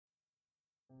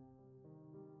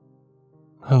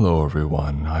Hello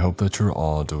everyone, I hope that you're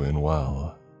all doing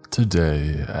well.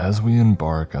 Today, as we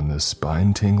embark on this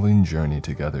spine-tingling journey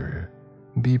together,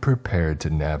 be prepared to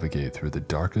navigate through the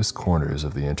darkest corners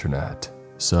of the internet.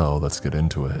 So let's get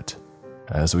into it,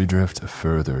 as we drift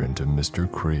further into Mr.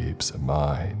 Creep's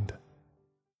mind.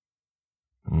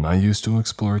 I used to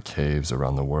explore caves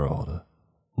around the world.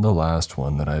 The last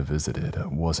one that I visited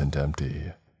wasn't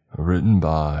empty. Written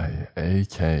by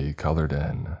A.K. Colored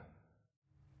In.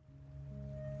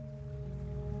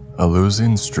 A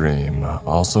losing stream,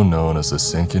 also known as a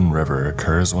sinking river,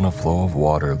 occurs when a flow of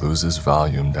water loses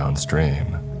volume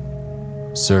downstream.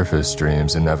 Surface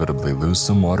streams inevitably lose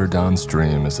some water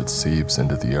downstream as it seeps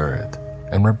into the earth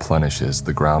and replenishes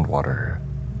the groundwater,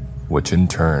 which in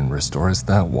turn restores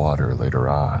that water later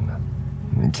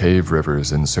on. Cave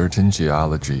rivers in certain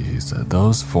geologies,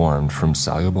 those formed from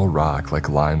soluble rock like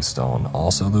limestone,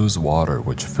 also lose water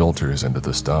which filters into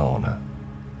the stone.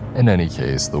 In any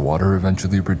case, the water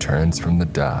eventually returns from the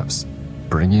depths,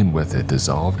 bringing with it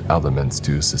dissolved elements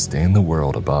to sustain the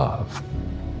world above.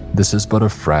 This is but a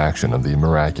fraction of the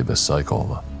miraculous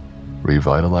cycle,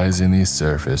 revitalizing the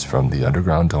surface from the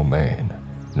underground domain,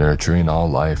 nurturing all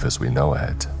life as we know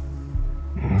it.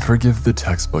 Forgive the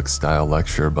textbook-style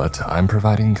lecture, but I'm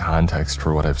providing context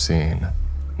for what I've seen.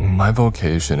 My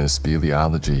vocation is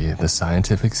speleology, the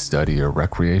scientific study or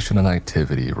recreational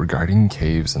activity regarding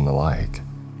caves and the like.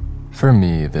 For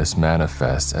me, this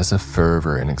manifests as a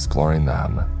fervor in exploring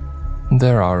them.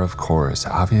 There are, of course,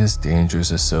 obvious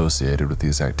dangers associated with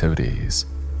these activities,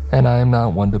 and I am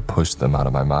not one to push them out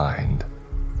of my mind.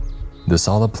 This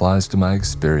all applies to my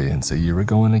experience a year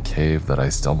ago in a cave that I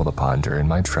stumbled upon during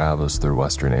my travels through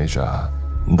Western Asia.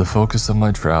 The focus of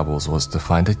my travels was to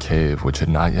find a cave which had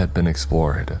not yet been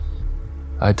explored.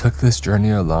 I took this journey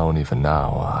alone. Even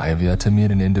now, I have yet to meet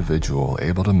an individual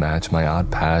able to match my odd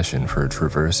passion for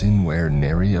traversing where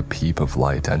nary a peep of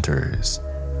light enters,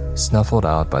 snuffled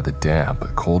out by the damp,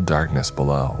 cold darkness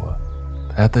below.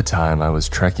 At the time, I was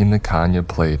trekking the Konya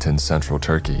Plate in central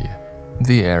Turkey.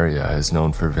 The area is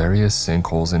known for various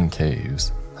sinkholes and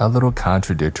caves, a little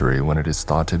contradictory when it is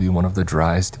thought to be one of the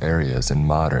driest areas in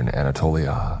modern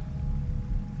Anatolia.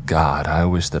 God, I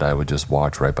wish that I would just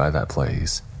walk right by that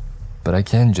place. But I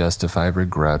can justify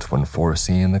regret when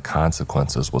foreseeing the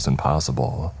consequences was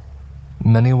impossible.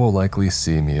 Many will likely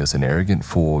see me as an arrogant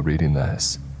fool reading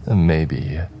this.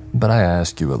 Maybe, but I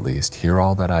ask you at least hear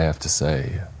all that I have to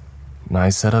say. I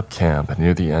set up camp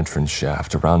near the entrance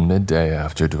shaft around midday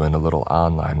after doing a little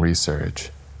online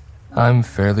research. I'm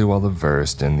fairly well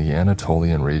versed in the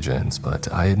Anatolian regions, but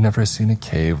I had never seen a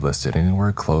cave listed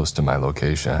anywhere close to my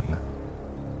location.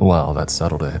 Well, that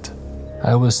settled it.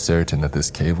 I was certain that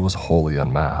this cave was wholly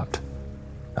unmapped.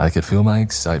 I could feel my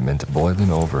excitement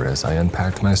boiling over as I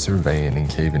unpacked my surveying and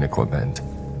caving equipment,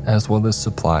 as well as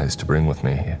supplies to bring with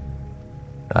me.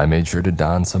 I made sure to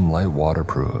don some light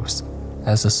waterproofs,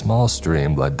 as a small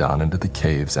stream led down into the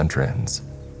cave's entrance.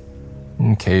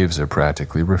 Caves are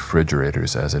practically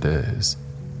refrigerators as it is,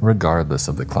 regardless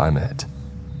of the climate.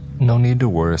 No need to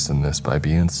worsen this by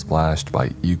being splashed by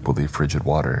equally frigid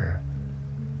water.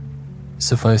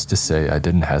 Suffice to say, I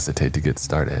didn't hesitate to get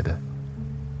started.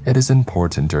 It is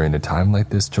important during a time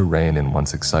like this to rein in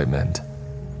one's excitement,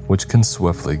 which can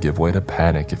swiftly give way to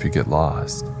panic if you get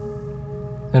lost.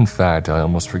 In fact, I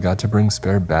almost forgot to bring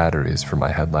spare batteries for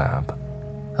my headlamp,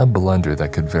 a blunder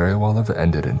that could very well have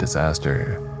ended in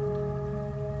disaster.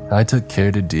 I took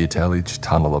care to detail each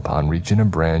tunnel upon reaching a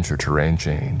branch or terrain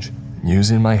change,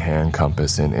 using my hand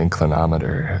compass and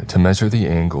inclinometer to measure the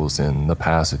angles in the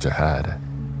passage ahead,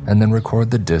 and then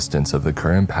record the distance of the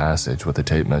current passage with a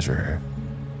tape measure,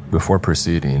 before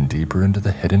proceeding deeper into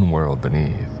the hidden world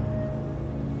beneath.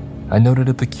 I noted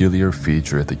a peculiar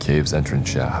feature at the cave's entrance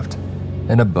shaft,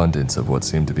 an abundance of what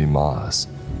seemed to be moss,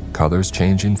 colors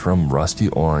changing from rusty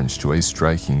orange to a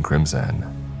striking crimson.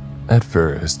 At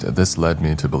first, this led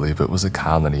me to believe it was a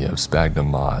colony of sphagnum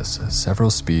moss,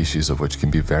 several species of which can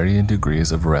be varying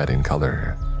degrees of red in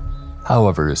color.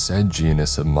 However, said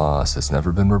genus of moss has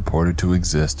never been reported to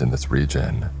exist in this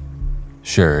region.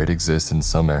 Sure, it exists in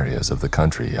some areas of the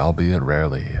country, albeit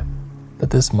rarely, but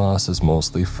this moss is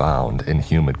mostly found in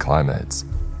humid climates,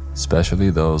 especially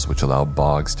those which allow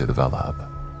bogs to develop.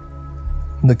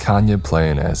 The Konya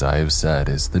Plain, as I have said,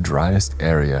 is the driest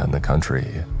area in the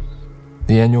country.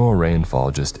 The annual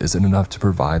rainfall just isn't enough to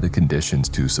provide the conditions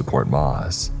to support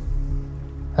moss.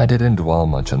 I didn't dwell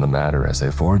much on the matter as I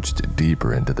forged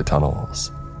deeper into the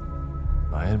tunnels.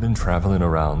 I had been traveling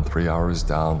around 3 hours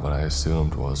down what I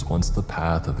assumed was once the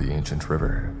path of the ancient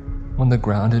river, when the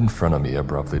ground in front of me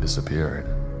abruptly disappeared.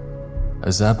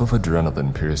 A zap of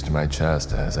adrenaline pierced my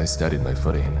chest as I steadied my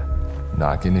footing.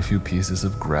 knocking a few pieces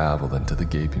of gravel into the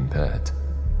gaping pit.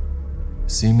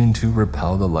 Seeming to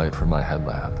repel the light from my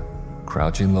headlamp,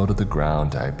 crouching low to the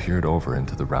ground, I peered over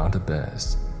into the round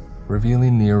abyss,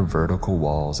 revealing near vertical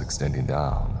walls extending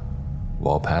down,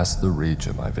 well past the reach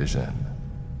of my vision.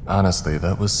 Honestly,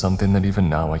 that was something that even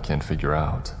now I can't figure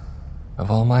out. Of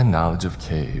all my knowledge of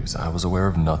caves, I was aware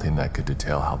of nothing that could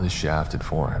detail how this shaft had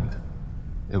formed.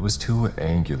 It was too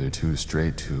angular, too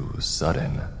straight, too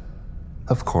sudden.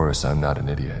 Of course, I'm not an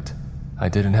idiot. I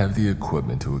didn't have the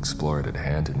equipment to explore it at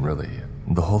hand, and really,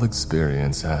 the whole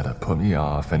experience had put me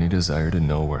off any desire to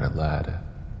know where it led.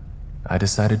 I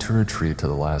decided to retreat to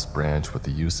the last branch with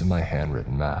the use of my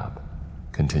handwritten map,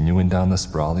 continuing down the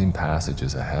sprawling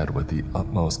passages ahead with the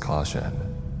utmost caution.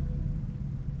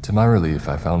 To my relief,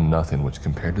 I found nothing which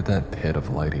compared to that pit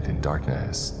of lighting and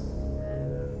darkness.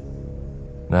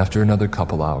 After another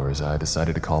couple hours, I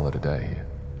decided to call it a day.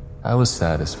 I was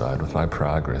satisfied with my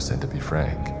progress, and to be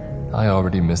frank, I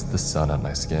already missed the sun on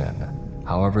my skin,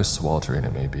 however sweltering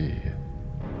it may be.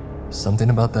 Something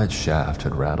about that shaft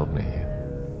had rattled me,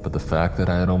 but the fact that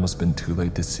I had almost been too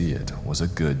late to see it was a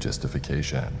good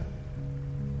justification.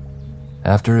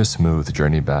 After a smooth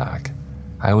journey back,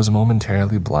 I was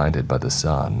momentarily blinded by the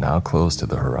sun now close to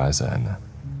the horizon.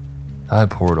 I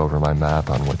pored over my map,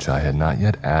 on which I had not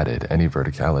yet added any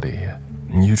verticality.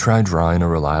 You try drawing a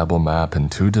reliable map in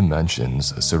 2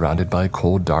 dimensions surrounded by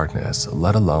cold darkness,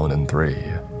 let alone in 3.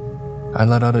 I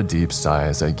let out a deep sigh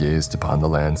as I gazed upon the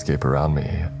landscape around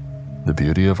me. The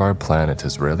beauty of our planet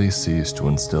has rarely ceased to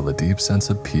instill a deep sense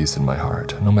of peace in my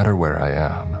heart, no matter where I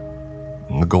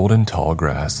am. The golden tall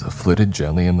grass flitted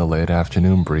gently in the late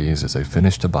afternoon breeze as I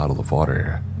finished a bottle of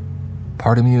water.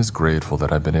 Part of me is grateful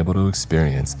that I've been able to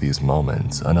experience these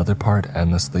moments. Another part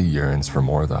endlessly yearns for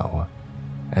more, though.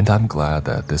 And I'm glad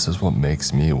that this is what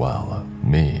makes me, well,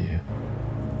 me.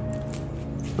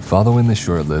 Following the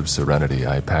short-lived serenity,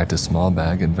 I packed a small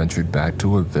bag and ventured back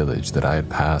to a village that I had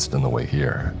passed on the way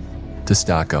here, to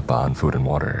stock up on food and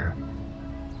water.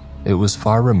 It was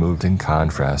far removed in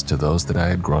contrast to those that I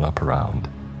had grown up around.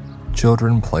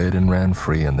 Children played and ran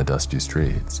free in the dusty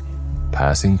streets,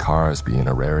 passing cars being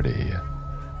a rarity.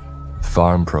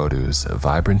 Farm produce,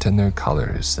 vibrant in their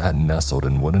colors, sat nestled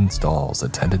in wooden stalls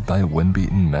attended by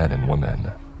wind-beaten men and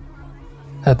women.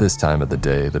 At this time of the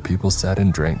day, the people sat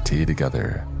and drank tea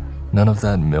together. None of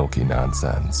that milky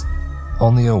nonsense.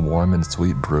 Only a warm and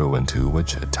sweet brew into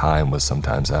which time was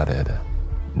sometimes added.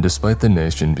 Despite the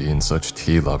nation being such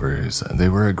tea lovers, they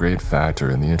were a great factor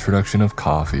in the introduction of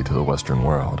coffee to the Western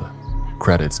world.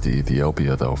 Credits to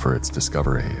Ethiopia, though, for its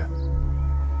discovery.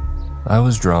 I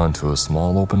was drawn to a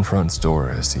small open front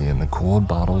store, seeing the cooled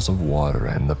bottles of water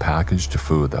and the packaged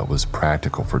food that was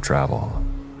practical for travel.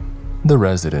 The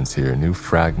residents here knew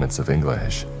fragments of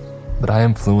English, but I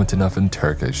am fluent enough in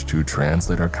Turkish to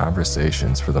translate our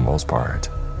conversations for the most part.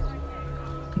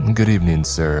 "Good evening,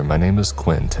 sir. My name is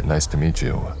Quint. Nice to meet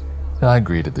you," I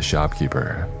greeted the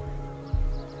shopkeeper.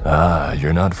 "Ah,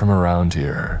 you're not from around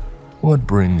here. What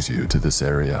brings you to this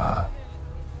area?"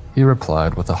 he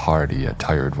replied with a hearty yet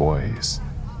tired voice.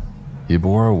 He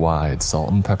bore a wide salt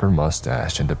and pepper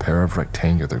mustache and a pair of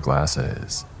rectangular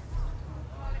glasses.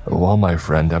 "Well, my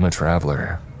friend, I'm a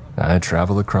traveler. I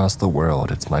travel across the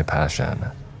world. It's my passion,"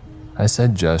 I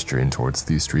said, gesturing towards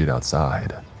the street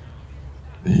outside.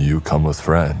 "You come with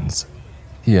friends?"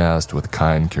 he asked with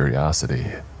kind curiosity.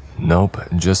 "Nope,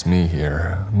 just me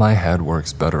here. My head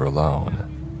works better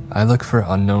alone. I look for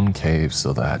unknown caves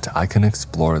so that I can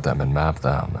explore them and map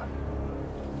them."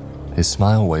 His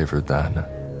smile wavered then,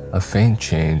 a faint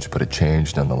change, but a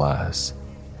change nonetheless.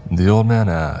 The old man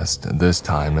asked, this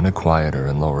time in a quieter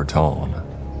and lower tone,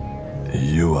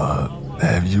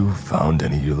 Have you found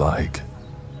any you like?"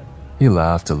 He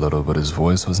laughed a little, but his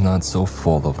voice was not so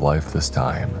full of life this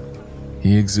time.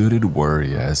 He exuded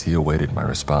worry as he awaited my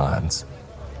response.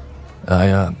 I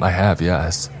have,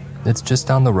 yes. It's just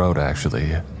down the road,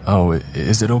 actually. Oh,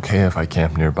 is it okay if I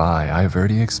camp nearby? I've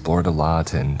already explored a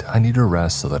lot and I need a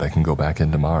rest so that I can go back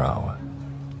in tomorrow."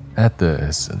 At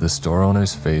this, the store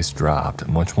owner's face dropped,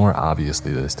 much more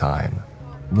obviously this time,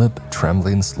 lip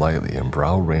trembling slightly and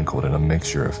brow wrinkled in a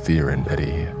mixture of fear and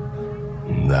pity.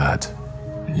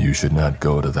 You should not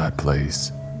go to that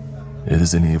place. It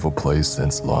is an evil place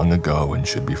since long ago and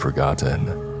should be forgotten.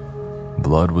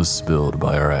 Blood was spilled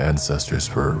by our ancestors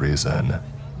for a reason.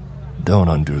 Don't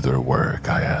undo their work,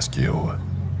 I ask you."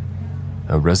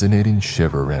 A resonating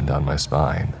shiver ran down my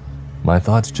spine. My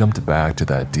thoughts jumped back to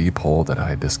that deep hole that I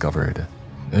had discovered.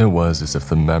 It was as if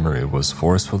the memory was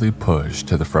forcefully pushed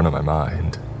to the front of my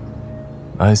mind.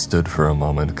 I stood for a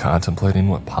moment contemplating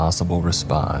what possible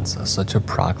response such a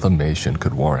proclamation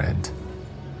could warrant.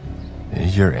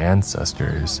 Your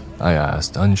ancestors? I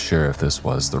asked, unsure if this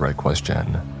was the right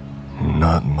question.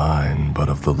 Not mine, but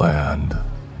of the land,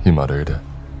 he muttered.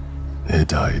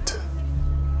 Hittite.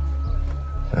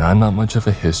 I'm not much of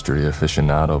a history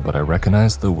aficionado, but I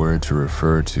recognize the word to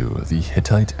refer to the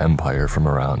Hittite Empire from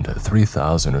around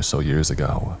 3,000 or so years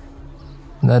ago.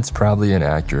 That's probably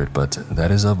inaccurate, but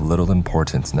that is of little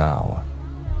importance now.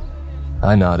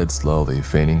 I nodded slowly,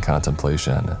 feigning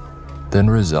contemplation, then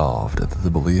resolved that the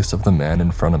beliefs of the man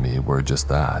in front of me were just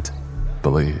that,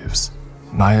 beliefs.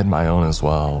 I had my own as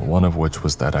well, one of which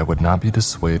was that I would not be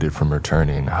dissuaded from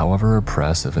returning, however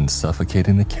oppressive and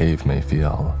suffocating the cave may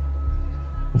feel.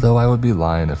 Though I would be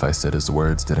lying if I said his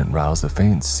words didn't rouse a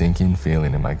faint sinking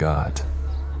feeling in my gut.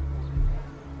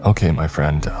 Okay, my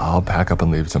friend, I'll pack up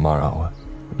and leave tomorrow,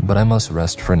 but I must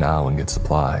rest for now and get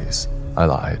supplies, I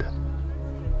lied.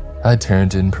 I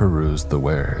turned and perused the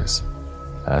wares.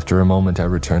 After a moment, I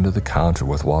returned to the counter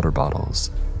with water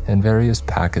bottles and various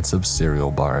packets of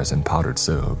cereal bars and powdered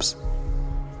soups.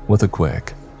 With a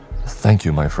quick, "Thank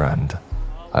you, my friend,"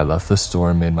 I left the store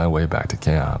and made my way back to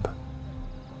camp.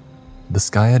 The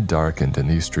sky had darkened and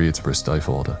these streets were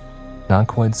stifled, not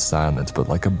quite silent, but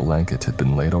like a blanket had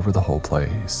been laid over the whole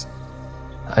place.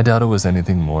 I doubt it was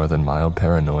anything more than mild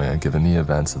paranoia given the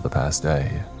events of the past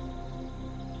day.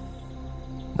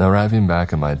 Arriving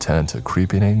back in my tent, a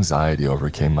creeping anxiety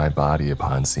overcame my body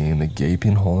upon seeing the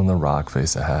gaping hole in the rock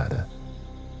face ahead.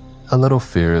 A little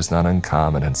fear is not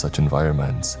uncommon in such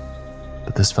environments,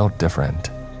 but this felt different.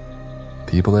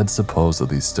 People had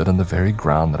supposedly stood on the very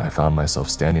ground that I found myself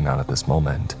standing on at this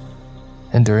moment,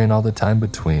 and during all the time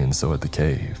between, so had the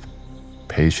cave,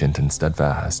 patient and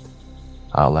steadfast,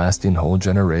 outlasting whole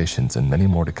generations and many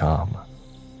more to come.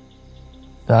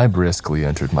 I briskly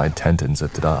entered my tent and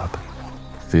zipped it up,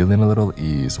 feeling a little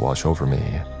ease wash over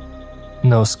me.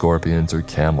 No scorpions or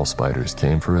camel spiders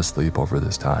came for a sleepover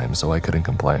this time, so I couldn't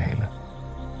complain.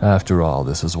 After all,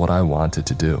 this is what I wanted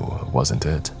to do, wasn't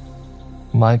it?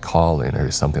 My calling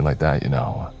or something like that, you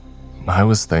know. I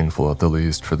was thankful at the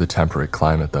least for the temperate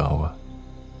climate though.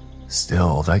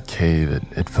 Still, that cave,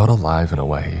 it felt alive in a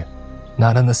way.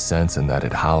 Not in the sense in that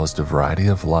it housed a variety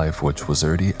of life which was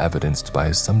already evidenced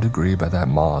by some degree by that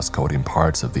moss coating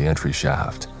parts of the entry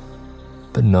shaft.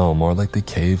 But no, more like the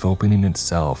cave opening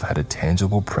itself had a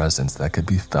tangible presence that could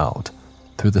be felt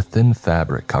through the thin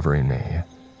fabric covering me.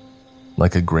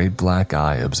 Like a great black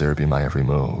eye observing my every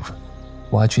move,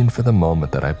 watching for the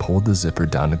moment that I pulled the zipper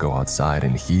down to go outside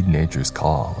and heed nature's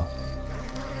call.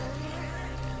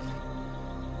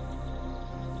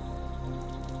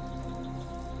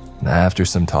 After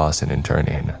some tossing and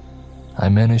turning, I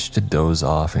managed to doze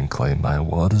off and claim my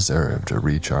well-deserved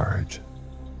recharge.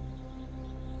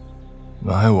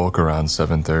 I woke around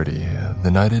 7:30. The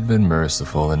night had been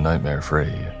merciful and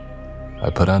nightmare-free. I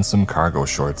put on some cargo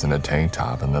shorts and a tank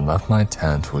top and then left my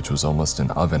tent, which was almost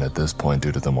an oven at this point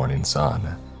due to the morning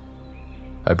sun.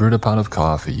 I brewed a pot of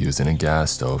coffee using a gas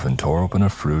stove and tore open a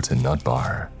fruit and nut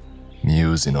bar,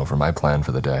 musing over my plan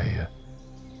for the day.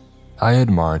 I had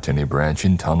marked any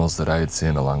branching tunnels that I had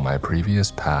seen along my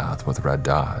previous path with red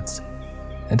dots,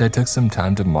 and I took some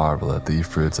time to marvel at the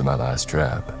fruits of my last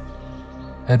trip.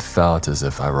 It felt as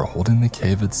if I were holding the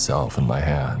cave itself in my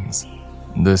hands.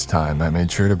 This time I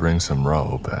made sure to bring some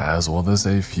rope, as well as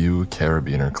a few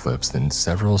carabiner clips and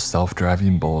several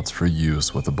self-driving bolts for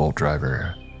use with a bolt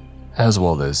driver, as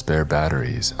well as spare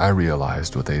batteries. I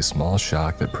realized with a small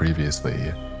shock that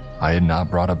previously I had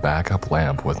not brought a backup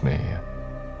lamp with me.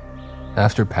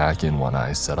 After packing one,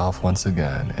 I set off once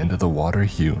again into the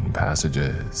water-hewn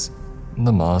passages.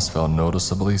 The moss felt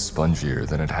noticeably spongier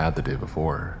than it had the day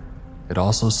before. It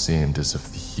also seemed as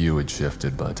if the hue had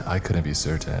shifted, but I couldn't be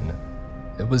certain.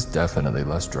 It was definitely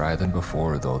less dry than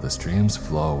before, though the stream's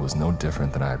flow was no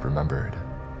different than I had remembered.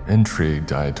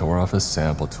 Intrigued, I tore off a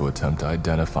sample to attempt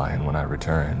identifying when I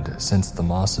returned, since the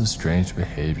moss's strange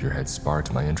behavior had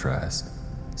sparked my interest.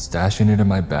 Stashing it in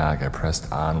my bag, I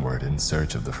pressed onward in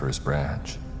search of the first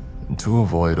branch. To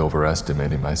avoid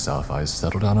overestimating myself, I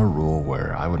settled on a rule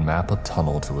where I would map a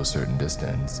tunnel to a certain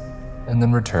distance, and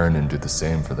then return and do the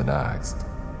same for the next.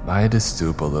 I had to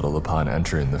stoop a little upon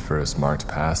entering the first marked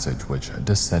passage, which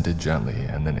descended gently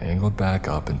and then angled back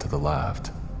up and to the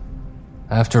left.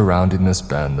 After rounding this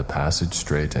bend, the passage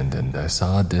straightened and I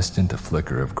saw a distant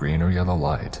flicker of green or yellow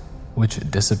light,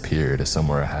 which disappeared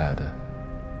somewhere ahead.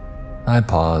 I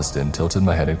paused and tilted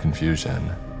my head in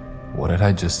confusion. What had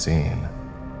I just seen?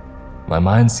 My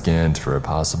mind scanned for a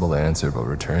possible answer but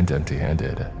returned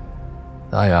empty-handed.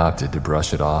 I opted to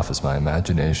brush it off as my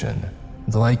imagination,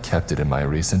 though I kept it in my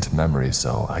recent memory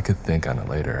so I could think on it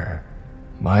later.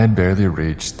 I had barely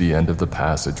reached the end of the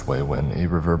passageway when a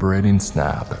reverberating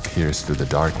snap pierced through the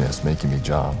darkness, making me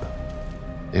jump.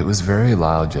 It was very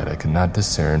loud, yet I could not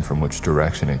discern from which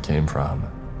direction it came from.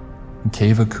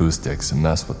 Cave acoustics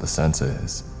mess with the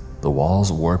senses, the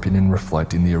walls warping and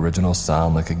reflecting the original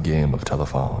sound like a game of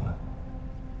telephone.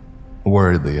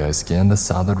 Worriedly, I scanned the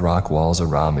solid rock walls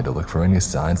around me to look for any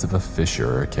signs of a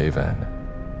fissure or cave-in.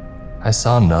 I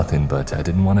saw nothing, but I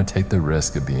didn't want to take the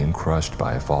risk of being crushed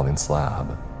by a falling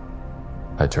slab.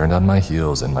 I turned on my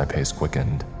heels and my pace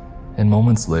quickened, and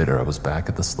moments later I was back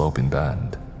at the sloping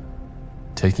bend.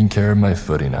 Taking care of my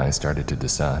footing, I started to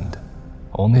descend,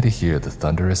 only to hear the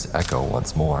thunderous echo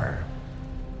once more.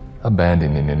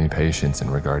 Abandoning any patience in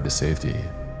regard to safety,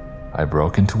 I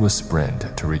broke into a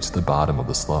sprint to reach the bottom of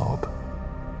the slope.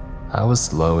 I was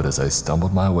slowed as I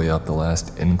stumbled my way up the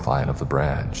last incline of the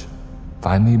branch,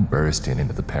 finally bursting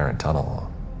into the parent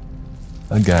tunnel.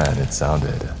 Again, it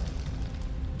sounded.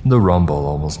 The rumble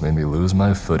almost made me lose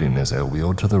my footing as I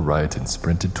wheeled to the right and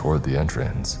sprinted toward the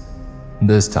entrance.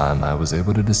 This time, I was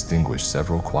able to distinguish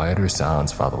several quieter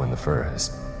sounds following the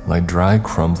first, like dry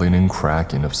crumbling and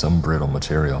cracking of some brittle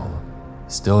material.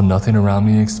 Still, nothing around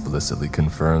me explicitly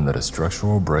confirmed that a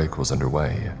structural break was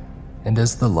underway, and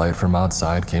as the light from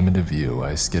outside came into view,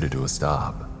 I skidded to a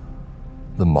stop.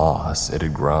 The moss, it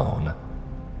had grown.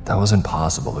 That was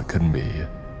impossible, it couldn't be.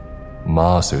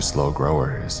 Moss are slow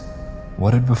growers.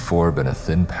 What had before been a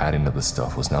thin padding of the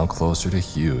stuff was now closer to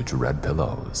huge red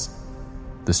pillows.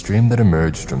 The stream that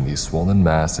emerged from these swollen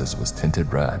masses was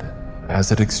tinted red,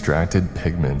 as it extracted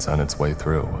pigments on its way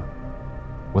through.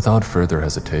 Without further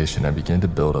hesitation, I began to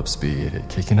build up speed,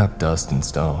 kicking up dust and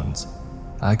stones.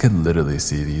 I could literally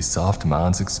see these soft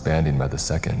mounds expanding by the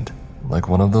second, like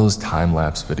one of those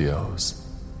time-lapse videos.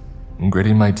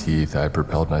 Gritting my teeth, I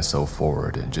propelled myself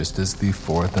forward just as the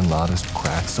fourth and loudest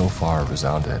crack so far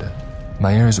resounded,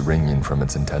 my ears ringing from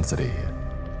its intensity.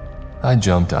 I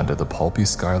jumped onto the pulpy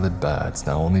scarlet beds,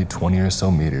 now only 20 or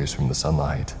so meters from the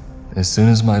sunlight. As soon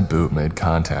as my boot made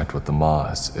contact with the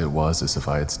moss, it was as if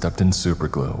I had stepped in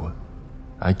superglue.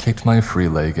 I kicked my free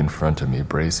leg in front of me,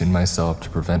 bracing myself to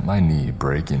prevent my knee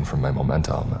breaking from my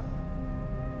momentum.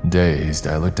 Dazed,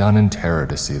 I looked down in terror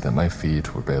to see that my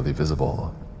feet were barely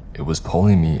visible. It was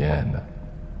pulling me in.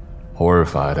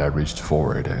 Horrified, I reached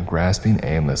forward, grasping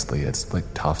aimlessly at slick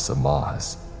tufts of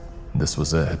moss. This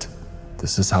was it.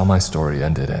 This is how my story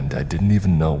ended, and I didn't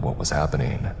even know what was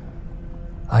happening.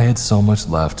 I had so much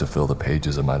left to fill the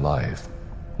pages of my life.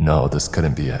 No, this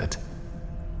couldn't be it.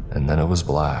 And then it was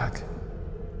black.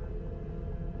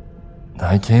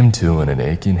 I came to in an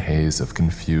aching haze of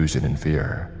confusion and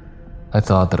fear. I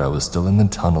thought that I was still in the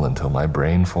tunnel until my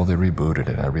brain fully rebooted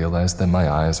and I realized that my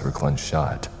eyes were clenched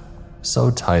shut,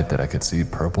 so tight that I could see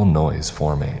purple noise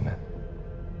forming.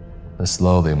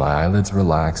 Slowly, my eyelids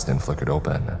relaxed and flickered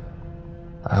open.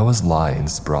 I was lying,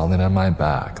 sprawling on my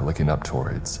back, looking up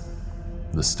towards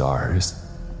the stars.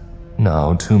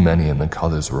 No, too many, and the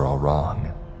colors were all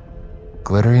wrong.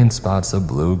 Glittering spots of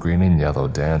blue, green, and yellow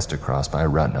danced across my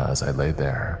retina as I lay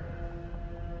there.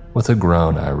 With a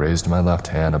groan, I raised my left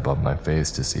hand above my face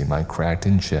to see my cracked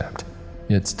and chipped,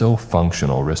 yet still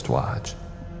functional wristwatch.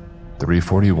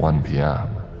 3:41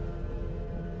 p.m.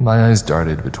 My eyes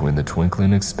darted between the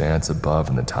twinkling expanse above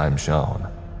and the time shown,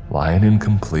 lying in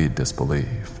complete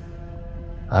disbelief.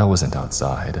 I wasn't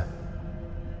outside.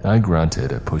 I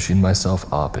grunted, pushing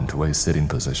myself up into a sitting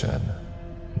position.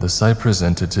 The sight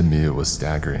presented to me was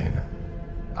staggering.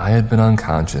 I had been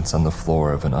unconscious on the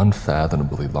floor of an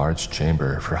unfathomably large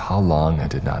chamber for how long I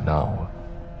did not know.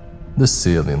 The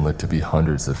ceiling looked to be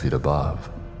hundreds of feet above.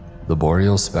 The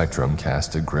boreal spectrum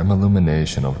cast a grim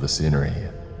illumination over the scenery,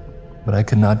 but I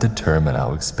could not determine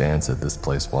how expansive this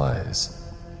place was.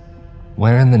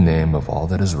 Where in the name of all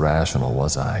that is rational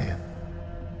was I?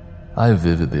 I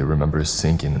vividly remember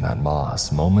sinking in that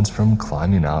moss moments from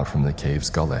climbing out from the cave's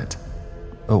gullet,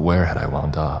 but where had I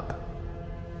wound up?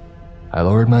 I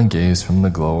lowered my gaze from the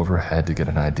glow overhead to get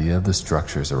an idea of the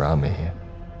structures around me.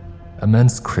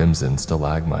 Immense crimson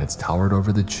stalagmites towered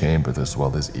over the chamber, as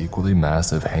well as equally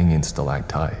massive hanging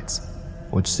stalactites,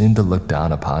 which seemed to look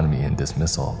down upon me in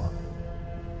dismissal.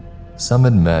 Some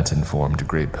had met and formed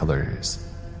great pillars,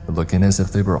 looking as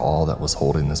if they were all that was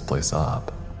holding this place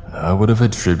up. I would have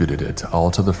attributed it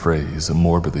all to the phrase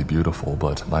morbidly beautiful,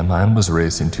 but my mind was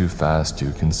racing too fast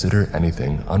to consider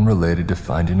anything unrelated to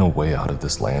finding a way out of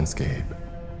this landscape.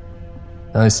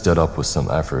 I stood up with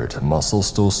some effort, muscles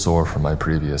still sore from my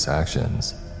previous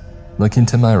actions. Looking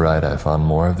to my right, I found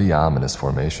more of the ominous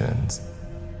formations.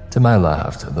 To my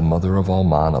left, the mother of all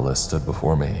monoliths stood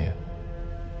before me.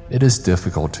 It is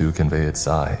difficult to convey its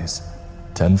size.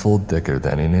 tenfold thicker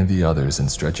than any of the others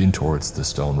and stretching towards the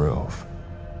stone roof.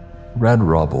 Red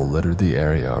rubble littered the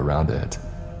area around it,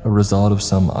 a result of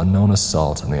some unknown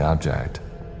assault on the object.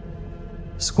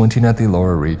 Squinting at the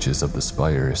lower reaches of the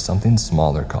spire, something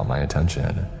smaller caught my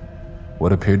attention.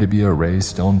 What appeared to be a raised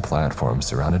stone platform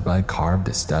surrounded by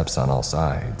carved steps on all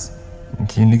sides.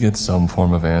 Keen to get some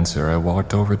form of answer, I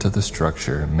walked over to the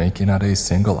structure, making out a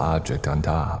single object on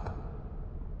top.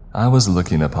 I was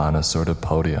looking upon a sort of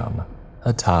podium,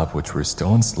 atop which were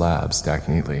stone slabs stacked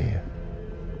neatly.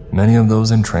 Many of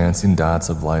those entrancing dots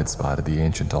of light spotted the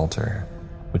ancient altar,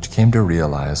 which came to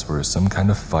realize were some kind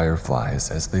of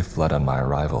fireflies as they fled on my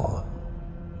arrival.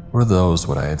 Were those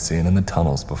what I had seen in the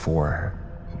tunnels before?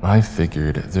 I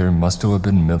figured there must have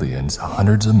been millions,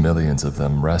 hundreds of millions of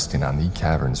them resting on the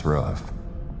cavern's roof.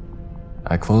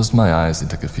 I closed my eyes and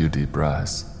took a few deep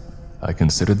breaths. I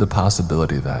considered the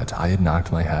possibility that I had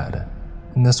knocked my head,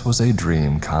 and this was a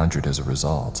dream conjured as a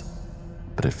result,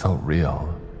 but it felt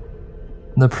real.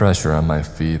 The pressure on my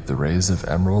feet, the rays of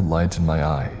emerald light in my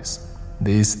eyes,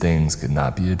 these things could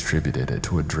not be attributed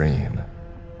to a dream.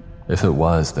 If it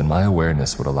was, then my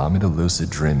awareness would allow me to lucid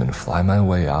dream and fly my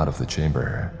way out of the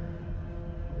chamber.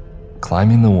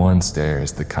 Climbing the worn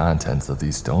stairs, the contents of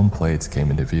these stone plates came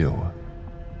into view.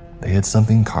 They had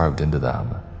something carved into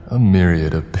them, a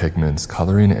myriad of pigments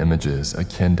coloring images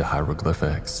akin to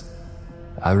hieroglyphics.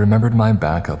 I remembered my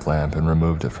backup lamp and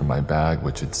removed it from my bag,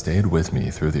 which had stayed with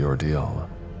me through the ordeal.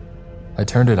 I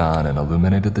turned it on and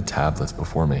illuminated the tablets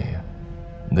before me.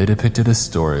 They depicted a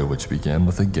story which began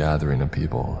with a gathering of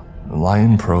people,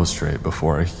 lying prostrate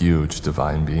before a huge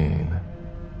divine being.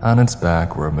 On its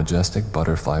back were majestic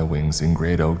butterfly wings and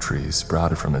great oak trees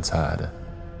sprouted from its head.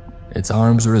 Its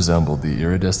arms resembled the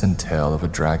iridescent tail of a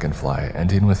dragonfly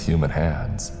ending with human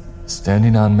hands.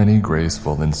 Standing on many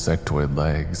graceful insectoid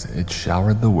legs, it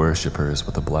showered the worshippers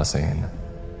with a blessing.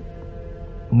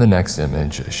 The next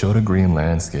image showed a green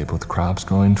landscape with crops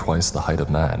growing twice the height of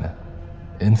men.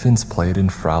 Infants played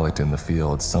and frolicked in the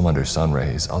fields, some under sun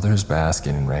rays, others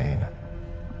basking in rain.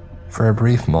 For a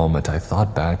brief moment, I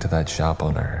thought back to that shop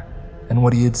owner and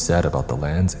what he had said about the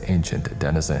land's ancient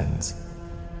denizens.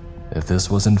 If this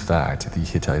was in fact the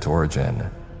Hittite origin,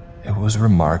 it was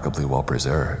remarkably well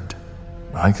preserved.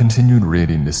 I continued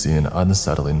reading to see an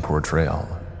unsettling portrayal.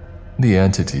 The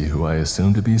entity, who I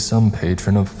assumed to be some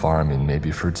patron of farming,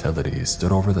 maybe fertility,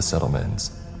 stood over the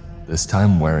settlements, this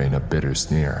time wearing a bitter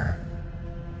sneer.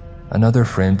 Another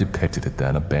frame depicted it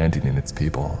then abandoning its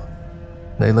people.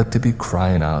 They looked to be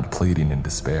crying out, pleading in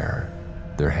despair,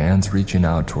 their hands reaching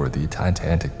out toward the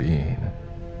titanic being.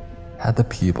 Had the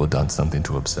people done something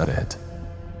to upset it?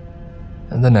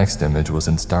 And the next image was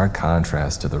in stark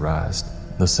contrast to the rest.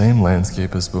 The same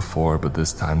landscape as before, but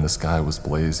this time the sky was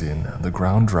blazing, the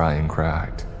ground dry and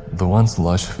cracked. The once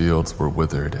lush fields were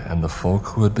withered, and the folk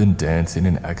who had been dancing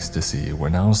in ecstasy were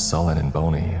now sullen and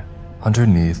bony.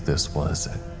 Underneath this was,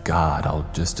 God, I'll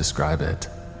just describe it.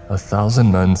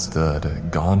 1,000 men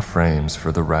stood, gaunt frames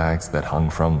for the rags that hung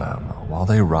from them, while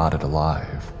they rotted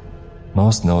alive.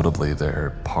 Most notably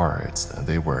their parts,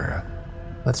 they were,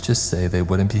 let's just say they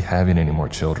wouldn't be having any more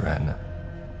children.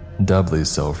 Doubly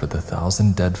so for the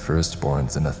 1,000 dead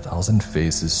firstborns and 1,000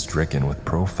 faces stricken with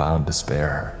profound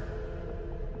despair.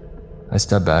 I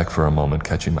stepped back for a moment,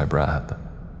 catching my breath.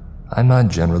 I'm not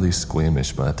generally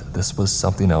squeamish, but this was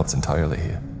something else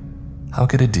entirely. How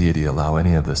could a deity allow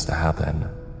any of this to happen?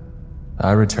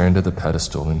 I returned to the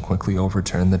pedestal and quickly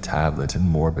overturned the tablet in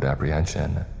morbid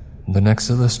apprehension. The next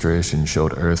illustration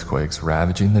showed earthquakes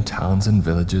ravaging the towns and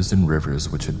villages and rivers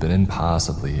which had been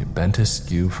impossibly bent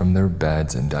askew from their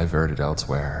beds and diverted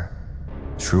elsewhere.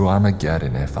 True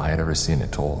Armageddon if I had ever seen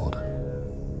it told.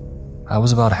 I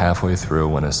was about halfway through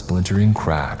when a splintering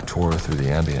crack tore through the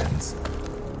ambience.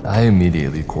 I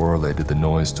immediately correlated the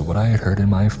noise to what I had heard in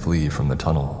my flee from the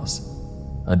tunnels.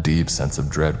 A deep sense of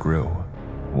dread grew,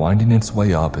 winding its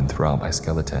way up and throughout my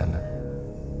skeleton.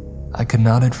 I could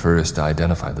not at first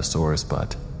identify the source,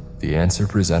 but the answer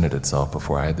presented itself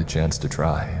before I had the chance to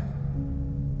try.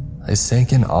 I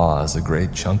sank in awe as a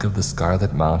great chunk of the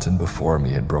scarlet mountain before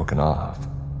me had broken off.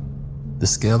 The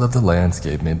scale of the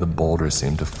landscape made the boulder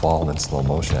seem to fall in slow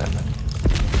motion.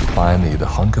 Finally, the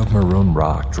hunk of maroon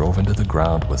rock drove into the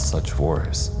ground with such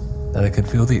force that I could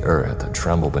feel the earth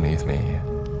tremble beneath me.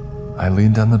 I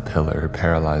leaned on the pillar,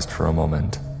 paralyzed for a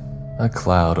moment. A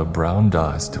cloud of brown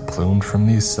dust plumed from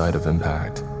the site of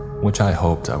impact, which I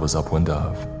hoped I was upwind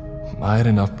of. I had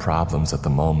enough problems at the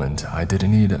moment. I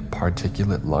didn't need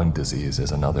particulate lung disease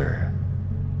as another.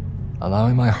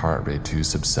 Allowing my heart rate to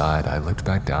subside, I looked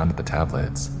back down at the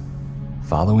tablets.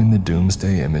 Following the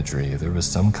doomsday imagery, there was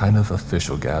some kind of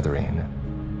official gathering.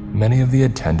 Many of the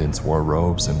attendants wore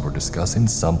robes and were discussing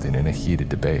something in a heated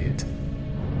debate.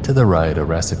 To the right, a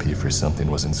recipe for something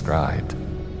was inscribed.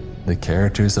 The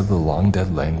characters of the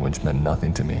long-dead language meant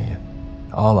nothing to me.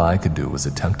 All I could do was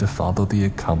attempt to follow the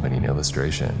accompanying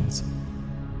illustrations.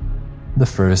 The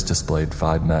first displayed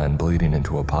 5 men bleeding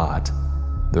into a pot.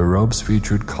 Their robes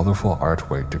featured colorful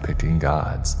artwork depicting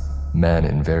gods, men,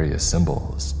 and various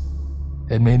symbols.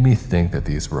 It made me think that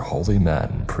these were holy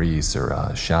men, priests,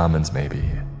 or shamans maybe.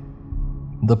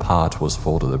 The pot was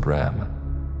full to the brim,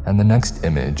 and the next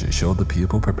image showed the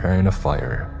people preparing a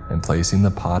fire and placing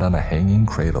the pot on a hanging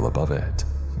cradle above it.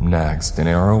 Next, an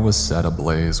arrow was set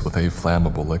ablaze with a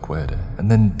flammable liquid and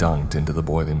then dunked into the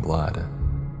boiling blood.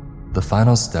 The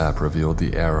final step revealed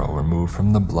the arrow removed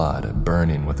from the blood,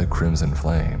 burning with a crimson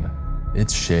flame,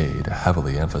 its shade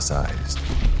heavily emphasized.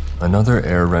 Another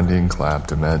air-rending clap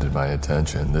demanded my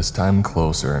attention, this time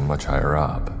closer and much higher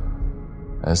up.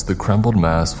 As the crumbled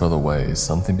mass fell away,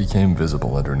 something became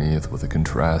visible underneath with a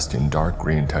contrasting dark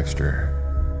green texture.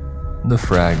 The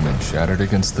fragment shattered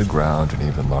against the ground, an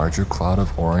even larger cloud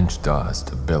of orange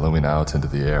dust billowing out into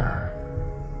the air.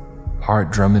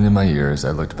 Heart drumming in my ears, I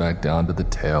looked back down to the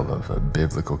tale of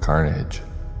biblical carnage.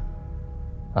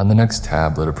 On the next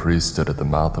tablet, a priest stood at the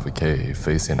mouth of a cave,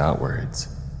 facing outwards.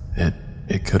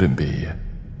 It couldn't be.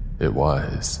 It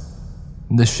was.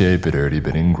 The shape had already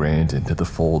been ingrained into the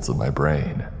folds of my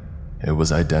brain. It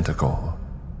was identical.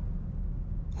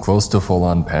 Close to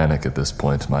full-on panic at this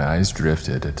point, my eyes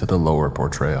drifted to the lower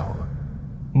portrayal.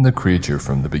 The creature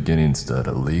from the beginning stood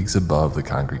leagues above the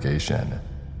congregation,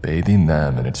 bathing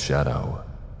them in its shadow.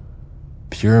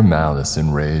 Pure malice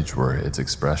and rage were its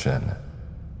expression.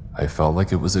 I felt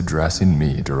like it was addressing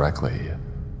me directly.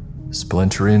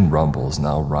 Splintering rumbles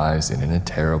now rising in a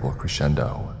terrible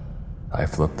crescendo. I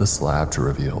flipped the slab to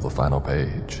reveal the final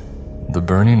page. The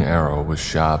burning arrow was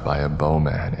shot by a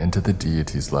bowman into the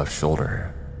deity's left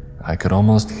shoulder. I could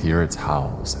almost hear its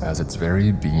howls as its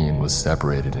very being was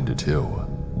separated into 2,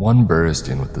 one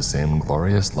bursting with the same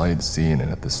glorious light seen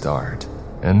at the start,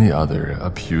 and the other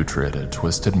a putrid,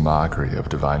 twisted mockery of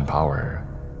divine power.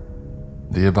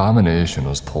 The abomination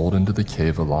was pulled into the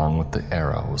cave along with the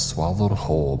arrow, swallowed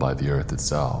whole by the earth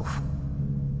itself.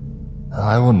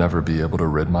 I will never be able to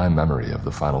rid my memory of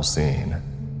the final scene.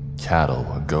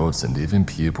 Cattle, goats, and even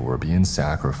people were being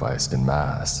sacrificed in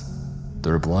mass,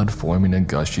 their blood forming a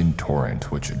gushing torrent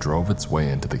which drove its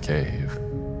way into the cave.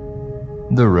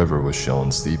 The river was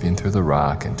shown seeping through the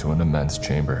rock into an immense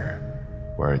chamber,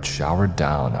 where it showered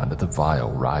down onto the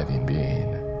vile, writhing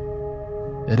being.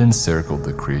 It encircled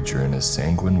the creature in a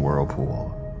sanguine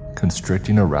whirlpool,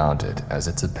 constricting around it as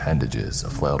its appendages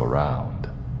flailed around.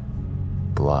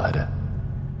 Blood.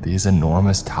 These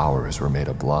enormous towers were made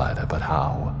of blood, but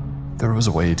how? There was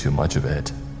way too much of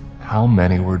it. How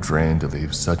many were drained to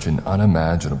leave such an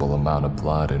unimaginable amount of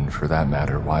blood, and for that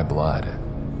matter, why blood?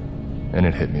 And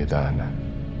it hit me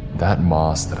then. That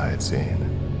moss that I had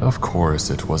seen. Of course,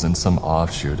 it wasn't some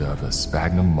offshoot of a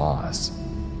sphagnum moss.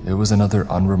 It was another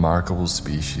unremarkable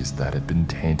species that had been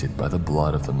tainted by the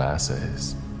blood of the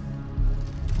masses.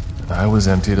 I was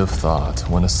emptied of thought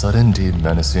when a sudden deep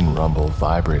menacing rumble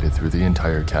vibrated through the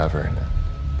entire cavern,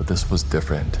 but this was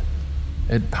different.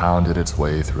 It pounded its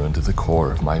way through into the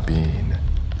core of my being.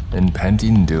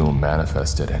 Impending doom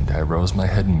manifested, and I rose my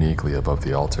head meekly above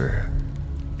the altar.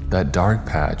 That dark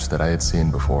patch that I had seen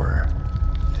before,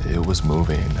 it was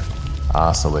moving,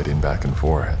 oscillating back and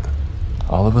forth.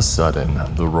 All of a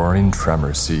sudden, the roaring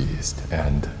tremor ceased,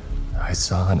 and I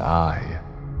saw an eye.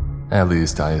 At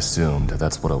least I assumed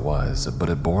that's what it was, but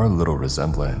it bore a little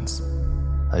resemblance.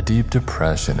 A deep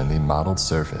depression in the mottled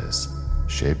surface,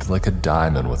 shaped like a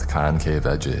diamond with concave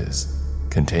edges,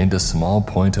 contained a small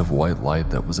point of white light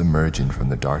that was emerging from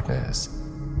the darkness,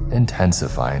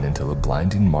 intensifying until a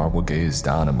blinding marble gazed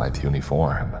down on my puny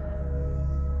form.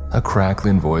 A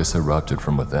crackling voice erupted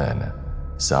from within,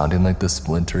 sounding like the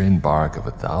splintering bark of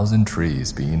 1,000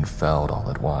 trees being felled all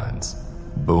at once,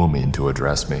 booming to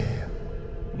address me.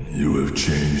 "You have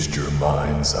changed your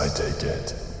minds, I take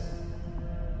it."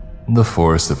 The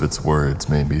force of its words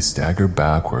made me stagger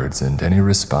backwards, and any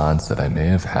response that I may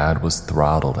have had was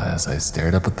throttled as I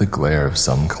stared up at the glare of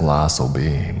some colossal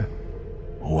being.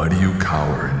 "Why do you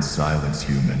cower in silence,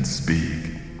 human?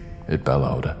 Speak," it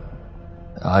bellowed.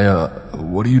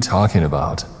 What are you talking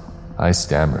about?" I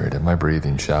stammered, my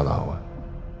breathing shallow.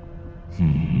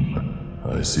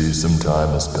 I see some time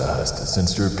has passed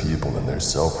since your people and their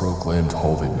self-proclaimed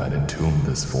holy men entombed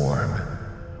this form,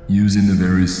 using the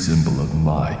very symbol of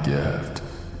my gift.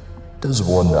 Does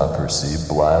one not perceive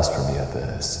blasphemy at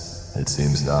this? It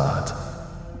seems not.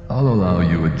 I'll allow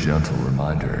you a gentle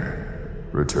reminder.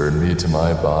 Return me to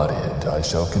my body and I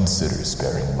shall consider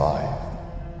sparing life.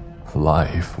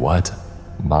 Life? What?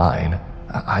 Mine?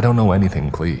 I don't know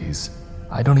anything, please.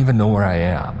 I don't even know where I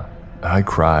am. I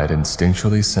cried,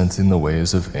 instinctually sensing the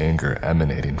waves of anger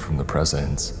emanating from the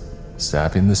presence,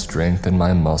 sapping the strength in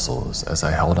my muscles as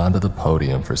I held onto the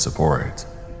podium for support.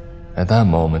 At that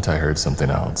moment, I heard something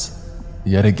else.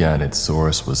 Yet again, its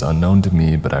source was unknown to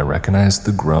me, but I recognized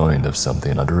the groaning of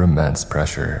something under immense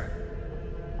pressure.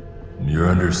 Your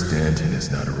understanding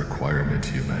is not a requirement,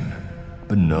 human,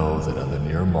 but know that on the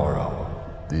near morrow,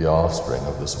 the offspring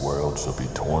of this world shall be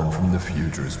torn from the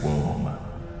future's womb.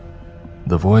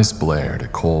 The voice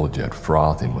blared, cold yet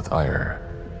frothing with ire.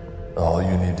 All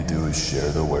you need to do is share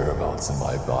the whereabouts in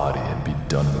my body and be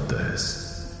done with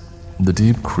this. The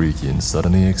deep creaking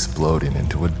suddenly exploding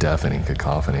into a deafening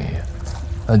cacophony.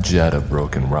 A jet of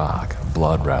broken rock,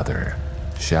 blood rather,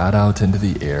 shot out into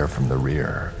the air from the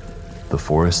rear, the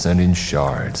forest sending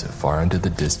shards far into the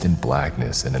distant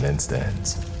blackness in an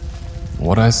instant.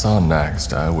 What I saw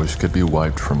next I wish could be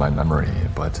wiped from my memory,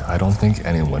 but I don't think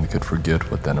anyone could forget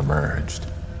what then emerged.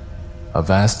 A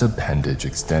vast appendage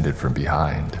extended from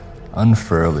behind,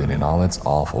 unfurling in all its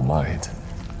awful might.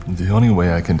 The only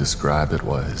way I can describe it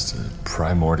was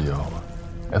primordial.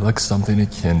 It looked something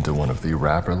akin to one of the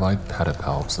wrapper-like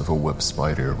pedipalps of a whip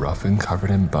spider, rough and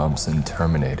covered in bumps and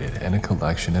terminated in a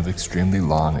collection of extremely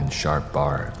long and sharp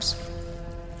barbs.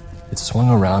 It swung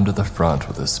around to the front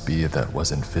with a speed that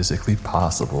wasn't physically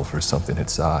possible for something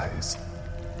its size.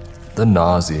 The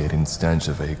nauseating stench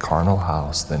of a carnal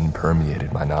house then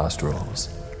permeated my nostrils,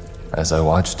 as I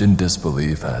watched in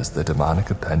disbelief as the demonic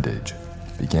appendage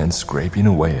began scraping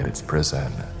away at its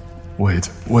prison. Wait,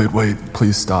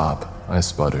 please stop, I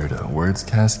sputtered, words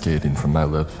cascading from my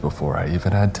lips before I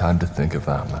even had time to think of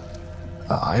them.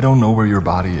 I don't know where your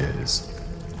body is.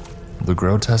 The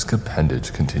grotesque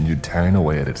appendage continued tearing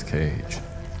away at its cage.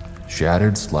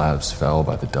 Shattered slabs fell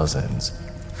by the dozens,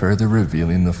 further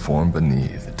revealing the form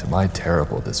beneath to my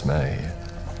terrible dismay.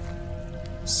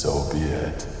 So be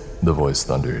it, the voice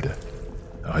thundered.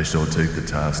 I shall take the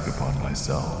task upon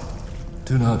myself.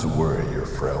 Do not worry your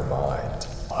frail mind.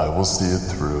 I will see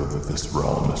it through that this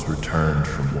realm is returned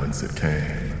from whence it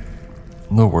came.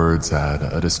 The words had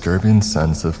a disturbing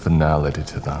sense of finality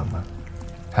to them.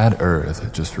 Had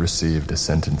Earth just received a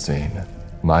sentencing,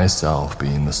 myself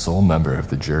being the sole member of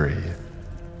the jury?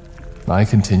 I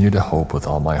continue to hope with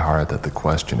all my heart that the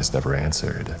question is never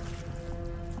answered.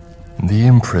 The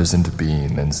imprisoned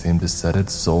being then seemed to set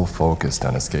its sole focus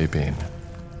on escaping.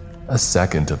 A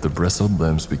second of the bristled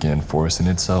limbs began forcing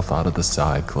itself out of the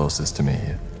side closest to me,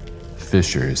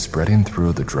 fissures spreading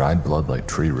through the dried blood like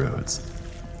tree roots,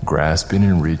 grasping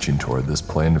and reaching toward this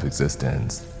plane of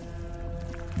existence.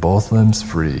 Both limbs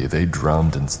free, they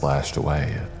drummed and slashed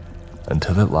away,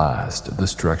 until at last the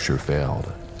structure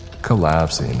failed,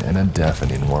 collapsing in a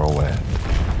deafening whirlwind.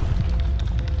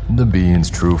 The being's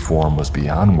true form was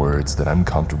beyond words that I'm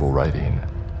comfortable writing.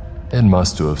 It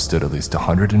must have stood at least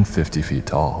 150 feet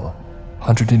tall,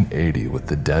 180 with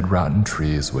the dead rotten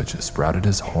trees which sprouted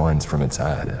as horns from its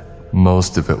head.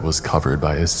 Most of it was covered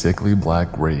by a sickly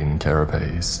black grating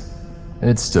carapace.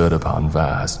 It stood upon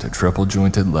vast,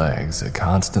 triple-jointed legs,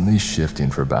 constantly shifting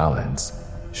for balance,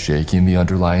 shaking the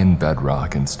underlying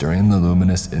bedrock and stirring the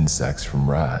luminous insects from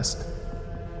rest.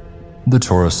 The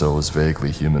torso was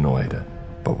vaguely humanoid,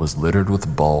 but was littered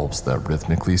with bulbs that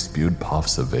rhythmically spewed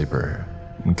puffs of vapor.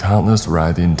 Countless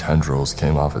writhing tendrils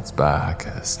came off its back,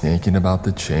 snaking about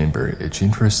the chamber,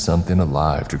 itching for something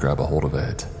alive to grab a hold of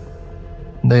it.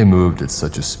 They moved at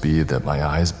such a speed that my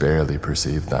eyes barely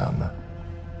perceived them.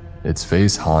 Its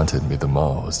face haunted me the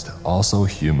most, also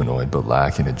humanoid but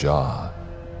lacking a jaw.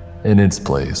 In its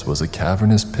place was a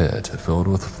cavernous pit filled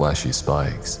with fleshy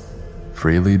spikes,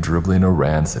 freely dribbling a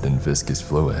rancid and viscous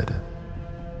fluid.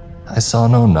 I saw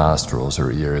no nostrils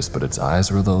or ears, but its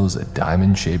eyes were those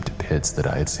diamond-shaped pits that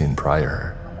I had seen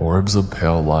prior, orbs of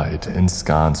pale light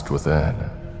ensconced within.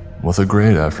 With a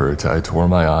great effort, I tore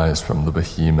my eyes from the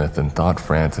behemoth and thought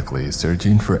frantically,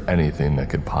 searching for anything that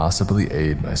could possibly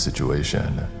aid my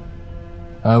situation.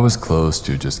 I was close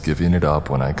to just giving it up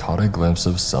when I caught a glimpse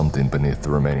of something beneath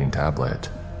the remaining tablet.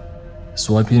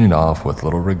 Swiping it off with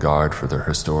little regard for their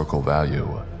historical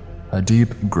value, a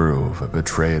deep groove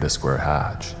betrayed a square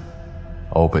hatch.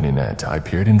 Opening it, I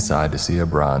peered inside to see a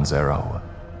bronze arrow,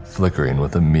 flickering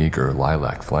with a meager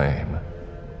lilac flame.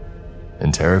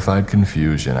 In terrified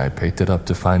confusion, I picked it up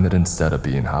to find that instead of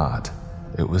being hot,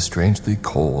 it was strangely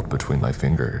cold between my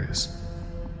fingers.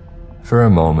 For a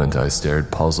moment, I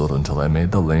stared puzzled until I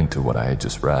made the link to what I had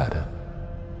just read.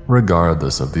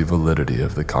 Regardless of the validity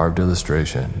of the carved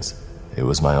illustrations, It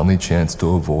was my only chance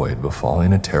to avoid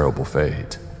befalling a terrible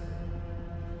fate.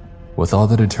 With all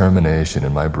the determination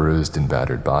in my bruised and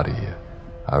battered body,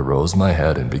 I rose my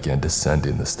head and began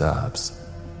descending the steps.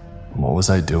 What was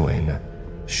I doing?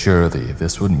 Surely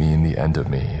this would mean the end of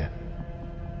me.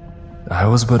 I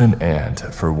was but an ant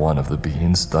for one of the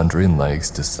being's thundering legs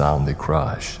to soundly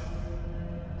crush.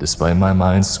 Despite my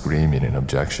mind screaming in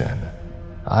objection,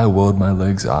 I willed my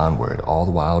legs onward, all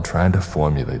the while trying to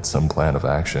formulate some plan of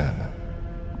action.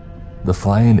 The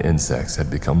flying insects had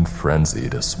become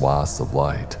frenzied as swaths of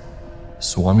light,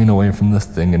 swarming away from the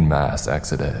thing in mass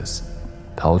exodus,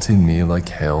 pelting me like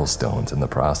hailstones in the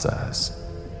process.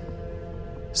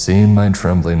 Seeing my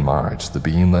trembling march, the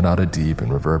being let out a deep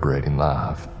and reverberating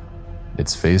laugh.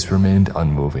 Its face remained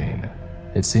unmoving.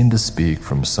 It seemed to speak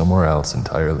from somewhere else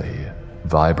entirely,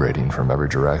 vibrating from every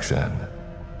direction.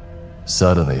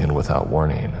 Suddenly and without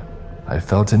warning, I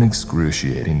felt an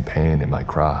excruciating pain in my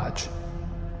crotch.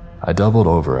 I doubled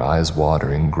over, eyes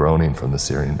watering, groaning from the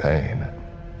searing pain.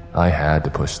 I had to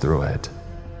push through it.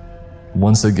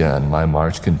 Once again, my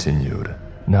march continued,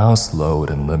 now slowed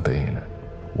and limping,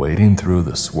 wading through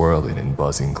the swirling and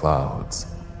buzzing clouds.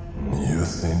 You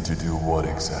think to do what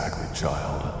exactly,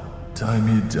 child? Tie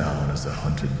me down as a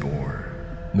hunted boar.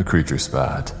 The creature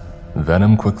spat,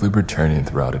 venom quickly returning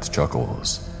throughout its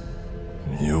chuckles.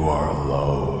 You are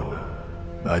alone.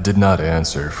 I did not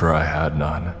answer, for I had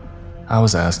none. I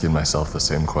was asking myself the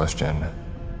same question.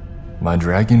 My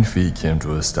dragging feet came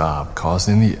to a stop,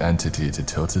 causing the entity to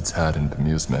tilt its head in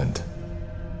bemusement.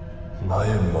 I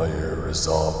admire your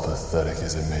resolve, pathetic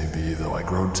as it may be, though I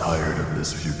grow tired of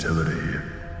this futility.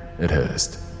 It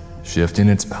hissed, shifting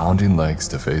its pounding legs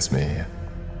to face me.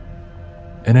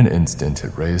 In an instant,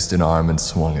 it raised an arm and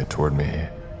swung it toward me.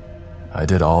 I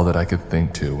did all that I could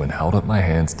think to and held up my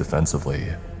hands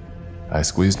defensively. I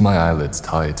squeezed my eyelids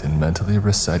tight and mentally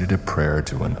recited a prayer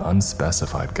to an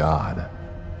unspecified god.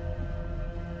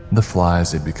 The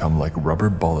flies had become like rubber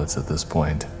bullets at this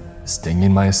point,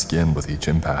 stinging my skin with each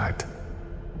impact.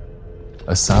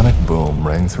 A sonic boom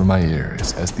rang through my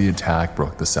ears as the attack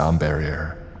broke the sound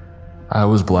barrier. I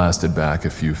was blasted back a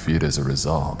few feet as a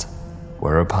result,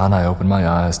 whereupon I opened my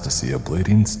eyes to see a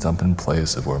bleeding stump in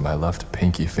place of where my left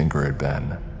pinky finger had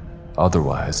been.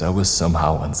 Otherwise, I was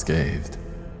somehow unscathed,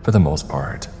 for the most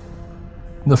part.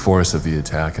 The force of the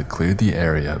attack had cleared the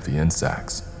area of the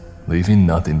insects, leaving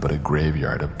nothing but a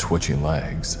graveyard of twitching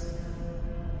legs.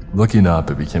 Looking up,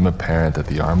 it became apparent that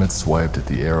the arm had swiped at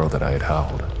the arrow that I had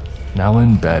held, now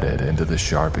embedded into the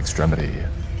sharp extremity.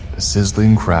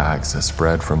 Sizzling cracks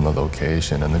spread from the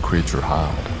location and the creature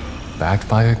howled, backed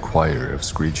by a choir of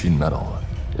screeching metal.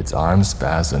 Its arms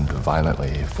spasmed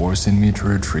violently, forcing me to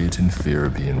retreat in fear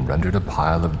of being rendered a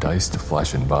pile of diced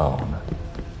flesh and bone.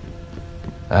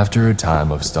 After a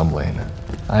time of stumbling,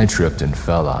 I tripped and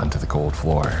fell onto the cold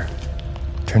floor.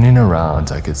 Turning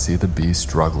around, I could see the beast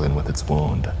struggling with its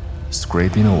wound,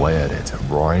 scraping away at it,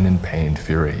 roaring in pained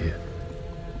fury.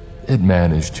 It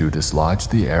managed to dislodge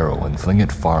the arrow and fling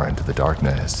it far into the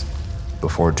darkness,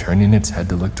 before turning its head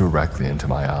to look directly into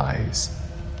my eyes.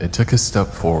 It took a step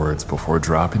forwards before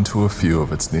dropping to a few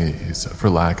of its knees, for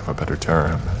lack of a better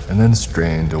term, and then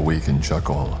strained a weakened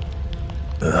chuckle.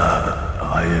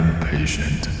 I am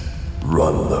patient.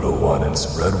 Run, little one, and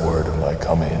spread word of my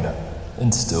coming.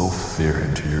 Instill fear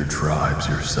into your tribes,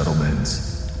 your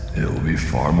settlements. It will be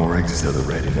far more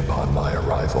exhilarating upon my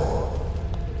arrival.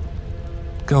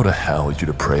 Go to hell, you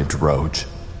depraved roach,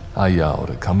 I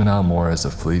yelled, coming out more as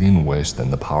a fleeting wish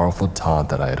than the powerful taunt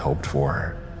that I had hoped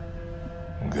for.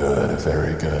 Good,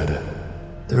 very good.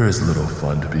 There is little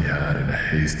fun to be had in a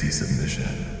hasty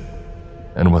submission.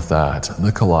 And with that,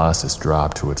 the colossus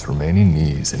dropped to its remaining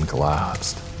knees and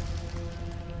collapsed.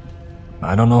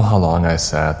 I don't know how long I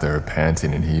sat there,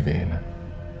 panting and heaving.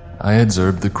 I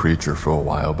observed the creature for a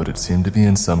while, but it seemed to be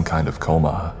in some kind of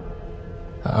coma.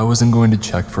 I wasn't going to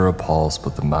check for a pulse,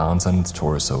 but the mounds on its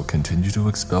torso continued to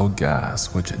expel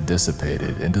gas, which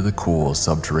dissipated into the cool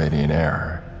subterranean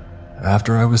air.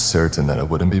 After I was certain that it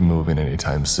wouldn't be moving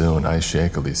anytime soon, I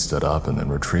shakily stood up and then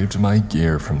retrieved my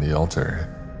gear from the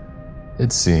altar.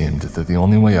 It seemed that the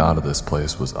only way out of this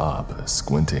place was up.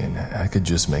 Squinting, I could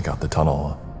just make out the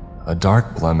tunnel, a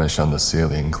dark blemish on the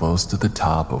ceiling close to the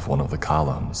top of one of the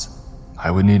columns. I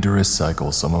would need to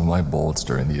recycle some of my bolts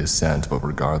during the ascent, but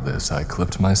regardless, I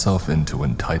clipped myself into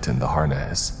and tightened the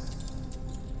harness.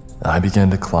 I began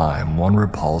to climb, one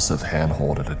repulsive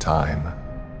handhold at a time.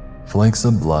 Flakes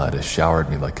of blood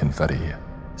showered me like confetti,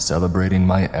 celebrating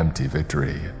my empty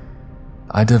victory.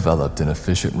 I developed an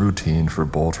efficient routine for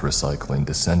bolt recycling,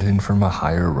 descending from a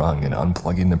higher rung and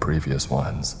unplugging the previous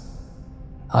ones.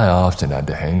 I often had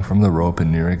to hang from the rope in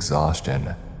near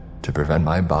exhaustion to prevent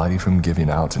my body from giving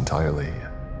out entirely.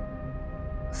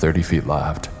 30 feet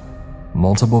left.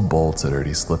 Multiple bolts had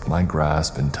already slipped my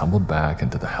grasp and tumbled back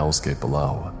into the hellscape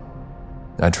below.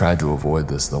 I tried to avoid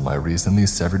this, though my recently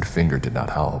severed finger did not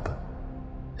help.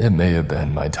 It may have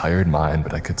been my tired mind,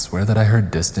 but I could swear that I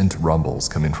heard distant rumbles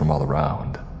coming from all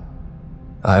around.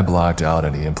 I blocked out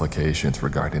any implications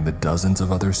regarding the dozens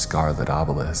of other scarlet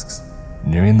obelisks,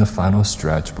 nearing the final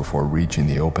stretch before reaching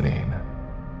the opening.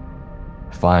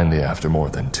 Finally, after more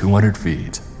than 200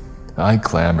 feet, I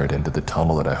clambered into the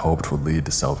tunnel that I hoped would lead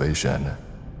to salvation.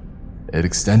 It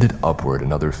extended upward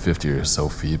another 50 or so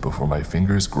feet before my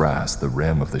fingers grasped the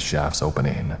rim of the shaft's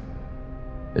opening.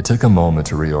 It took a moment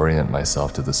to reorient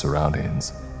myself to the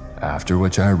surroundings, after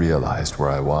which I realized where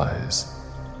I was.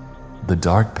 The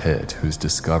dark pit whose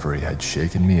discovery had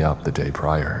shaken me up the day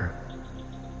prior.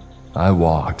 I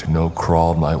walked, no,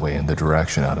 crawled my way in the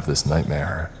direction out of this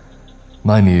nightmare.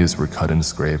 My knees were cut and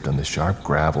scraped on the sharp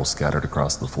gravel scattered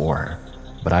across the floor,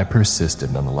 but I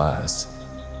persisted nonetheless.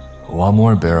 While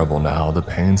more bearable now, the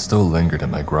pain still lingered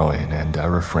in my groin, and I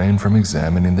refrained from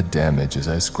examining the damage as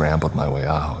I scrambled my way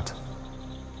out.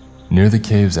 Near the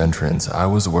cave's entrance, I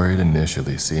was worried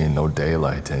initially, seeing no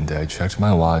daylight, and I checked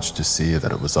my watch to see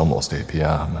that it was almost 8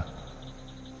 p.m.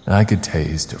 I could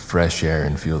taste fresh air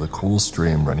and feel the cool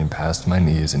stream running past my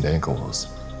knees and ankles,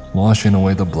 washing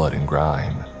away the blood and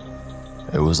grime.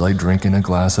 It was like drinking a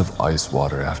glass of ice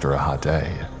water after a hot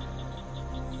day.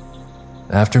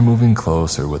 After moving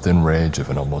closer within range of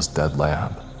an almost dead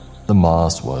lamp, the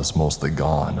moss was mostly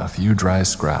gone, a few dry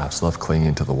scraps left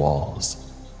clinging to the walls.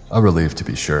 A relief to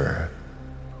be sure.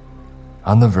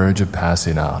 On the verge of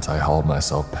passing out, I hauled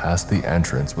myself past the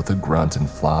entrance with a grunt and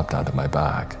flopped onto my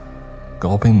back,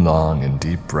 gulping long and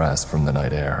deep breaths from the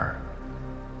night air.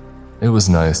 It was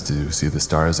nice to see the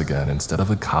stars again instead of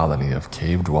a colony of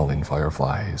cave-dwelling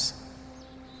fireflies.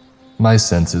 My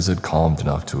senses had calmed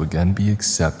enough to again be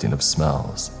accepting of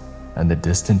smells, and the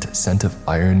distant scent of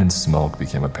iron and smoke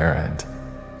became apparent.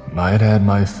 I had had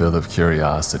my fill of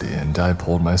curiosity, and I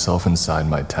pulled myself inside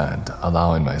my tent,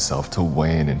 allowing myself to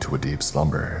wane into a deep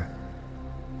slumber.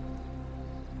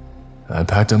 I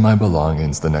packed up my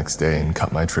belongings the next day and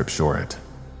cut my trip short.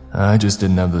 I just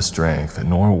didn't have the strength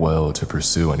nor will to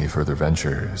pursue any further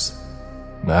ventures.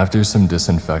 After some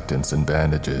disinfectants and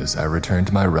bandages, I returned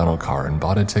to my rental car and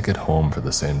bought a ticket home for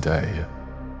the same day.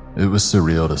 It was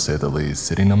surreal to say the least,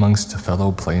 sitting amongst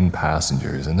fellow plane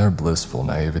passengers in their blissful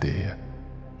naivety,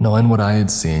 knowing what I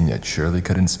had seen yet surely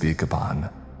couldn't speak upon,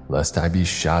 lest I be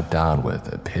shot down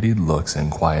with pitied looks and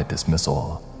quiet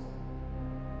dismissal.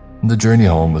 The journey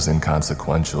home was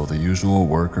inconsequential, the usual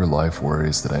work or life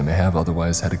worries that I may have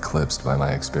otherwise had eclipsed by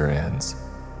my experience.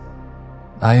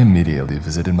 I immediately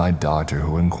visited my doctor,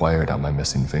 who inquired on my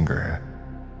missing finger.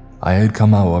 I had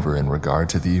come, however, in regard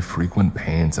to the frequent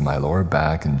pains in my lower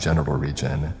back and genital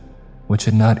region, which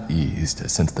had not eased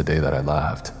since the day that I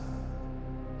left.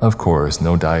 Of course,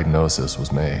 no diagnosis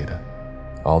was made.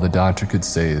 All the doctor could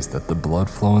say is that the blood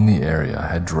flow in the area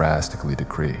had drastically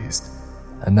decreased,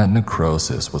 and that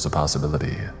necrosis was a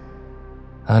possibility.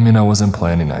 I mean, I wasn't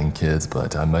planning on kids,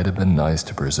 but it might have been nice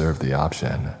to preserve the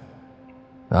option.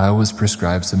 I was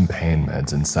prescribed some pain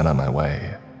meds and sent on my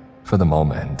way, for the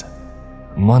moment.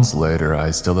 Months later, I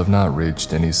still have not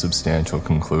reached any substantial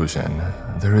conclusion.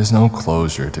 There is no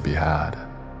closure to be had.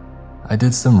 I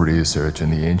did some research in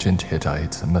the ancient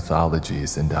Hittite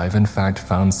mythologies, and I've in fact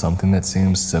found something that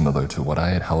seems similar to what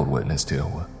I had held witness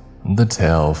to. The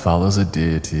tale follows a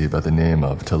deity by the name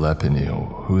of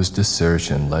Telepinu, whose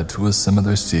desertion led to a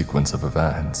similar sequence of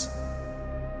events.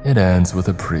 It ends with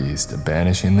a priest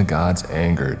banishing the god's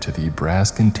anger to the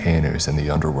brass containers in the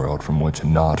underworld from which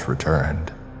naught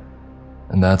returned.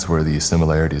 And that's where the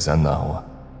similarities end, though.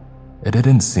 It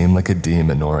didn't seem like a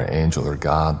demon nor an angel or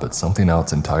god, but something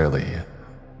else entirely.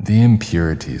 The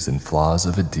impurities and flaws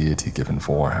of a deity-given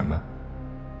form.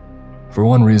 For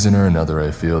one reason or another,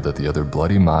 I feel that the other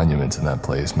bloody monuments in that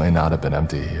place might not have been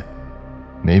empty.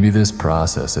 Maybe this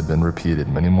process had been repeated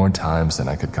many more times than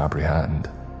I could comprehend.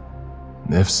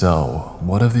 If so,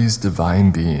 what of these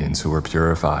divine beings who were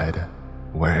purified?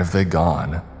 Where have they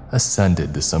gone?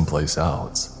 Ascended to someplace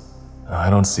else? I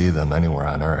don't see them anywhere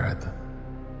on Earth.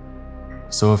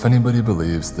 So if anybody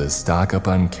believes this, stock up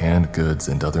on canned goods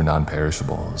and other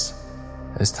non-perishables.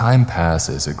 As time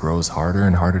passes, it grows harder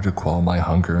and harder to quell my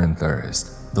hunger and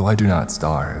thirst, though I do not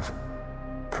starve.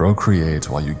 Procreate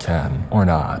while you can, or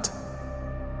not.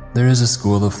 There is a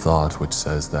school of thought which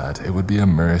says that it would be a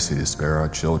mercy to spare our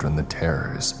children the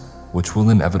terrors which will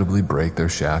inevitably break their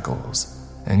shackles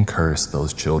and curse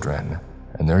those children,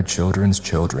 and their children's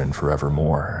children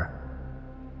forevermore.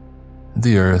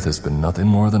 The earth has been nothing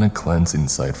more than a cleansing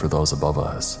site for those above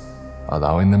us,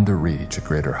 allowing them to reach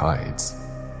greater heights,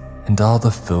 and all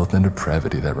the filth and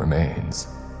depravity that remains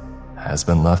has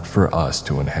been left for us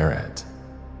to inherit.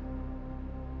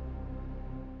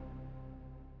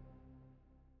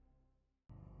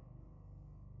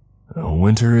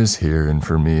 Winter is here, and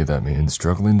for me that means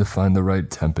struggling to find the right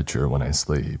temperature when I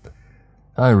sleep.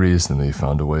 I recently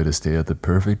found a way to stay at the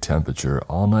perfect temperature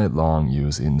all night long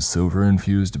using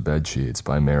silver-infused bed sheets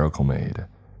by Miracle Made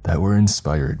that were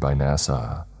inspired by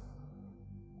NASA.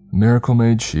 Miracle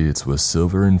Made sheets with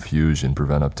silver infusion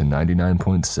prevent up to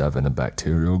 99.7% of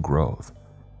bacterial growth,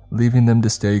 leaving them to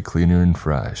stay cleaner and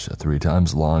fresh 3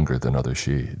 times longer than other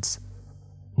sheets.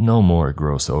 No more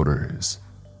gross odors.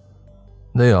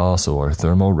 They also are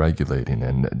thermoregulating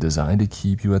and designed to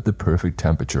keep you at the perfect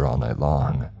temperature all night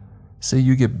long, so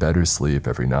you get better sleep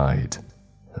every night.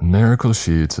 Miracle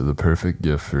Sheets are the perfect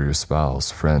gift for your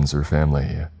spouse, friends, or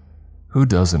family. Who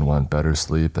doesn't want better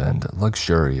sleep and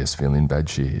luxurious feeling bed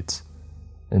sheets?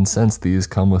 And since these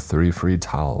come with 3 free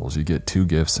towels, you get 2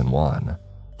 gifts in one,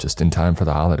 just in time for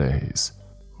the holidays.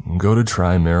 Go to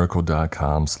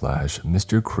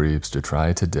trymiracle.com/MrCreeps to try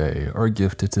it today or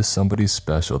gift it to somebody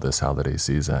special this holiday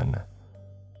season.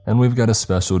 And we've got a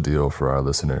special deal for our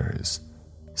listeners.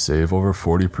 Save over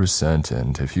 40%,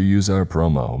 and if you use our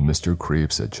promo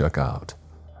MrCreeps at checkout,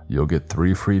 you'll get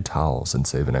 3 free towels and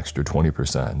save an extra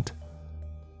 20%.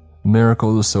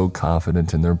 Miracle is so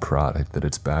confident in their product that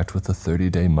it's backed with a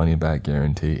 30-day money-back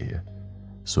guarantee.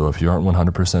 So if you aren't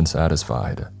 100%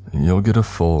 satisfied, you'll get a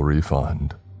full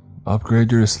refund.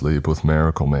 Upgrade your sleep with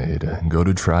Miracle Made and go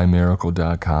to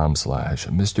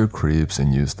trymiracle.com/MrCreeps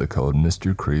and use the code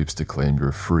MrCreeps to claim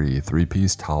your free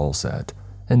 3-piece towel set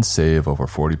and save over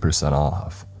 40%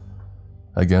 off.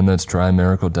 Again, that's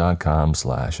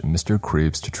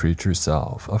trymiracle.com/MrCreeps to treat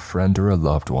yourself, a friend, or a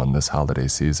loved one this holiday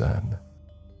season.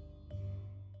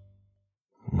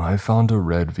 I found a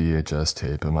red VHS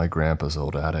tape in my grandpa's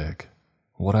old attic.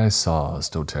 What I saw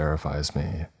still terrifies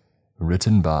me.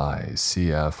 Written by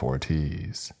C.F.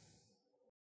 Ortiz.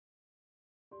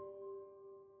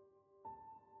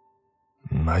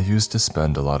 I used to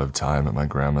spend a lot of time at my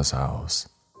grandma's house.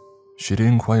 She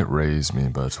didn't quite raise me,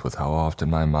 but with how often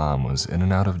my mom was in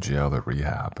and out of jail or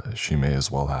rehab, she may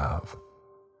as well have.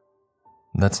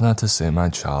 That's not to say my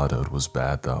childhood was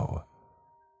bad, though.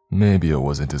 Maybe it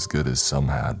wasn't as good as some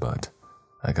had, but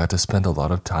I got to spend a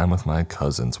lot of time with my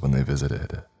cousins when they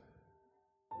visited.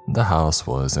 The house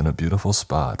was in a beautiful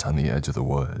spot on the edge of the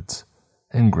woods,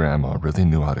 and Grandma really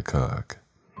knew how to cook.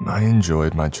 I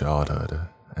enjoyed my childhood,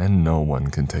 and no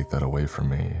one can take that away from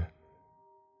me.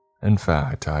 In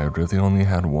fact, I really only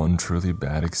had one truly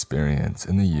bad experience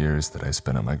in the years that I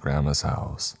spent at my grandma's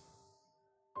house.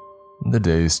 The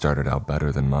days started out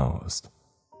better than most.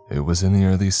 It was in the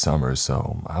early summer,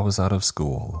 so I was out of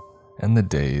school, and the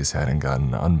days hadn't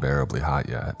gotten unbearably hot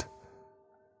yet.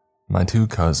 My 2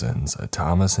 cousins,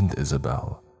 Thomas and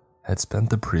Isabel, had spent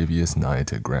the previous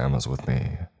night at Grandma's with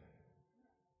me.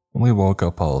 We woke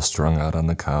up all strung out on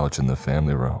the couch in the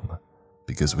family room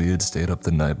because we had stayed up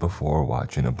the night before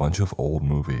watching a bunch of old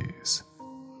movies.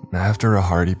 After a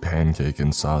hearty pancake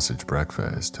and sausage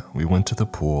breakfast, we went to the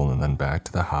pool and then back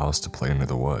to the house to play near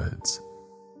the woods.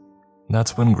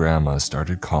 That's when Grandma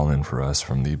started calling for us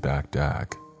from the back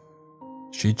deck.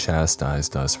 She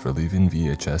chastised us for leaving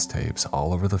VHS tapes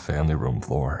all over the family room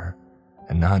floor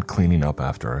and not cleaning up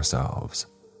after ourselves.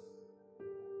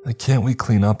 "Can't we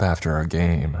clean up after our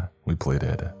game?" we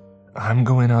pleaded. "I'm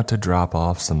going out to drop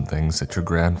off some things at your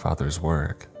grandfather's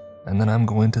work, and then I'm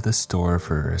going to the store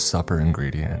for supper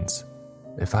ingredients.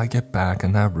 If I get back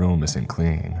and that room isn't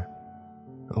clean."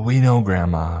 "We know,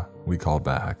 Grandma," we called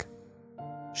back.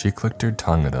 She clicked her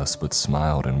tongue at us but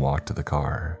smiled and walked to the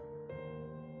car.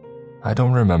 I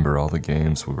don't remember all the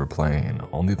games we were playing,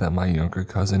 only that my younger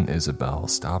cousin Isabel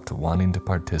stopped wanting to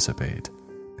participate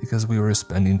because we were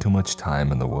spending too much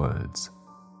time in the woods.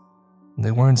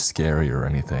 They weren't scary or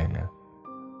anything.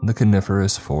 The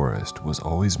coniferous forest was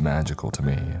always magical to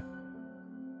me.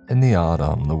 In the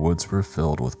autumn, the woods were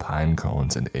filled with pine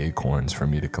cones and acorns for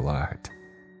me to collect.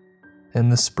 In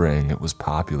the spring, it was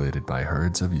populated by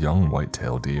herds of young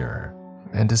white-tailed deer.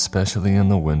 And especially in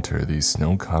the winter, the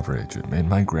snow coverage made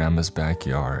my grandma's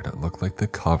backyard look like the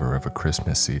cover of a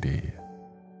Christmas CD.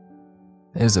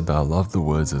 Isabel loved the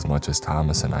woods as much as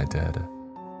Thomas and I did,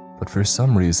 but for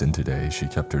some reason today she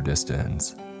kept her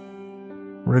distance.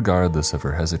 Regardless of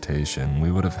her hesitation, we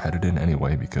would have headed in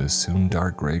anyway because soon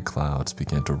dark gray clouds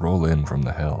began to roll in from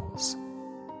the hills.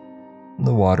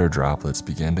 The water droplets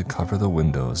began to cover the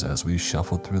windows as we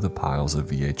shuffled through the piles of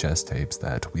VHS tapes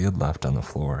that we had left on the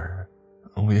floor.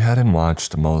 We hadn't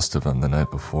watched most of them the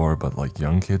night before, but like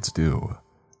young kids do,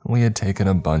 we had taken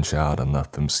a bunch out and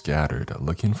left them scattered,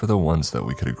 looking for the ones that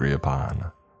we could agree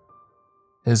upon.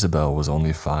 Isabel was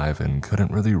only 5 and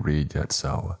couldn't really read yet,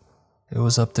 so it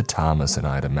was up to Thomas and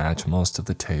I to match most of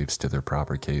the tapes to their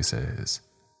proper cases.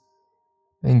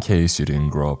 In case you didn't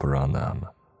grow up around them,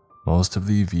 most of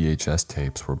the VHS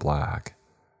tapes were black.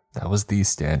 That was the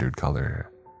standard color.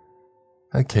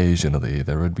 Occasionally,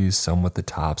 there would be some with the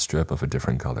top strip of a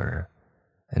different color,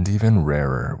 and even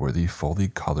rarer were the fully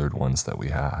colored ones that we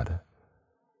had.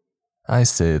 I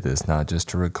say this not just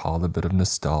to recall a bit of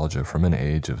nostalgia from an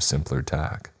age of simpler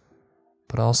tech,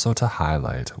 but also to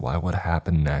highlight why what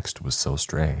happened next was so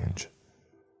strange.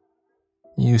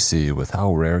 You see, with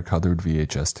how rare colored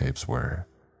VHS tapes were,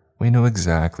 we knew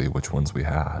exactly which ones we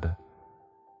had.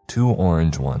 2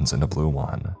 orange ones and a blue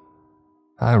one.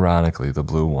 Ironically, the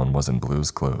blue one wasn't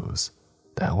Blue's Clues.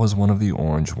 That was one of the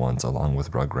orange ones along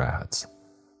with Rugrats.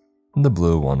 The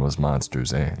blue one was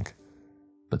Monsters, Inc.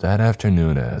 But that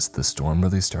afternoon, as the storm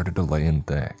really started to lay in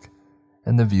thick,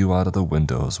 and the view out of the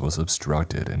windows was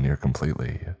obstructed near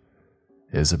completely,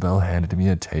 Isabel handed me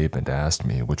a tape and asked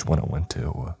me which one it went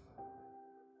to.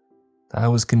 I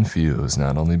was confused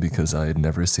not only because I had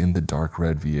never seen the dark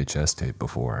red VHS tape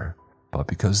before, but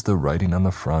because the writing on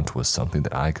the front was something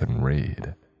that I couldn't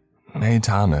read. "Hey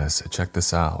Thomas, check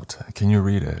this out. Can you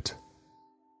read it?"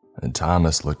 And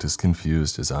Thomas looked as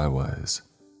confused as I was.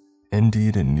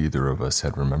 Indeed, neither of us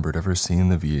had remembered ever seeing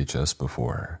the VHS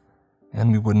before,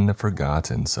 and we wouldn't have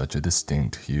forgotten such a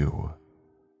distinct hue.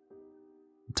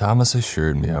 Thomas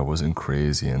assured me I wasn't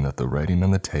crazy and that the writing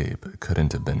on the tape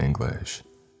couldn't have been English.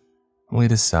 We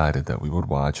decided that we would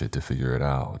watch it to figure it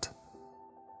out.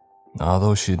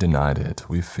 Although she denied it,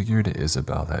 we figured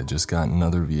Isabel had just gotten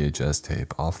another VHS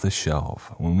tape off the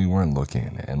shelf when we weren't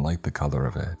looking and liked the color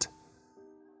of it.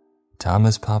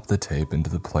 Thomas popped the tape into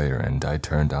the player and I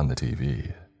turned on the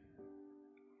TV.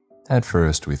 At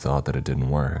first, we thought that it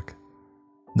didn't work.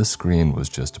 The screen was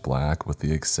just black with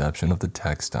the exception of the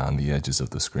text on the edges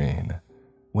of the screen,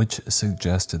 which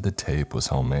suggested the tape was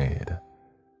homemade.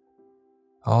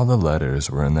 All the letters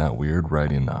were in that weird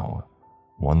writing though,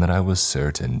 one that I was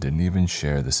certain didn't even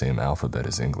share the same alphabet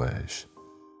as English.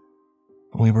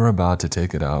 We were about to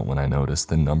take it out when I noticed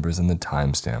the numbers in the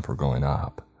timestamp were going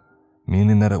up,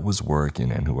 meaning that it was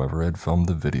working and whoever had filmed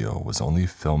the video was only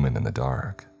filming in the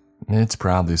dark. It's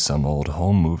probably some old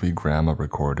home movie grandma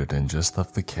recorded and just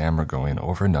left the camera going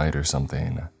overnight or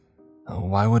something.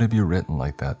 Why would it be written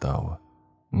like that though?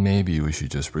 Maybe we should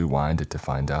just rewind it to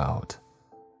find out.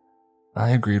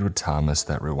 I agreed with Thomas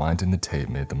that rewinding the tape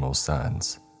made the most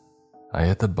sense. I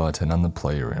hit the button on the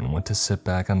player and went to sit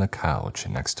back on the couch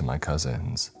next to my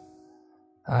cousins.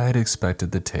 I had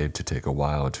expected the tape to take a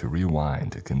while to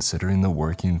rewind considering the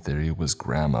working theory was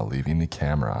Grandma leaving the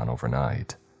camera on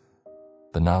overnight.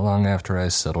 But not long after I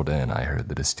settled in, I heard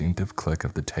the distinctive click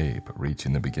of the tape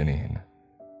reaching the beginning.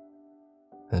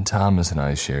 And Thomas and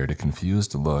I shared a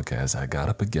confused look as I got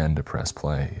up again to press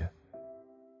play.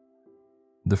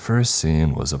 The first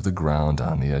scene was of the ground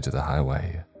on the edge of the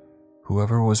highway.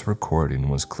 Whoever was recording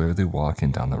was clearly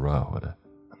walking down the road.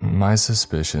 My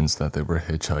suspicions that they were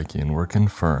hitchhiking were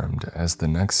confirmed as the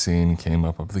next scene came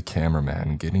up of the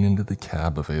cameraman getting into the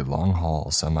cab of a long-haul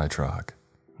semi-truck.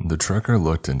 The trucker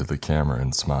looked into the camera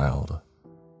and smiled.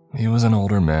 He was an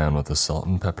older man with a salt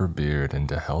and pepper beard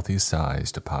and a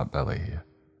healthy-sized potbelly.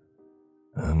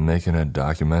 Making a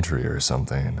documentary or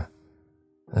something.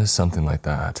 Something like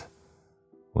that,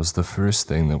 was the first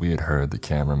thing that we had heard the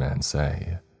cameraman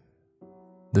say.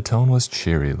 The tone was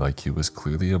cheery, like he was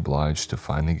clearly obliged to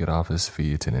finally get off his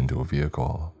feet and into a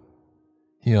vehicle.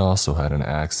 He also had an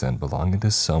accent belonging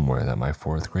to somewhere that my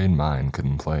 4th grade mind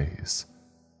couldn't place.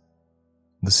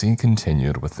 The scene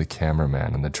continued with the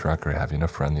cameraman and the trucker having a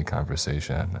friendly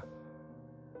conversation.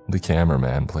 The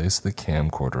cameraman placed the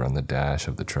camcorder on the dash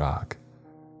of the truck,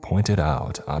 pointed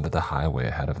out onto the highway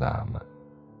ahead of them.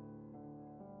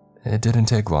 It didn't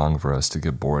take long for us to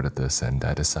get bored at this and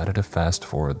I decided to fast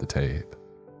forward the tape.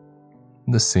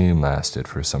 The scene lasted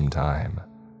for some time,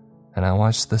 and I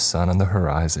watched the sun on the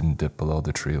horizon dip below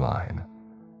the tree line,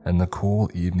 and the cool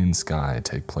evening sky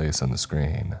take place on the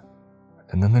screen.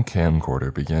 And then the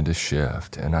camcorder began to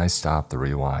shift and I stopped the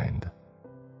rewind.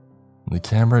 The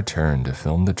camera turned to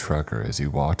film the trucker as he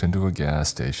walked into a gas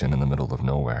station in the middle of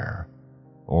nowhere.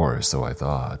 Or so I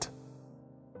thought.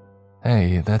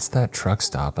 "Hey, that's that truck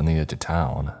stop on the edge of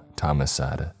town," Thomas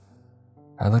said.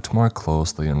 I looked more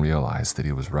closely and realized that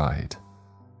he was right.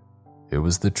 It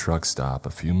was the truck stop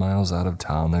a few miles out of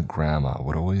town that Grandma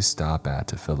would always stop at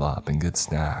to fill up and get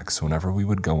snacks whenever we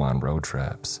would go on road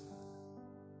trips.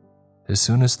 As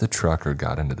soon as the trucker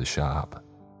got into the shop,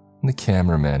 the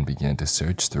cameraman began to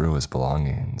search through his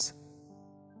belongings.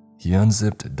 He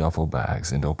unzipped duffel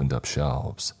bags and opened up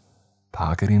shelves,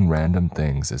 pocketing random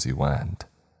things as he went.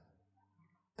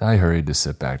 I hurried to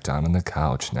sit back down on the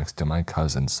couch next to my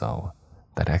cousin so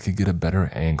that I could get a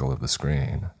better angle of the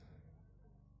screen.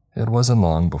 It wasn't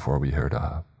long before we heard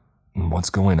a "What's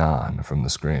going on?" from the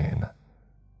screen.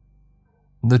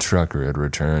 The trucker had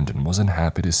returned and wasn't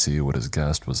happy to see what his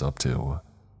guest was up to.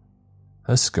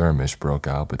 A skirmish broke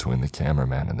out between the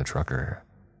cameraman and the trucker.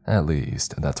 At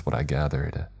least, that's what I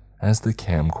gathered, as the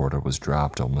camcorder was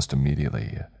dropped almost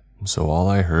immediately. So all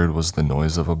I heard was the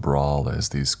noise of a brawl as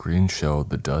the screen showed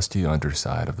the dusty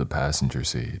underside of the passenger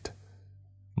seat.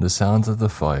 The sounds of the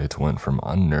fight went from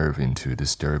unnerving to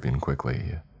disturbing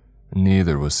quickly.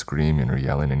 Neither was screaming or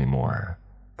yelling anymore,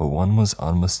 but one was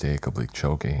unmistakably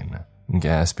choking,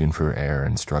 gasping for air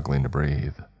and struggling to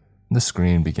breathe. The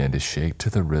screen began to shake to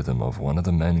the rhythm of one of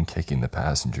the men kicking the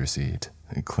passenger seat,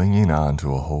 clinging on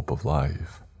to a hope of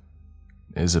life.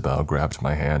 Isabel grabbed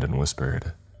my hand and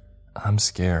whispered, "I'm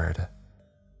scared."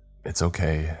 "It's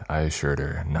okay," I assured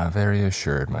her, not very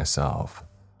assured myself.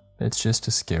 "It's just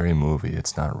a scary movie,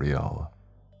 it's not real."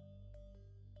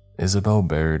 Isabel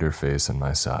buried her face in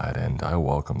my side, and I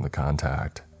welcomed the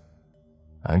contact.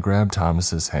 I grabbed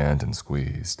Thomas's hand and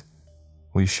squeezed.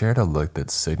 We shared a look that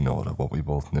signaled what we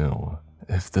both knew.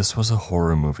 If this was a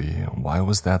horror movie, why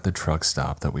was that the truck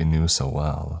stop that we knew so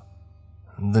well?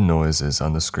 The noises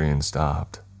on the screen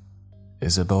stopped.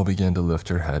 Isabel began to lift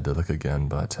her head to look again,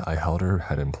 but I held her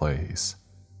head in place.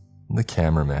 The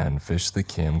cameraman fished the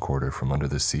camcorder from under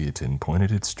the seat and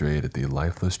pointed it straight at the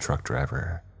lifeless truck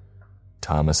driver.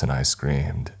 Thomas and I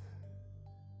screamed.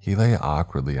 He lay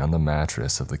awkwardly on the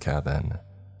mattress of the cabin.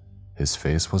 His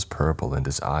face was purple and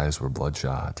his eyes were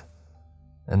bloodshot.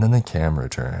 And then the camera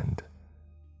turned,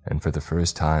 and for the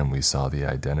first time we saw the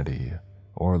identity,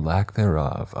 or lack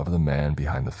thereof, of the man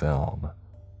behind the film.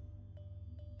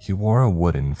 He wore a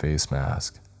wooden face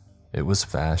mask. It was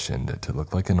fashioned to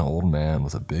look like an old man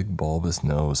with a big bulbous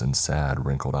nose and sad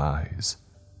wrinkled eyes.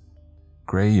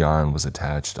 Gray yarn was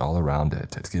attached all around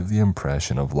it to give the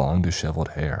impression of long disheveled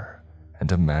hair and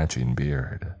a matching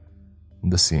beard.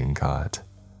 The scene cut.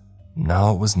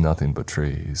 Now it was nothing but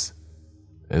trees.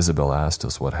 Isabel asked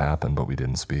us what happened, but we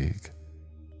didn't speak.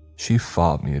 She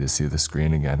fought me to see the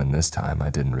screen again, and this time I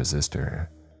didn't resist her.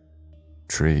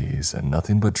 Trees, and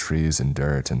nothing but trees and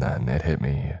dirt, and then it hit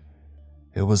me.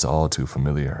 It was all too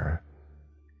familiar.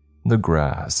 The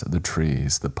grass, the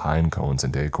trees, the pine cones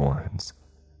and acorns.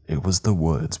 It was the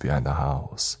woods behind the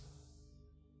house.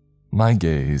 My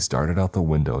gaze darted out the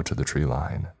window to the tree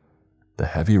line. The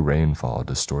heavy rainfall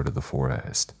distorted the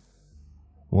forest.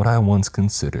 What I once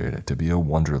considered to be a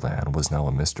wonderland was now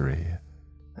a mystery.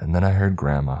 And then I heard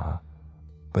Grandma,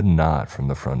 but not from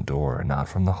the front door, not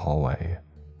from the hallway,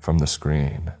 from the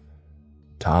screen.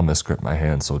 Thomas gripped my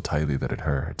hand so tightly that it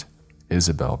hurt.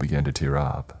 Isabel began to tear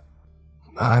up.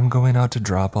 "I'm going out to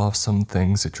drop off some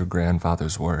things at your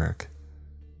grandfather's work."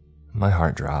 My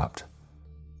heart dropped.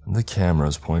 The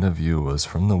camera's point of view was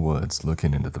from the woods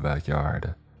looking into the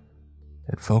backyard.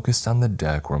 It focused on the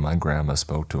deck where my grandma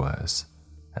spoke to us,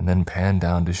 and then panned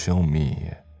down to show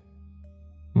me.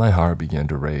 My heart began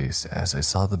to race as I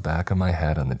saw the back of my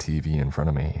head on the TV in front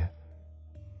of me.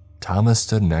 Thomas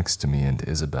stood next to me, and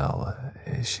Isabel,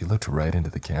 she looked right into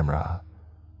the camera.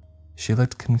 She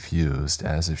looked confused,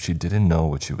 as if she didn't know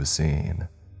what she was seeing.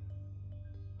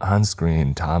 On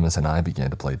screen, Thomas and I began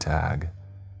to play tag,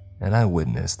 and I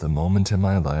witnessed the moment in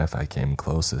my life I came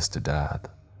closest to death.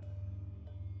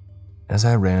 As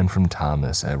I ran from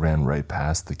Thomas, I ran right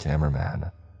past the cameraman,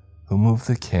 who moved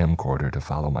the camcorder to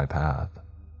follow my path.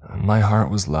 My heart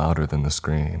was louder than the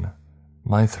screen.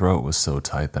 My throat was so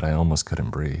tight that I almost couldn't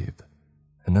breathe.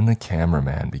 And then the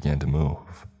cameraman began to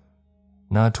move.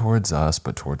 Not towards us,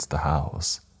 but towards the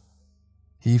house.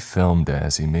 He filmed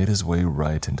as he made his way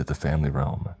right into the family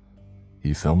room.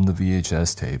 He filmed the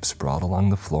VHS tape sprawled along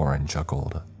the floor and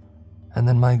chuckled. And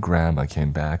then my grandma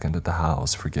came back into the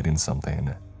house forgetting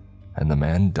something, and the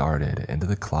man darted into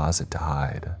the closet to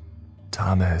hide.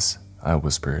 "Thomas," I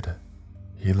whispered.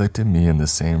 He looked at me and the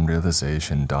same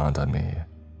realization dawned on me.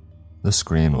 The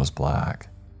screen was black.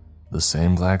 The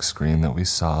same black screen that we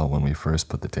saw when we first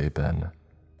put the tape in.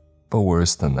 But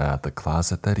worse than that, the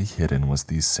closet that he hid in was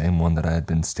the same one that I had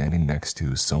been standing next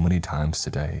to so many times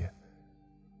today.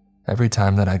 Every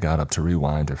time that I got up to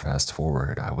rewind or fast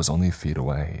forward, I was only feet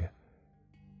away.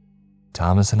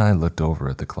 Thomas and I looked over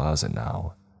at the closet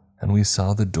now, and we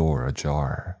saw the door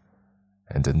ajar,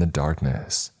 and in the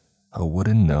darkness, a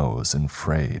wooden nose and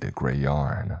frayed gray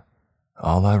yarn.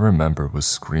 All I remember was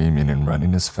screaming and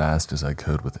running as fast as I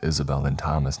could with Isabel and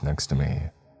Thomas next to me.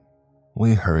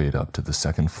 We hurried up to the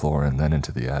second floor and then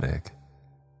into the attic.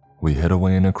 We hid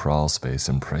away in a crawl space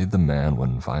and prayed the man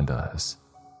wouldn't find us.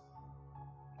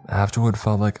 After what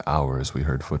felt like hours, we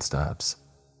heard footsteps,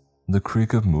 the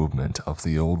creak of movement up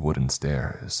the old wooden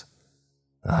stairs.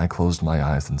 I closed my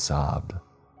eyes and sobbed.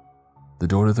 The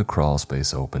door to the crawl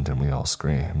space opened and we all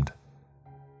screamed.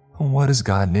 "What has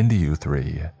gotten into you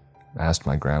three?" asked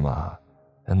my grandma,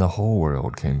 and the whole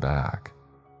world came back.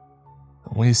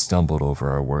 We stumbled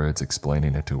over our words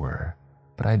explaining it to her,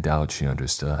 but I doubt she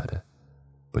understood.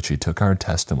 But she took our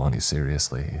testimony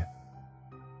seriously.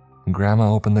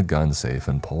 Grandma opened the gun safe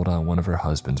and pulled out one of her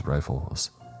husband's rifles.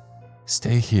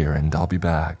 "Stay here and I'll be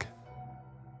back."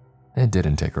 It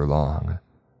didn't take her long.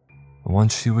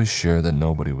 Once she was sure that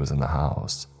nobody was in the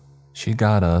house, she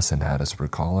got us and had us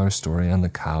recall our story on the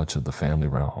couch of the family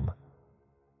room.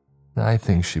 I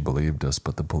think she believed us,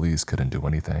 but the police couldn't do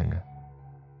anything.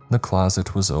 The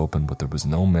closet was open, but there was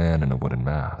no man in a wooden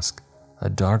mask. A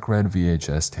dark red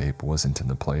VHS tape wasn't in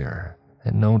the player,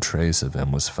 and no trace of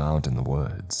him was found in the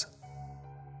woods.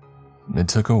 It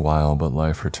took a while, but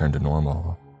life returned to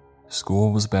normal.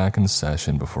 School was back in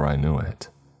session before I knew it.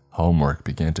 Homework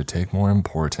began to take more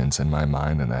importance in my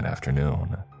mind in that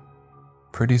afternoon.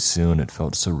 Pretty soon it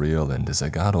felt surreal, and as I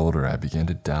got older I began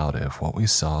to doubt if what we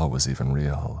saw was even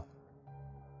real.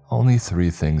 Only 3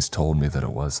 things told me that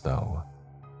it was, though.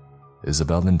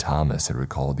 Isabel and Thomas had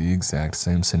recalled the exact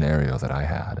same scenario that I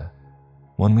had.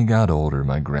 When we got older,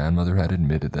 my grandmother had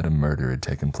admitted that a murder had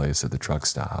taken place at the truck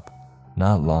stop,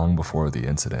 not long before the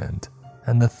incident,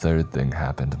 and the 3rd thing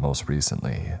happened most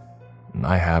recently.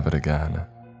 I have it again.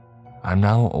 I'm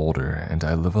now older and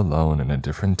I live alone in a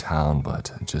different town,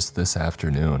 but just this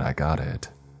afternoon I got it.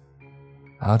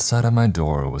 Outside of my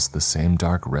door was the same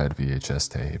dark red VHS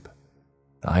tape.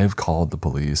 I have called the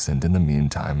police, and in the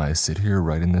meantime I sit here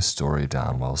writing this story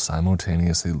down while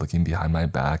simultaneously looking behind my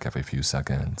back every few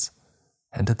seconds.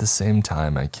 And at the same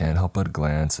time I can't help but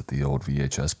glance at the old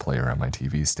VHS player on my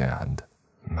TV stand.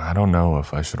 I don't know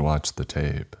if I should watch the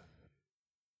tape.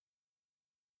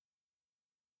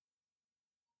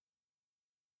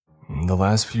 The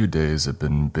last few days have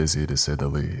been busy to say the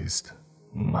least.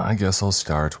 I guess I'll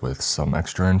start with some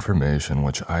extra information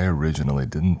which I originally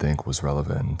didn't think was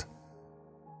relevant.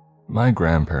 My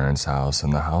grandparents' house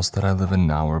and the house that I live in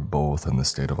now are both in the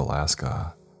state of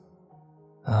Alaska.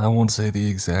 I won't say the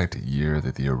exact year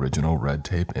that the original red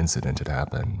tape incident had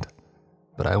happened,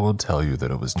 but I will tell you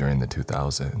that it was during the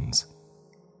 2000s.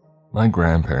 My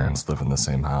grandparents live in the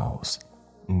same house.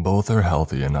 Both are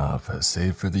healthy enough,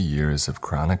 save for the years of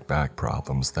chronic back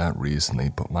problems that recently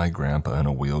put my grandpa in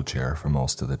a wheelchair for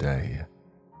most of the day.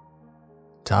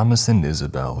 Thomas and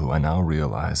Isabel, who I now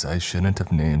realize I shouldn't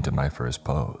have named in my first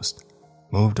post,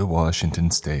 moved to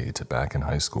Washington State back in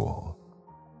high school.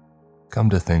 Come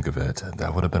to think of it,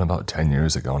 that would have been about 10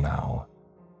 years ago now.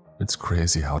 It's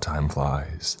crazy how time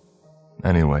flies.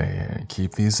 Anyway,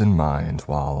 keep these in mind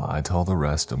while I tell the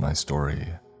rest of my story.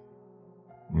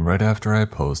 Right after I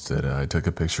posted, I took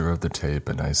a picture of the tape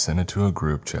and I sent it to a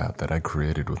group chat that I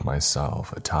created with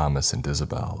myself, Thomas, and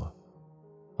Isabel.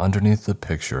 Underneath the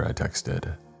picture, I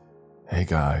texted, "Hey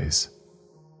guys."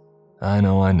 I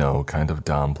know, kind of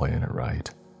downplaying it, right?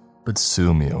 But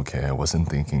sue me, okay? I wasn't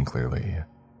thinking clearly.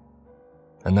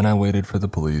 And then I waited for the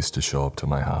police to show up to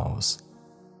my house.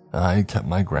 I kept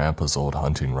my grandpa's old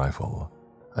hunting rifle,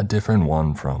 a different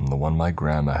one from the one my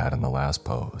grandma had in the last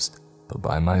post, but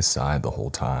by my side the whole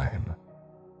time.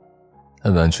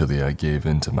 Eventually, I gave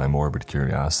in to my morbid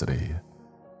curiosity.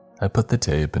 I put the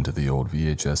tape into the old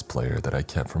VHS player that I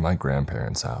kept from my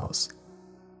grandparents' house.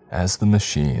 As the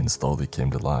machine slowly came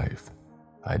to life,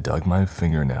 I dug my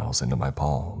fingernails into my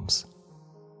palms.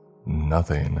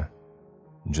 Nothing.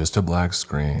 Just a black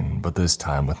screen, but this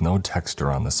time with no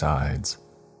texture on the sides.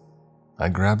 I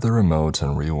grabbed the remote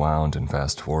and rewound and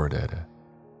fast-forwarded.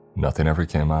 Nothing ever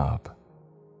came up.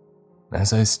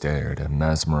 As I stared,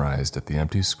 mesmerized at the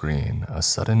empty screen, a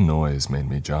sudden noise made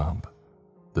me jump.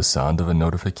 The sound of a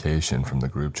notification from the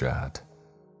group chat.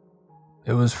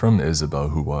 It was from Isabel,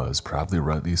 who was, probably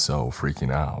rightly so,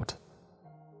 freaking out.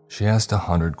 She asked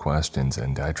 100 questions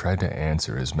and I tried to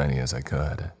answer as many as I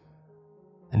could.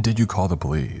 "And did you call the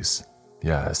police?"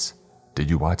 "Yes." "Did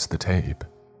you watch the tape?"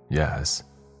 "Yes."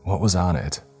 "What was on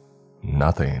it?"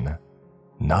 "Nothing."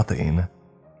 "Nothing?"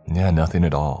 "Yeah, nothing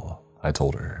at all," I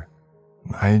told her.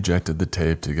 I ejected the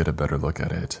tape to get a better look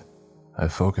at it. I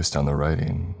focused on the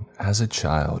writing. As a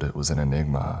child, it was an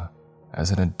enigma.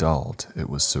 As an adult, it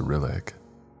was Cyrillic.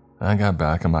 I got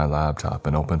back on my laptop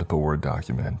and opened up a Word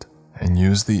document and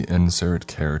used the insert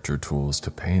character tools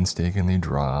to painstakingly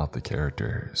draw out the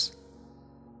characters.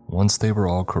 Once they were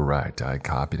all correct, I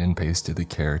copied and pasted the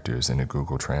characters into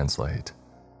Google Translate.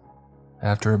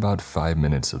 After about 5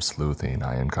 minutes of sleuthing,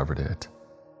 I uncovered it.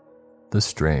 The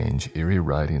strange, eerie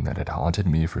writing that had haunted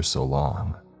me for so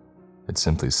long. It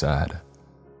simply said,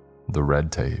 "The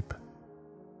red tape."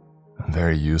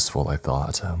 Very useful, I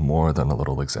thought, more than a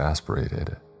little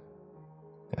exasperated.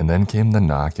 And then came the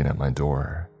knocking at my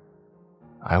door.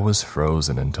 I was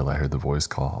frozen until I heard the voice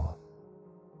call.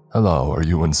 "Hello, are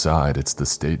you inside? It's the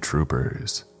state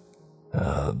troopers."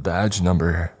 Badge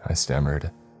number," I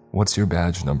stammered. "What's your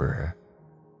badge number?"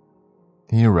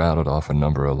 He rattled off a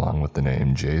number along with the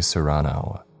name J.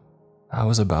 Serrano. I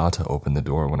was about to open the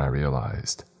door when I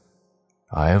realized.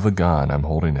 "I have a gun, I'm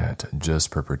holding it,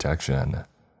 just for protection.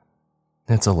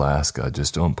 It's Alaska,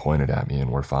 just don't point it at me and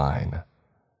we're fine."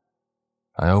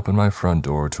 I opened my front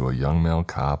door to a young male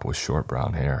cop with short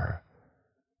brown hair.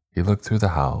 He looked through the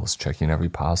house, checking every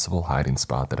possible hiding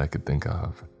spot that I could think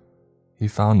of. He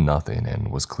found nothing and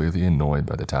was clearly annoyed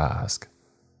by the task.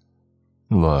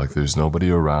 "Look, there's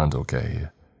nobody around, okay?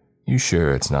 You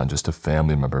sure it's not just a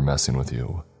family member messing with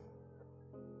you?"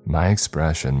 My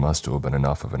expression must have been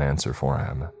enough of an answer for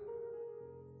him.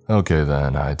 "Okay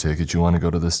then, I take it you want to go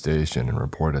to the station and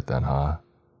report it then, huh?"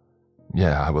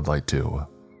 "Yeah, I would like to."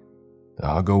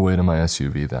 "I'll go wait in my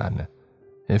SUV then.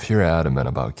 If you're adamant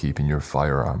about keeping your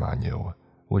firearm on you,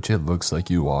 which it looks like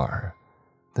you are,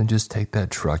 then just take that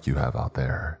truck you have out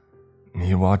there."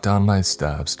 He walked down my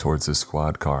steps towards his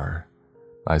squad car.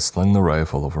 I slung the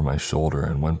rifle over my shoulder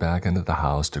and went back into the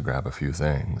house to grab a few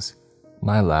things.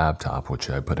 My laptop,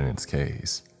 which I put in its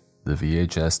case, the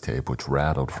VHS tape which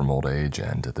rattled from old age,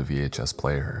 and the VHS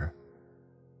player.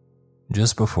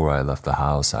 Just before I left the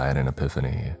house, I had an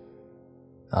epiphany.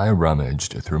 I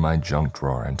rummaged through my junk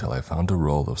drawer until I found a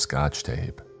roll of Scotch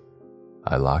tape.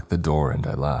 I locked the door and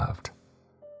I left.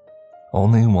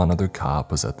 Only one other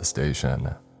cop was at the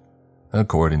station.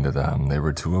 According to them, they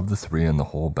were 2 of the 3 in the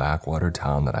whole backwater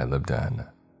town that I lived in.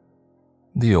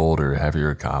 The older,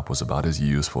 heavier cop was about as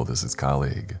useful as his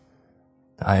colleague.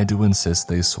 I had to insist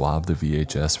they swab the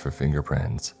VHS for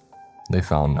fingerprints. They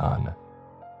found none.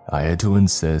 I had to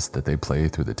insist that they play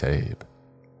through the tape.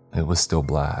 It was still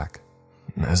black.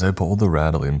 As I pulled the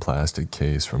rattling plastic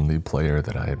case from the player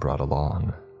that I had brought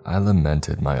along, I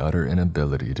lamented my utter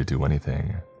inability to do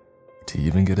anything, to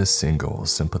even get a single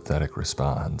sympathetic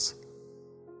response.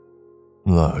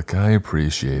 "Look, I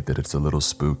appreciate that it's a little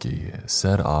spooky,"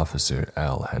 said Officer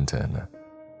L. Henton.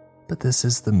 "But this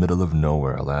is the middle of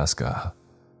nowhere, Alaska.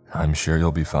 I'm sure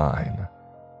you'll be fine."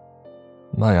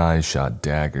 My eyes shot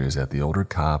daggers at the older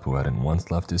cop who hadn't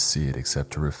once left his seat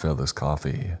except to refill his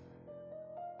coffee.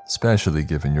 "Especially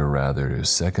given your rather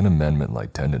Second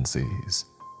Amendment-like tendencies,"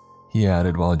 he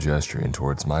added while gesturing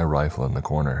towards my rifle in the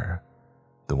corner,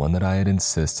 the one that I had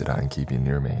insisted on keeping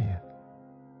near me.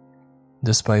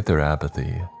 Despite their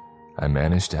apathy, I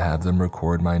managed to have them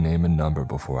record my name and number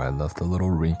before I left the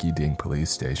little rinky-dink police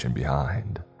station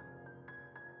behind.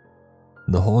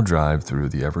 The whole drive through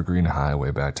the Evergreen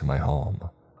Highway back to my home,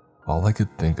 all I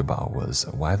could think about was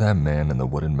why that man in the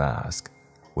wooden mask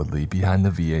would leave behind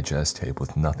the VHS tape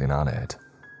with nothing on it.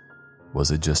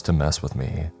 Was it just to mess with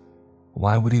me?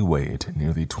 Why would he wait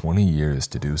nearly 20 years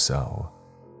to do so?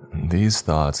 These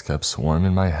thoughts kept swarming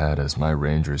in my head as my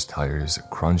Ranger's tires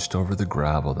crunched over the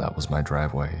gravel that was my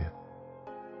driveway.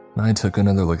 I took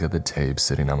another look at the tape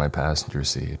sitting on my passenger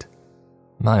seat.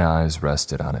 My eyes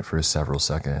rested on it for several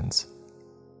seconds.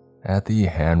 At the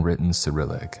handwritten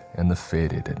Cyrillic and the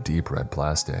faded deep red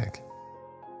plastic.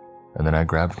 And then I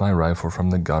grabbed my rifle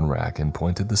from the gun rack and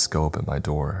pointed the scope at my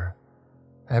door.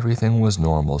 Everything was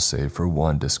normal save for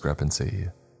one discrepancy.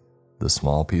 The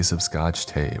small piece of Scotch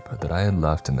tape that I had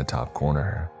left in the top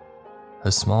corner.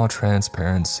 A small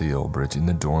transparent seal bridging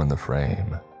the door in the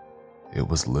frame. It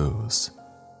was loose.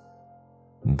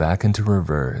 Back into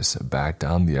reverse, back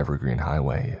down the Evergreen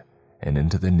Highway, and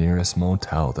into the nearest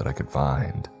motel that I could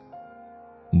find.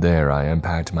 There I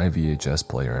unpacked my VHS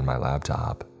player and my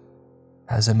laptop.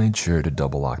 As I made sure to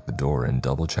double lock the door and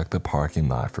double check the parking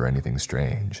lot for anything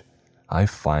strange, I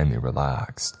finally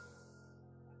relaxed.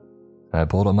 I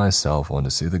pulled up my cell phone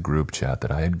to see the group chat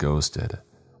that I had ghosted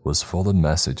was full of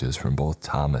messages from both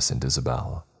Thomas and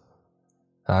Isabel.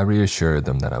 I reassured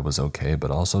them that I was okay,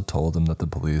 but also told them that the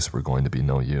police were going to be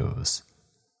no use.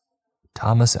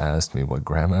 Thomas asked me what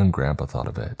Grandma and Grandpa thought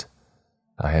of it.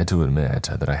 I had to admit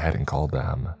that I hadn't called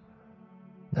them.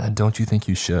 "Don't you think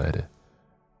you should?"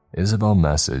 Isabel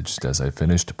messaged as I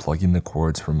finished plugging the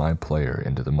cords from my player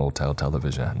into the motel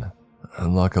television.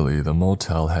 Luckily, the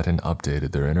motel hadn't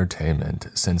updated their entertainment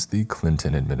since the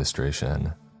Clinton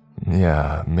administration.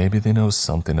 Yeah, maybe they know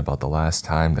something about the last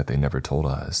time that they never told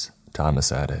us,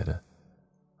 Thomas added.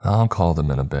 I'll call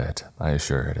them in a bit, I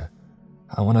assured.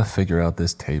 I want to figure out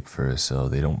this tape first so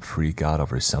they don't freak out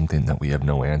over something that we have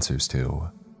no answers to.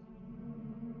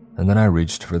 And then I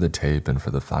reached for the tape, and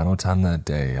for the final time that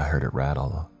day, I heard it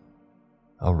rattle.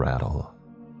 A rattle.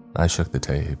 I shook the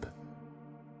tape.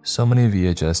 So many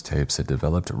VHS tapes had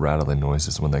developed rattling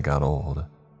noises when they got old,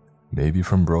 maybe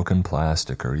from broken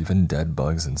plastic or even dead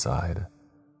bugs inside.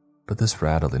 But this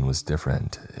rattling was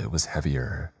different. It was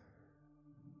heavier.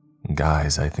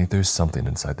 Guys, I think there's something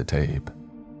inside the tape.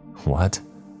 What?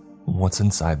 What's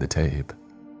inside the tape?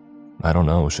 I don't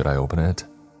know, should I open it?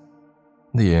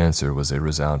 The answer was a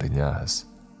resounding yes.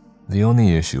 The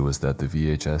only issue was that the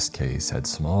VHS case had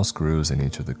small screws in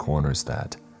each of the corners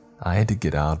that I had to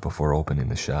get out before opening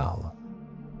the shell.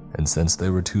 And since they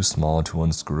were too small to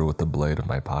unscrew with the blade of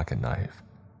my pocket knife,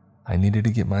 I needed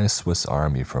to get my Swiss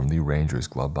Army from the Ranger's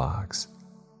glove box.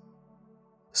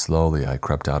 Slowly, I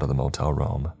crept out of the motel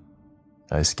room.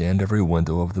 I scanned every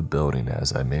window of the building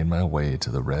as I made my way to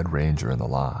the Red Ranger in the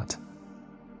lot.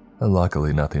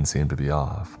 Luckily, nothing seemed to be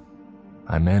off.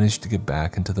 I managed to get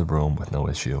back into the room with no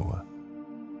issue.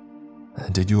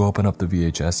 Did you open up the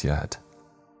VHS yet?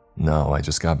 No, I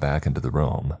just got back into the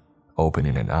room,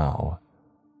 opening it now.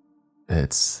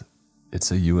 It's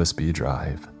a USB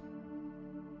drive.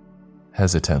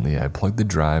 Hesitantly, I plugged the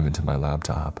drive into my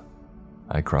laptop.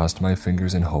 I crossed my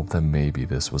fingers and hoped that maybe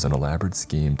this was an elaborate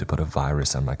scheme to put a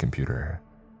virus on my computer.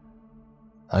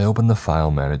 I opened the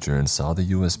file manager and saw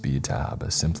the USB tab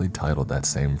simply titled that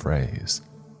same phrase,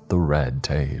 the red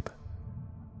tape.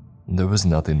 There was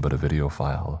nothing but a video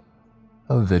file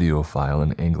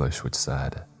in English which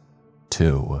said,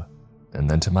 "To," and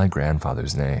then to my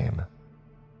grandfather's name.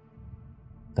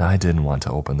 I didn't want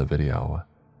to open the video.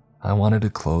 I wanted to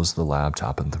close the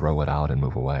laptop and throw it out and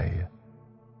move away.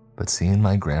 But seeing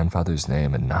my grandfather's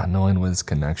name and not knowing what his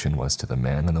connection was to the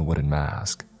man in the wooden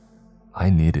mask, I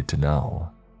needed to know.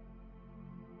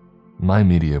 My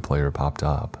media player popped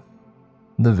up.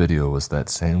 The video was that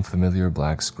same familiar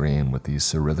black screen with these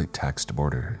Cyrillic text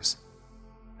borders.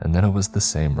 And then it was the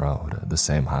same road, the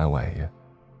same highway.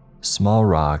 Small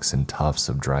rocks and tufts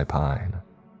of dry pine.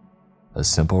 A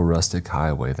simple rustic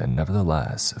highway that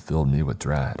nevertheless filled me with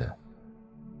dread.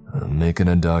 Making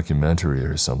a documentary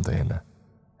or something?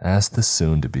 Asked the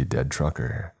soon-to-be dead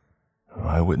trucker.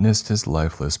 I witnessed his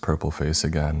lifeless purple face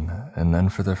again, and then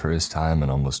for the first time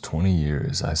in almost 20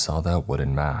 years I saw that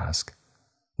wooden mask.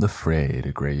 The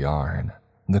frayed gray yarn,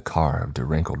 the carved,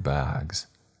 wrinkled bags.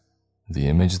 The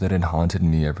image that had haunted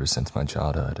me ever since my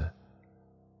childhood.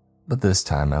 But this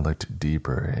time I looked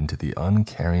deeper into the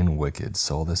uncaring, wicked,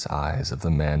 soulless eyes of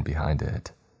the man behind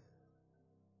it.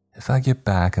 "If I get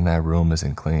back and that room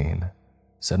isn't clean,"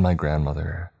 said my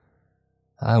grandmother.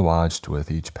 I watched with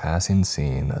each passing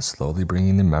scene, slowly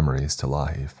bringing the memories to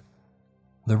life.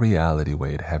 The reality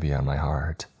weighed heavy on my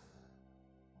heart.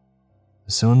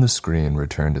 Soon the screen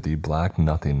returned to the black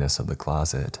nothingness of the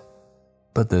closet,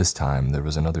 but this time there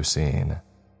was another scene.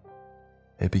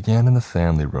 It began in the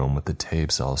family room with the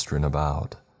tapes all strewn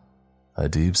about. A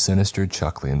deep, sinister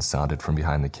chuckling sounded from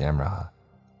behind the camera,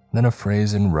 then a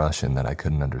phrase in Russian that I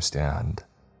couldn't understand.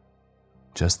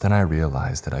 Just then I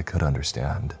realized that I could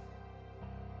understand.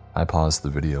 I paused the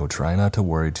video, trying not to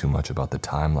worry too much about the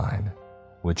timeline,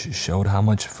 which showed how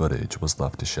much footage was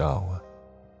left to show.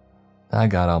 I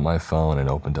got out my phone and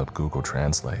opened up Google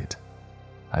Translate.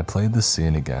 I played the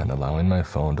scene again, allowing my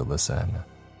phone to listen.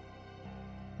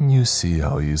 "You see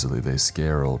how easily they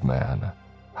scare, old man.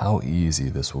 How easy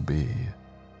this will be."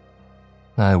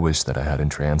 I wish that I hadn't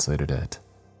translated it.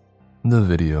 The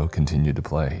video continued to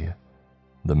play.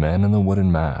 The man in the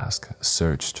wooden mask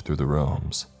searched through the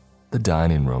rooms. The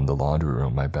dining room, the laundry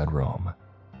room, my bedroom.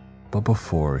 But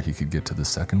before he could get to the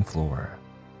second floor,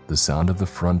 the sound of the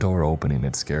front door opening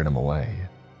had scared him away.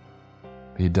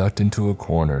 He ducked into a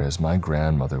corner as my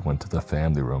grandmother went to the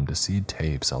family room to see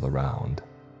tapes all around.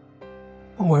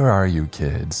 "Where are you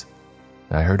kids?"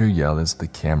 I heard her yell as the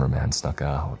cameraman snuck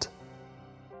out.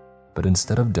 But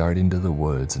instead of darting to the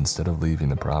woods, instead of leaving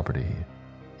the property,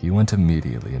 he went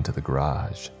immediately into the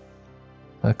garage.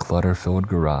 A clutter-filled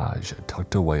garage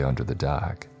tucked away under the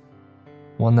deck.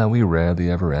 One that we rarely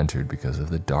ever entered because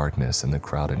of the darkness and the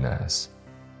crowdedness.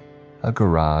 A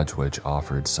garage which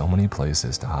offered so many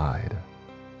places to hide.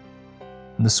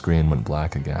 The screen went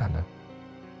black again.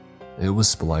 It was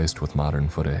spliced with modern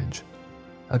footage.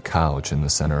 A couch in the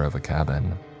center of a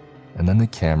cabin. and then the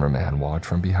cameraman walked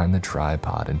from behind the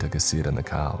tripod and took a seat on the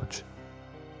couch.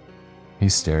 He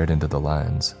stared into the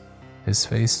lens, his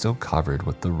face still covered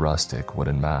with the rustic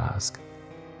wooden mask.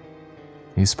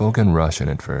 He spoke in Russian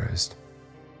at first.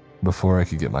 Before I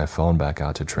could get my phone back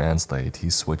out to translate, he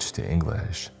switched to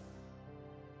English.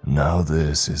 "Now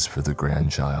this is for the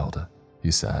grandchild,"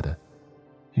 he said.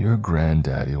 "Your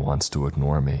granddaddy wants to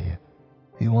ignore me.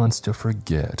 He wants to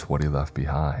forget what he left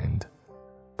behind.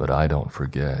 But I don't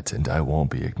forget, and I won't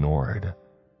be ignored.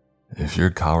 If your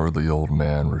cowardly old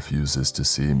man refuses to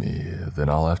see me, then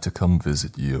I'll have to come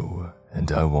visit you,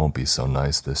 and I won't be so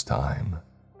nice this time."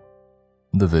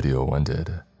 The video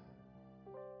ended.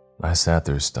 I sat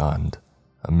there stunned.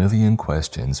 A million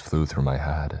questions flew through my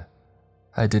head.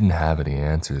 I didn't have any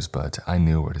answers, but I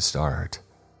knew where to start.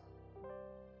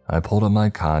 I pulled up my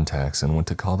contacts and went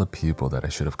to call the people that I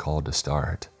should have called to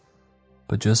start.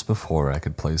 But just before I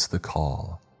could place the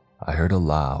call, I heard a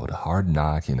loud, hard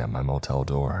knocking at my motel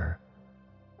door.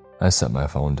 I set my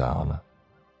phone down.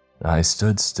 I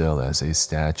stood still as a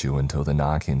statue until the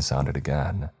knocking sounded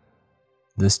again.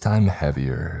 This time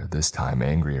heavier, this time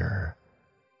angrier.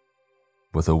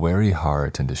 With a wary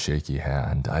heart and a shaky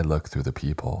hand, I looked through the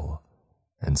people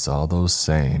and saw those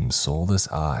same soulless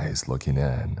eyes looking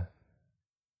in.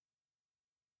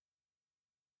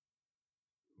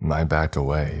 I backed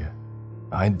away.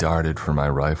 I darted for my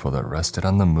rifle that rested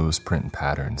on the moose print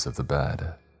patterns of the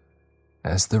bed.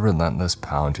 As the relentless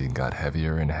pounding got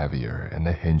heavier and heavier and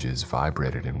the hinges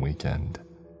vibrated and weakened,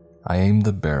 I aimed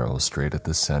the barrel straight at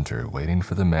the center, waiting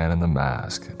for the man in the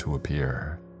mask to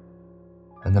appear.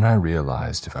 And then I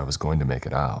realized if I was going to make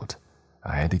it out,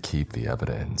 I had to keep the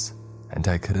evidence, and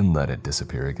I couldn't let it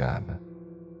disappear again.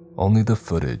 Only the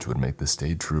footage would make the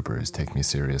state troopers take me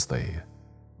seriously.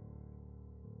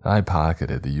 I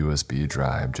pocketed the USB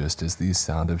drive just as the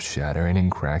sound of shattering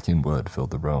and cracking wood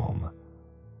filled the room.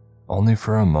 Only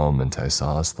for a moment I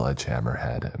saw a sledgehammer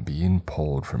head being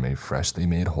pulled from a freshly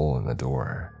made hole in the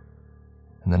door.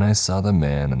 And then I saw the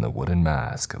man in the wooden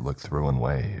mask look through and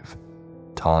wave,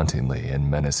 tauntingly and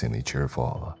menacingly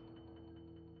cheerful.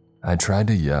 I tried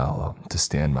to yell, to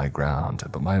stand my ground,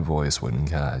 but my voice wouldn't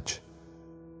catch.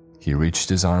 He reached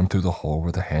his arm through the hole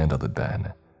where the handle had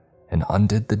been and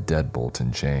undid the deadbolt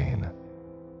and chain.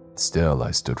 Still,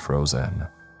 I stood frozen.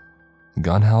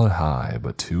 Gun held high,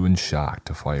 but too in shock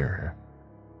to fire.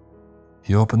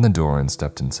 He opened the door and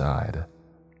stepped inside.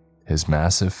 His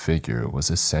massive figure was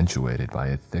accentuated by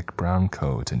a thick brown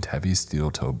coat and heavy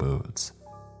steel-toe boots.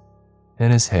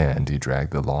 In his hand, he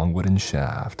dragged the long wooden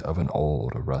shaft of an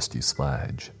old, rusty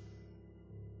sledge.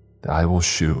 "I will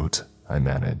shoot," I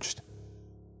managed.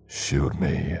 "Shoot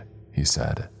me," he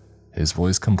said, his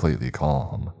voice completely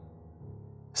calm.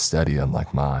 Steady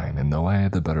unlike mine, and though I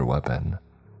had the better weapon,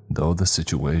 though the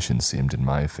situation seemed in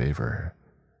my favor,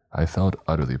 I felt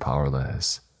utterly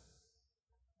powerless.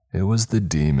 It was the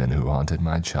demon who haunted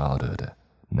my childhood,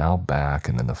 now back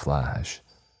and in the flesh.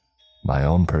 My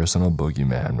own personal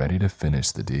boogeyman ready to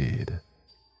finish the deed.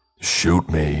 "Shoot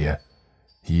me!"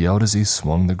 he yelled as he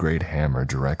swung the great hammer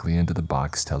directly into the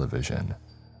box television,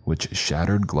 which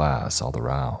shattered glass all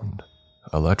around.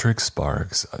 Electric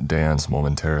sparks danced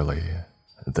momentarily.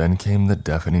 Then came the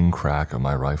deafening crack of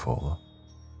my rifle.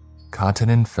 Cotton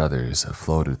and feathers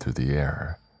floated through the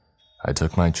air. I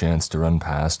took my chance to run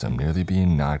past him, nearly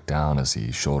being knocked down as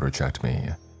he shoulder-checked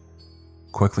me.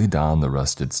 Quickly down the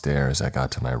rusted stairs I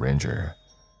got to my Ranger,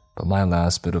 but my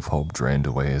last bit of hope drained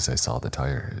away as I saw the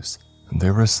tires.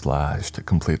 They were slashed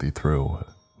completely through,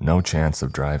 no chance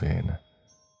of driving.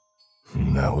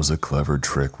 "That was a clever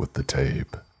trick with the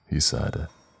tape," he said,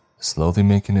 slowly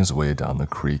making his way down the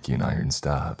creaking iron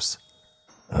steps.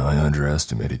 "I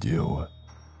underestimated you."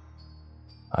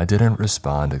 I didn't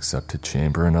respond except to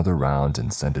chamber another round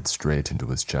and send it straight into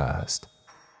his chest.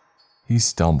 He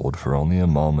stumbled for only a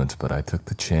moment, but I took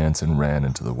the chance and ran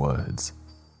into the woods,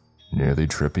 nearly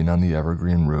tripping on the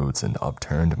evergreen roots and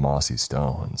upturned mossy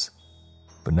stones,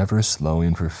 but never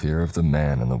slowing for fear of the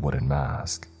man in the wooden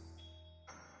mask.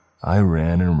 I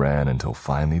ran and ran until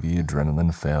finally the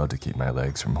adrenaline failed to keep my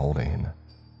legs from holding.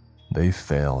 They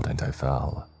failed and I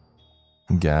fell,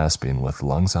 gasping with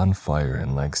lungs on fire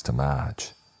and legs to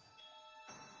match.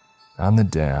 On the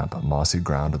damp, mossy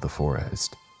ground of the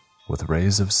forest, with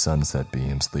rays of sunset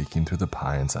beams leaking through the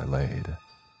pines I laid,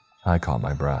 I caught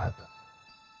my breath.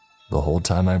 The whole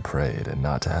time I prayed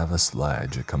not to have a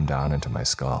sledge come down into my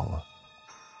skull.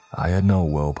 I had no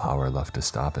willpower left to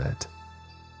stop it.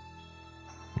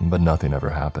 But nothing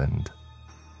ever happened.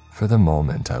 For the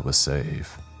moment, I was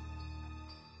safe.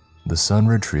 The sun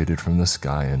retreated from the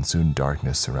sky and soon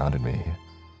darkness surrounded me.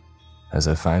 As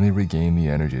I finally regained the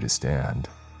energy to stand,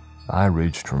 I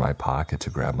reached for my pocket to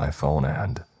grab my phone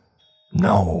and,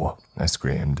 "No!" I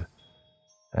screamed.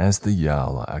 As the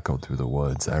yell echoed through the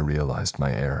woods, I realized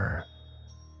my error.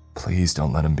 Please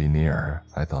don't let him be near,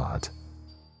 I thought.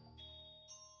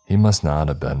 He must not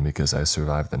have been because I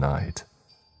survived the night.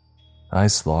 I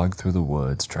slogged through the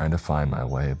woods trying to find my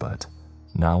way, but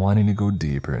not wanting to go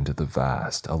deeper into the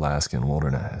vast Alaskan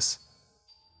wilderness.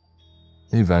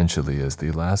 Eventually, as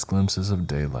the last glimpses of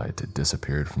daylight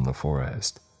disappeared from the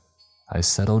forest, I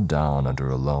settled down under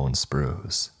a lone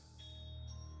spruce.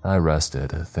 I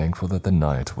rested, thankful that the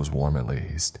night was warm at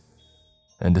least.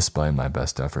 And despite my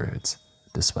best efforts,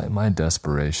 despite my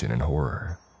desperation and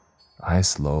horror, I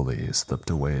slowly slipped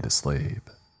away to sleep.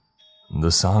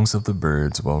 The songs of the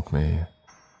birds woke me.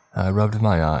 I rubbed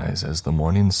my eyes as the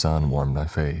morning sun warmed my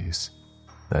face,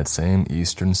 that same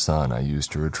eastern sun I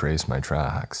used to retrace my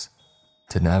tracks,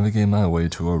 to navigate my way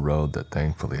to a road that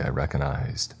thankfully I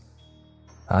recognized.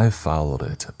 I followed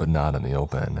it, but not in the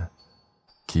open,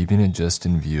 keeping it just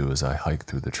in view as I hiked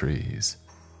through the trees.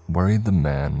 Worried the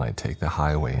man might take the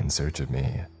highway in search of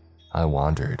me, I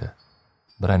wandered,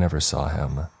 but I never saw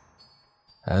him.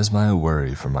 As my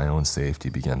worry for my own safety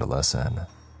began to lessen,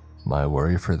 my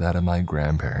worry for that of my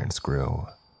grandparents grew.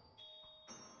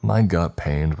 My gut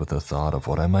pained with the thought of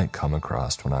what I might come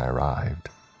across when I arrived.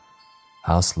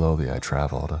 How slowly I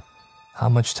traveled, how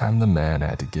much time the man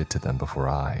had to get to them before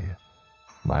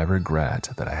my regret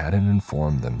that I hadn't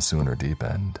informed them sooner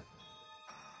deepened.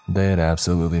 They had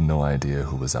absolutely no idea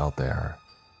who was out there.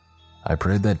 I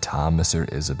prayed that Thomas or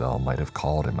Isabel might have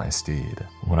called in my stead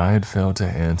when I had failed to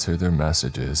answer their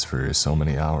messages for so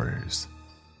many hours.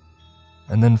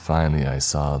 And then finally I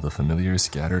saw the familiar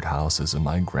scattered houses of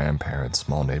my grandparents'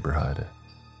 small neighborhood.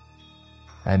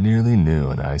 At nearly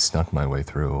noon, I snuck my way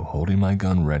through, holding my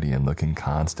gun ready and looking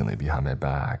constantly behind my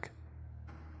back.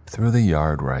 Through the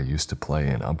yard where I used to play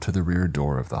and up to the rear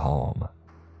door of the home.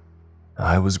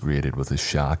 I was greeted with a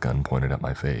shotgun pointed at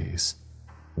my face,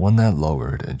 one that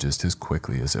lowered just as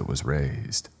quickly as it was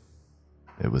raised.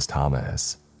 It was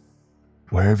Thomas.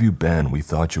 "Where have you been? We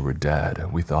thought you were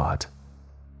dead, we thought."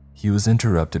 He was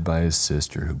interrupted by his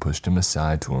sister, who pushed him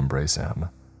aside to embrace him.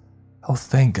 "Oh,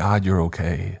 thank God you're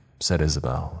okay," said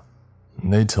Isabel.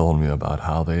 They told me about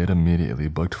how they had immediately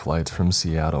booked flights from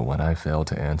Seattle when I failed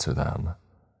to answer them,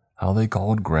 how they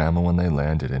called Grandma when they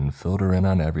landed and filled her in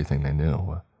on everything they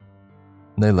knew.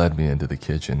 They led me into the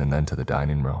kitchen and then to the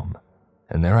dining room,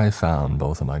 and there I found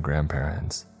both of my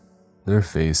grandparents, their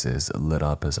faces lit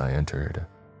up as I entered.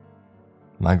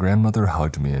 My grandmother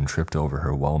hugged me and tripped over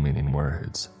her well-meaning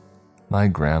words. My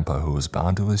grandpa, who was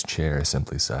bound to his chair,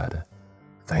 simply said,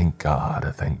 "Thank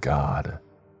God, thank God."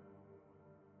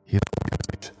 He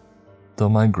looked, though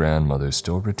my grandmother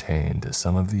still retained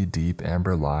some of the deep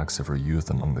amber locks of her youth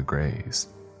among the grays.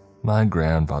 My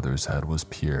grandfather's head was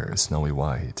pure, snowy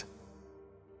white.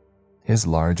 His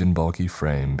large and bulky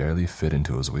frame barely fit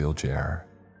into his wheelchair.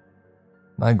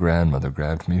 My grandmother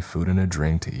grabbed me food and a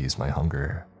drink to ease my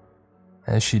hunger.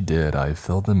 As she did, I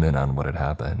filled them in on what had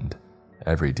happened,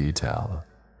 every detail,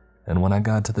 and when I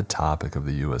got to the topic of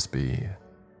the USB,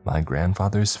 my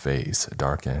grandfather's face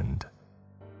darkened.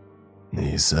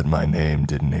 "He said my name,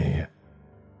 didn't he?"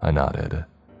 I nodded.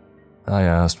 I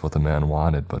asked what the man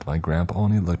wanted, but my grandpa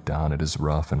only looked down at his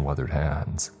rough and weathered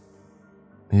hands.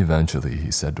 Eventually, he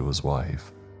said to his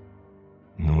wife,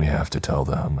 "We have to tell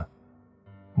them."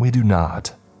 "We do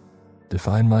not,"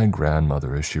 defied my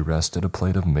grandmother as she rested a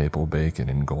plate of maple bacon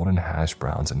and golden hash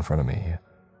browns in front of me.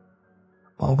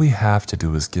 "All we have to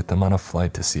do is get them on a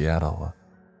flight to Seattle.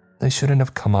 They shouldn't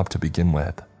have come up to begin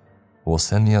with. We'll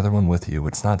send the other one with you.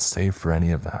 It's not safe for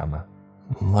any of them."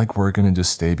 "Like we're gonna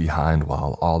just stay behind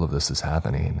while all of this is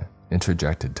happening,"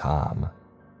 interjected Tom.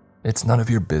 "It's none of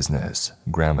your business,"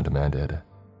 Grandma demanded.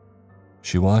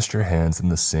 She washed her hands in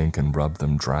the sink and rubbed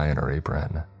them dry in her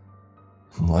apron.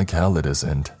 "Like hell it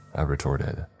isn't," I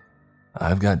retorted.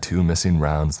 "I've got 2 missing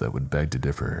rounds that would beg to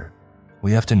differ.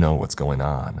 We have to know what's going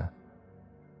on."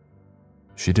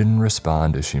 She didn't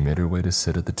respond as she made her way to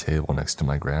sit at the table next to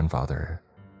my grandfather.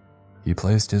 He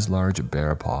placed his large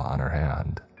bear paw on her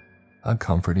hand, a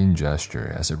comforting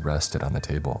gesture as it rested on the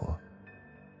table.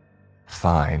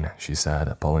 "Fine," she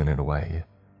said, pulling it away.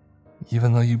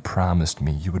 "Even though you promised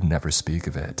me you would never speak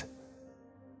of it."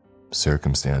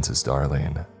 "Circumstances,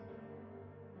 darling."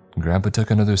 Grandpa took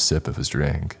another sip of his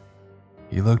drink.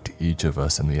 He looked each of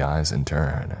us in the eyes in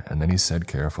turn, and then he said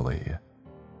carefully,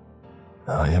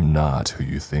 "I am not who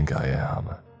you think I am."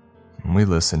 We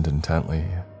listened intently,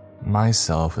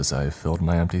 myself as I filled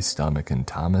my empty stomach and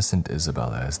Thomas and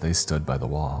Isabella as they stood by the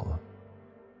wall.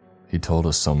 He told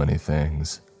us so many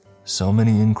things, so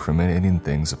many incriminating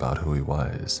things about who he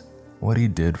was, what he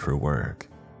did for work,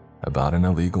 about an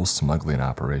illegal smuggling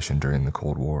operation during the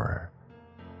Cold War,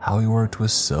 how he worked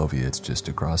with Soviets just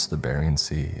across the Bering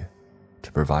Sea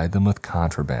to provide them with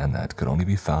contraband that could only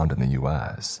be found in the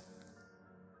US.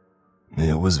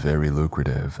 It was very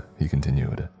lucrative, he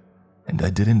continued, and I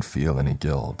didn't feel any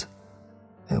guilt.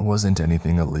 It wasn't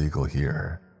anything illegal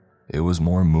here. It was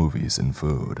more movies and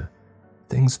food,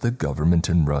 things the government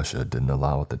in Russia didn't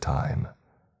allow at the time.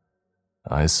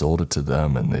 I sold it to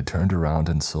them and they turned around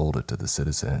and sold it to the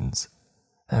citizens.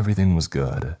 Everything was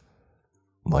good.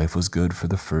 Life was good for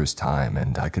the first time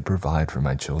and I could provide for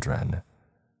my children.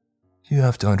 You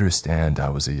have to understand I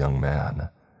was a young man,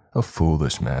 a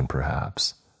foolish man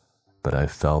perhaps, but I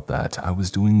felt that I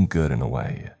was doing good in a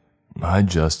way. I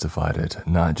justified it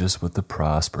not just with the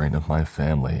prospering of my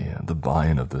family, the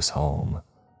buying of this home,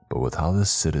 but with how the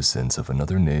citizens of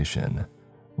another nation,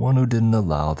 one who didn't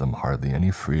allow them hardly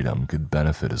any freedom, could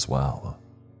benefit as well.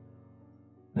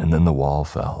 And then the wall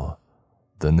fell.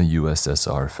 Then the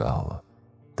USSR fell.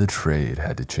 The trade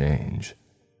had to change.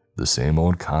 The same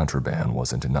old contraband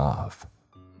wasn't enough.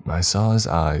 I saw his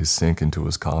eyes sink into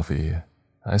his coffee.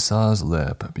 I saw his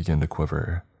lip begin to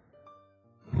quiver.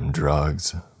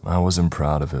 Drugs. I wasn't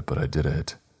proud of it, but I did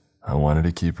it. I wanted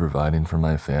to keep providing for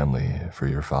my family, for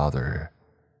your father,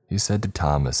 he said to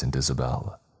Thomas and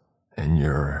Isabel.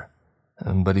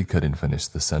 And but he couldn't finish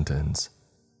the sentence.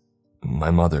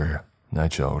 My mother, I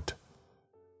choked.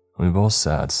 We both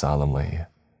sat solemnly.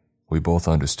 We both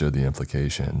understood the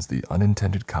implications, the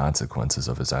unintended consequences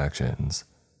of his actions.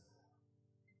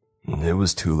 It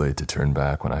was too late to turn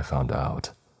back when I found out,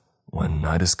 when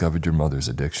I discovered your mother's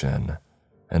addiction,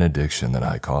 an addiction that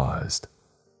I caused.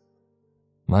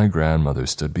 My grandmother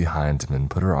stood behind him and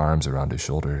put her arms around his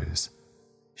shoulders.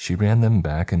 She ran them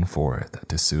back and forth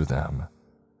to soothe them.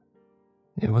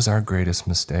 It was our greatest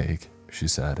mistake, she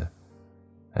said.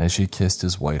 As she kissed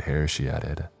his white hair, she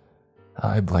added,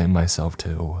 I blame myself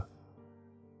too.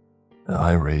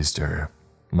 I raised her,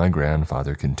 my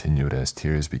grandfather continued as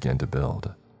tears began to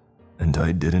build, and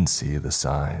I didn't see the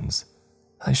signs.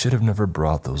 I should have never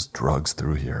brought those drugs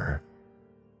through here.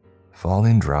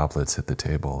 Falling droplets hit the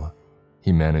table.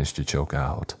 He managed to choke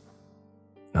out.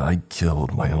 I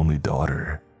killed my only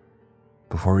daughter,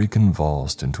 before he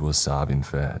convulsed into a sobbing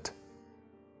fit.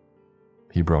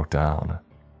 He broke down.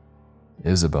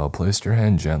 Isabel placed her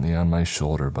hand gently on my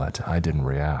shoulder, but I didn't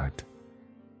react.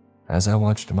 As I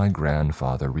watched my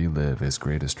grandfather relive his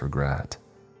greatest regret,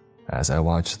 as I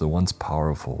watched the once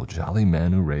powerful, jolly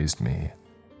man who raised me,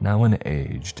 now an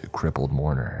aged, crippled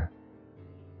mourner,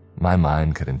 my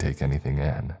mind couldn't take anything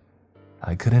in.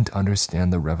 I couldn't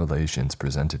understand the revelations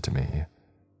presented to me.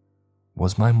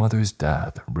 Was my mother's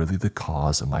death really the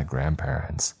cause of my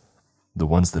grandparents, the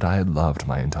ones that I had loved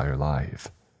my entire life?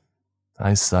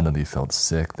 I suddenly felt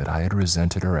sick that I had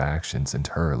resented her actions and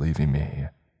her leaving me.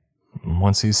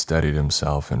 Once he steadied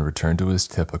himself and returned to his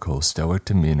typical stoic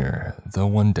demeanor, though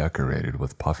one decorated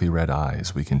with puffy red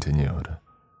eyes, we continued.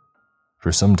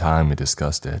 For some time we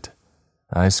discussed it.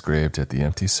 I scraped at the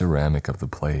empty ceramic of the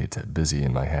plate, busy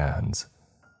in my hands.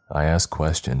 I asked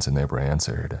questions and they were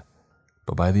answered,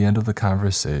 but by the end of the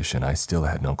conversation I still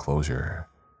had no closure.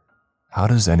 How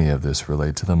does any of this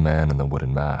relate to the man in the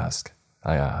wooden mask?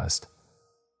 I asked.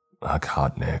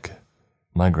 Akotnik,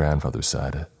 my grandfather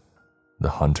said.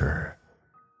 The hunter.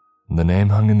 The name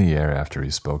hung in the air after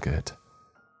he spoke it.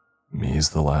 Me's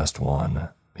the last one,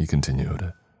 he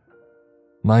continued.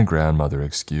 My grandmother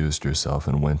excused herself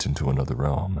and went into another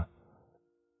room.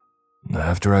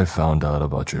 After I found out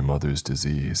about your mother's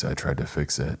disease, I tried to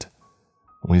fix it.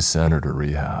 We sent her to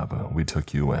rehab, we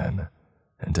took you in,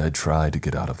 and I tried to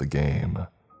get out of the game.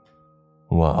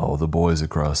 Well, the boys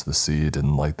across the sea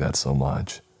didn't like that so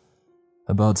much.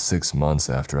 About 6 months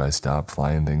after I stopped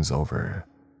flying things over,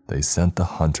 they sent the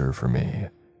hunter for me.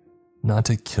 Not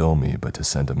to kill me, but to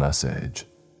send a message.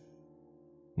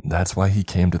 That's why he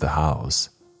came to the house,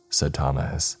 said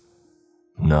Thomas.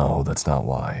 No, that's not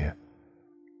why.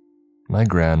 My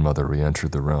grandmother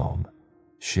re-entered the room.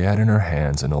 She had in her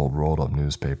hands an old rolled-up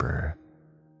newspaper.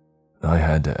 I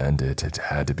had to end it, it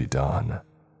had to be done.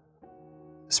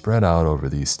 Spread out over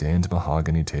the stained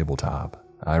mahogany tabletop,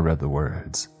 I read the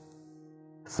words.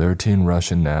 13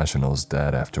 Russian nationals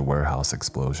dead after warehouse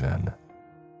explosion.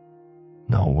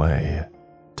 No way,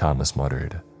 Thomas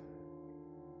muttered.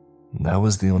 That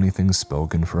was the only thing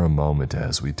spoken for a moment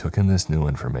as we took in this new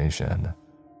information.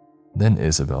 Then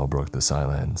Isabel broke the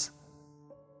silence.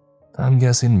 I'm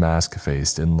guessing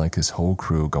Mask-Face didn't like his whole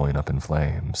crew going up in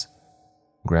flames.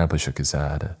 Grandpa shook his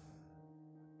head.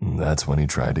 That's when he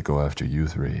tried to go after you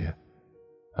three.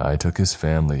 I took his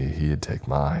family, he'd take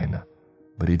mine,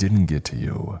 but he didn't get to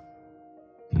you.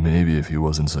 Maybe if he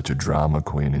wasn't such a drama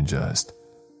queen and just...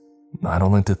 I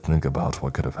don't like to think about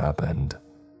what could have happened.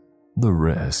 The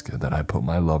risk that I put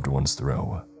my loved ones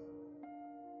through.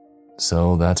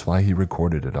 So that's why he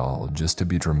recorded it all, just to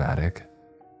be dramatic?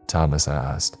 Thomas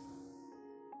asked.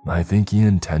 I think he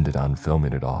intended on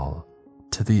filming it all,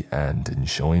 to the end, and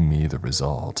showing me the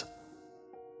result.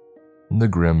 The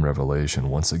grim revelation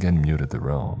once again muted the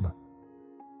room.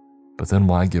 But then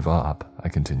why give up? I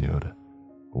continued.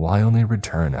 Why only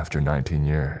return after 19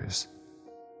 years?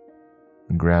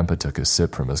 Grandpa took a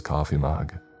sip from his coffee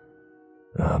mug.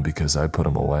 Because I put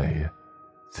him away.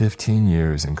 15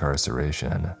 years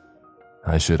incarceration.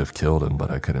 I should have killed him,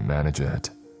 but I couldn't manage it.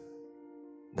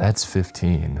 That's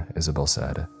 15, Isabel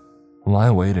said. Why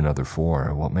wait another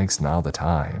 4? What makes now the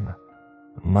time?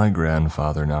 My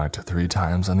grandfather knocked 3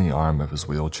 times on the arm of his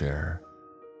wheelchair.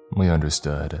 We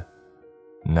understood.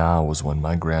 Now was when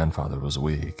my grandfather was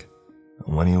weak,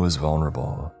 when he was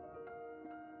vulnerable.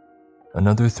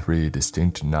 Another 3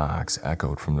 distinct knocks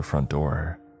echoed from the front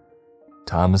door.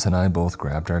 Thomas and I both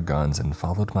grabbed our guns and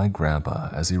followed my grandpa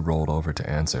as he rolled over to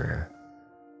answer.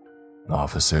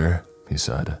 Officer, he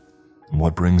said,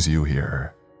 what brings you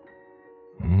here?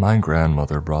 My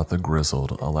grandmother brought the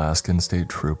grizzled Alaskan state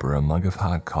trooper a mug of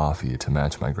hot coffee to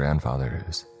match my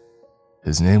grandfather's.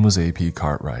 His name was A.P.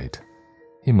 Cartwright.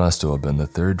 He must have been the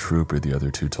 3rd trooper the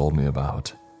other 2 told me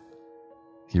about.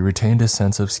 He retained a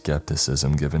sense of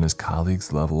skepticism given his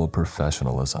colleagues' level of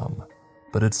professionalism,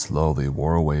 but it slowly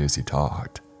wore away as he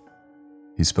talked.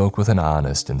 He spoke with an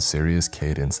honest and serious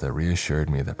cadence that reassured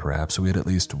me that perhaps we had at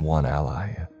least one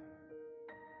ally.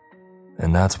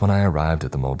 And that's when I arrived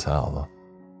at the motel.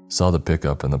 Saw the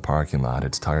pickup in the parking lot,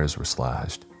 its tires were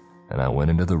slashed, and I went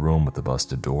into the room with the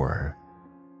busted door.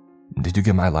 Did you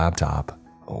get my laptop?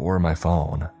 Or my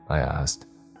phone? I asked.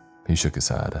 He shook his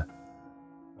head.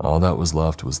 All that was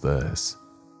left was this.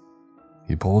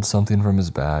 He pulled something from his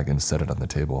bag and set it on the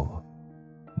table.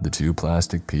 The 2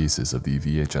 plastic pieces of the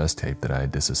VHS tape that I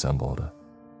had disassembled.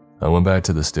 I went back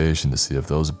to the station to see if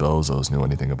those bozos knew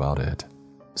anything about it.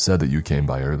 Said that you came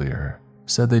by earlier.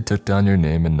 Said they took down your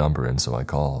name and number, and so I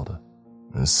called.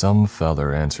 Some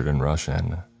feller answered in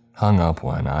Russian. Hung up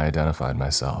when I identified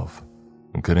myself.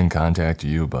 Couldn't contact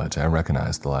you, but I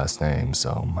recognized the last name,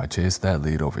 so I chased that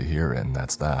lead over here, and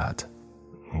that's that.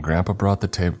 Grandpa brought the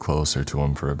tape closer to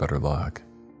him for a better look.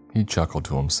 He chuckled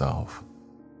to himself.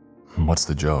 What's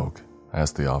the joke?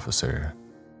 Asked the officer.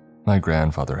 My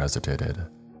grandfather hesitated.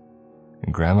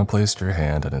 Grandma placed her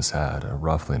hand on his head,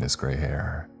 ruffling his gray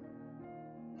hair.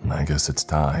 I guess it's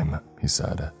time, he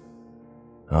said.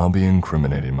 I'll be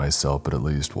incriminating myself, but at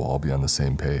least we'll all be on the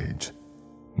same page.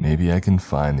 Maybe I can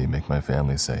finally make my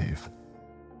family safe.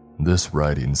 This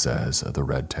writing says the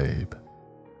red tape.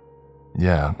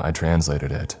 Yeah, I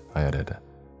translated it, I added.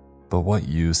 But what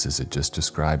use is it just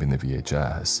describing the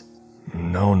VHS?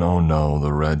 No,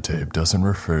 the red tape doesn't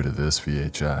refer to this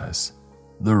VHS.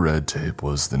 The red tape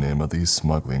was the name of the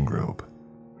smuggling group.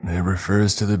 It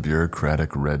refers to the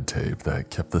bureaucratic red tape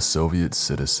that kept the Soviet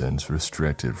citizens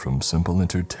restricted from simple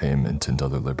entertainment and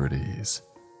other liberties.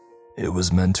 It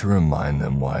was meant to remind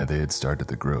them why they had started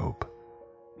the group.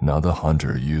 Now the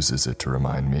hunter uses it to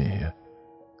remind me,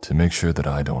 to make sure that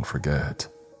I don't forget.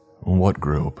 What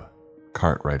group?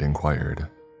 Cartwright inquired.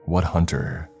 What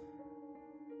hunter?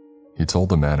 He told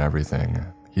the man everything.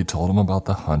 He told him about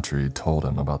the hunter, he told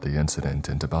him about the incident,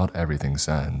 and about everything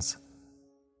since.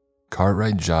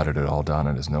 Cartwright jotted it all down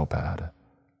on his notepad.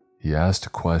 He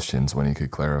asked questions when he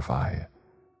could clarify.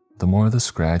 The more the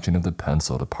scratching of the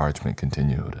pencil to parchment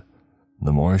continued,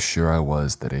 the more sure I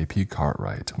was that A.P.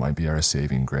 Cartwright might be our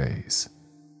saving grace.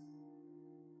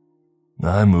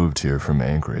 I moved here from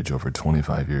Anchorage over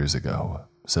 25 years ago,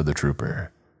 said the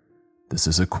trooper. This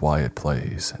is a quiet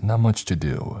place, not much to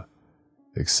do,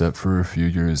 except for a few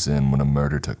years in when a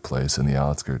murder took place in the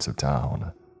outskirts of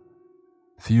town.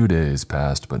 Few days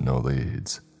passed but no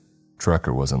leads.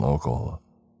 Trucker wasn't local,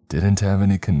 didn't have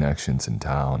any connections in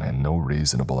town, and no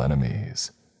reasonable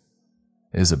enemies.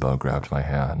 Isabel grabbed my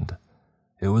hand.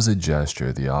 It was a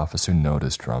gesture the officer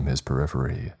noticed from his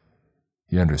periphery.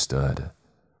 He understood.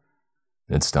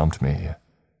 It stumped me.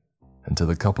 Until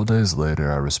a couple days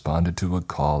later I responded to a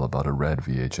call about a red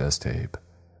VHS tape,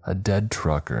 a dead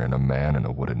trucker and a man in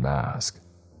a wooden mask.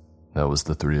 That was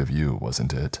the 3 of you,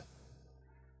 wasn't it?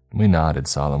 We nodded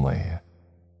solemnly.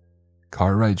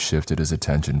 Cartwright shifted his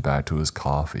attention back to his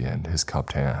coffee and his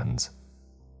cupped hands.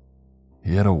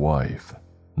 He had a wife,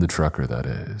 the trucker that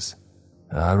is.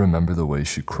 I remember the way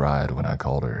she cried when I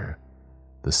called her,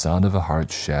 the sound of a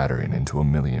heart shattering into a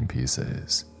million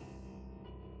pieces.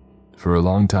 For a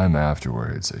long time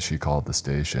afterwards, she called the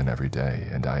station every day,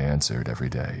 and I answered every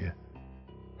day.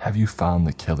 "Have you found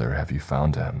the killer? Have you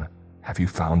found him? Have you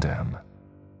found him?"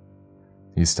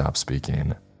 He stopped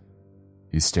speaking.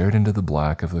 He stared into the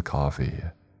black of the coffee.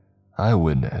 I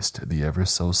witnessed the ever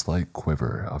so slight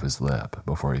quiver of his lip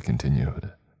before he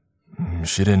continued.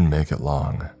 She didn't make it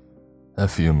long. A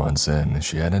few months in,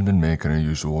 she hadn't been making her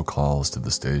usual calls to the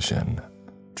station.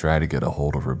 Tried to get a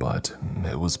hold of her, but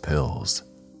it was pills.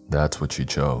 That's what she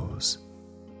chose.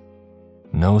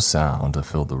 No sound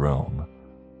filled the room,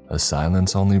 a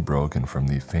silence only broken from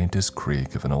the faintest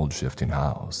creak of an old shifting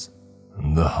house.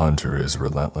 "The hunter is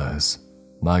relentless,"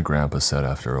 my grandpa said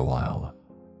after a while.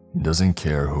 "He doesn't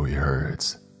care who he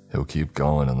hurts. He'll keep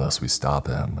going unless we stop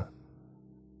him."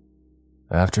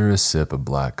 After a sip of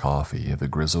black coffee, the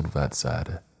grizzled vet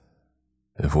said,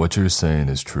 "If what you're saying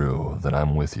is true, then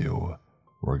I'm with you.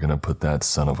 We're gonna put that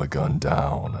son of a gun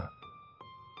down."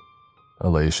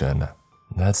 Elation.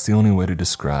 That's the only way to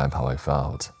describe how I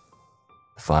felt.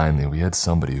 Finally, we had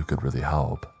somebody who could really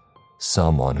help.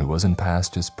 Someone who wasn't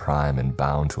past his prime and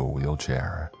bound to a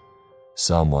wheelchair.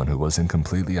 Someone who wasn't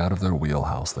completely out of their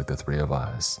wheelhouse like the three of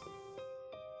us.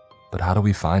 "But how do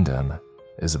we find him?"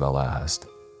 Isabel asked.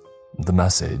 "The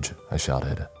message," I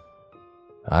shouted.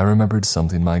 I remembered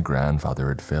something my grandfather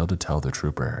had failed to tell the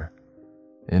trooper.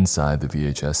 Inside the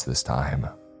VHS this time,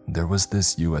 there was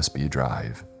this USB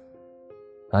drive.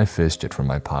 I fished it from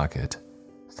my pocket,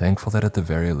 thankful that at the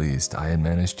very least I had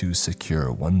managed to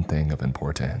secure one thing of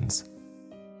importance.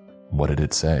 "What did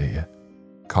it say?"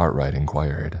 Cartwright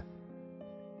inquired.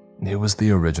 It was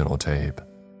the original tape,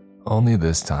 only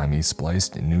this time he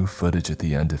spliced new footage at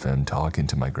the end of him talking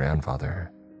to my grandfather.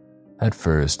 At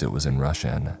first it was in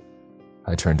Russian.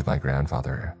 I turned to my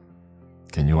grandfather.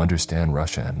 "Can you understand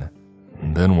Russian?"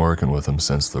 "Been working with him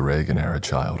since the Reagan era,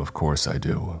 child, of course I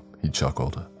do," he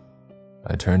chuckled.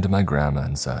 I turned to my grandma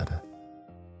and said,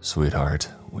 "Sweetheart,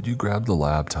 would you grab the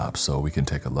laptop so we can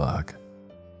take a look?"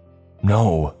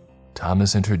 "No,"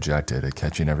 Thomas interjected,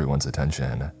 catching everyone's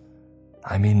attention.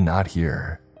 "I mean, not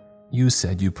here. You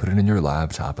said you put it in your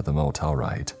laptop at the motel,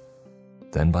 right?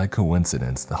 Then by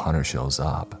coincidence, the hunter shows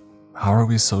up. How are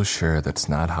we so sure that's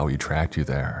not how he tracked you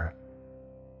there?"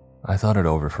 I thought it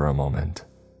over for a moment.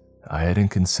 I hadn't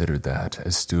considered that,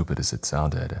 as stupid as it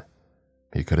sounded.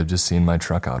 He could have just seen my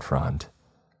truck out front.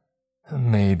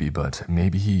 Maybe, but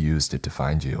maybe he used it to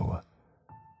find you.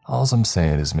 All I'm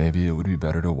saying is maybe it would be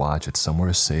better to watch it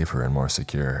somewhere safer and more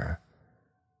secure.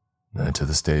 "To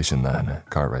the station then,"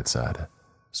 Cartwright said.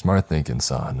 "Smart thinking,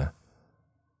 son."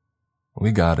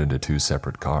 We got into two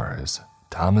separate cars.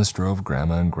 Thomas drove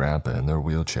Grandma and Grandpa in their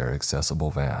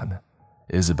wheelchair-accessible van.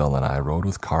 Isabel and I rode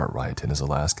with Cartwright in his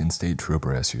Alaskan State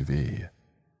Trooper SUV.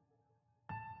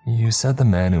 "You said the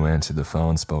man who answered the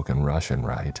phone spoke in Russian,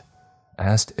 right?"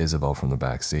 asked Isabel from the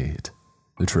back seat.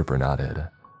 The trooper nodded.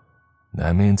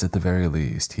 "That means at the very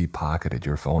least he pocketed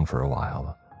your phone for a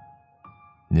while."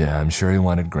 "Yeah, I'm sure he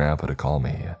wanted Grandpa to call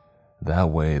me.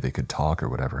 That way they could talk or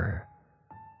whatever."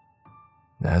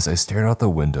 As I stared out the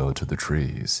window to the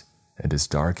trees, and as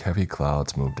dark, heavy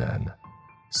clouds moved in,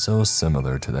 so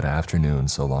similar to that afternoon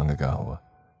so long ago,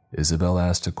 Isabel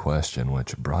asked a question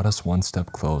which brought us one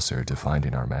step closer to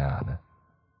finding our man.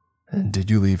 "Did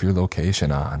you leave your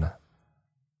location on?"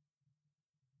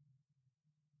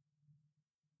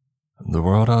 The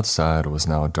world outside was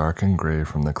now dark and gray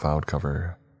from the cloud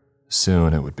cover.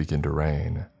 Soon it would begin to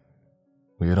rain.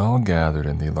 We had all gathered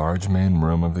in the large main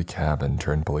room of the cabin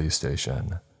turned police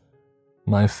station.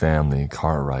 My family,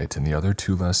 Cartwright, and the other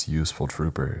two less useful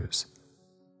troopers.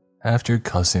 After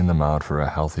cussing them out for a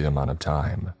healthy amount of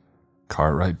time,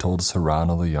 Cartwright told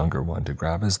Serrano, the younger one, to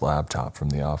grab his laptop from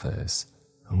the office.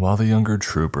 While the younger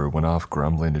trooper went off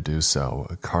grumbling to do so,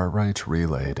 Cartwright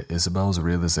relayed Isabel's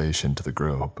realization to the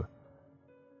group.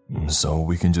 "So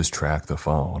we can just track the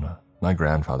phone?" my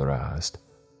grandfather asked.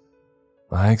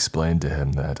 I explained to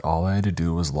him that all I had to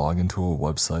do was log into a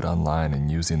website online, and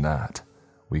using that,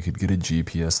 we could get a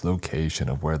GPS location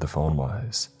of where the phone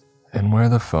was. "And where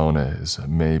the phone is,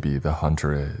 maybe the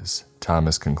hunter is,"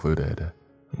 Thomas concluded.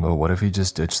 "But what if he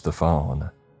just ditched the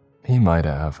phone?" "He might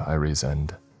have," I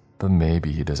reasoned, "but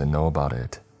maybe he doesn't know about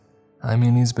it. I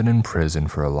mean, he's been in prison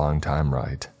for a long time,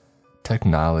 right?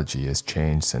 Technology has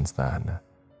changed since then."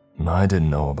 "I didn't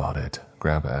know about it,"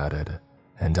 Grandpa added,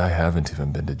 "and I haven't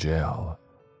even been to jail."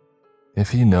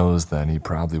 "If he knows, then he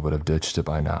probably would have ditched it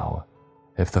by now.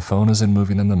 If the phone isn't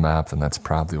moving on the map, then that's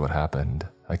probably what happened,"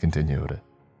 I continued.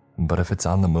 "But if it's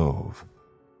on the move,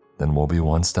 then we'll be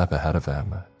one step ahead of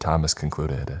him," Thomas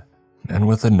concluded. "And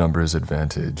with the numbers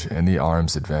advantage and the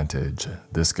arms advantage,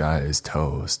 this guy is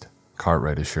toast,"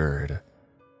 Cartwright assured.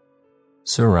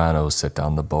 Serrano set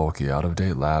down the bulky,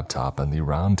 out-of-date laptop on the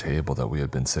round table that we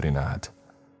had been sitting at.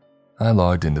 I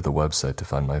logged into the website to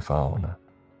find my phone.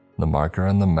 The marker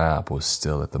on the map was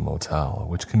still at the motel,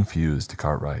 which confused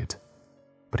Cartwright,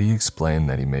 but he explained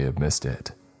that he may have missed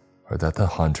it, or that the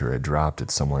hunter had dropped it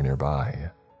somewhere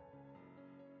nearby.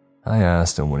 I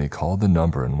asked him when he called the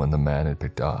number and when the man had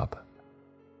picked up.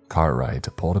 Cartwright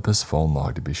pulled up his phone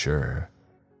log to be sure.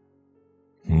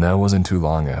 That wasn't too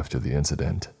long after the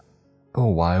incident, but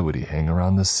why would he hang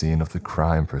around the scene of the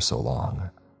crime for so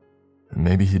long?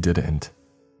 Maybe he didn't.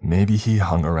 Maybe he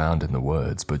hung around in the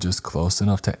woods, but just close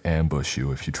enough to ambush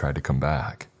you if you tried to come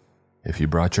back, if you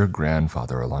brought your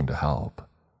grandfather along to help.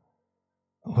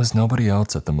 Was nobody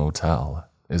else at the motel?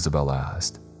 Isabel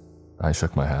asked. I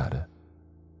shook my head.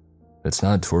 It's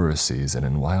not tourist season,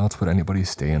 and why else would anybody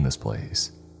stay in this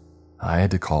place? I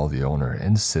had to call the owner and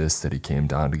insist that he came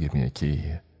down to give me a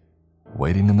key.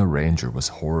 Waiting in the Ranger was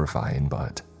horrifying,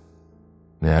 but...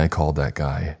 Yeah, I called that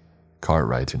guy.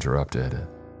 Cartwright interrupted,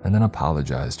 and then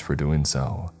apologized for doing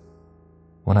so.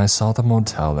 When I saw the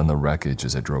motel and the wreckage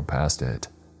as I drove past it,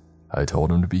 I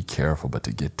told him to be careful but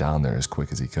to get down there as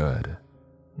quick as he could.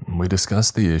 We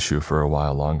discussed the issue for a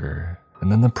while longer,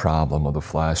 and then the problem of the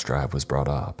flash drive was brought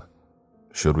up.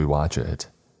 Should we watch it?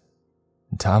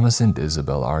 Thomas and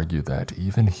Isabel argued that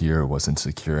even here wasn't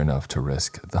secure enough to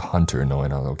risk the hunter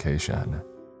knowing our location.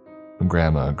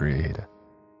 Grandma agreed.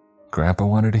 Grandpa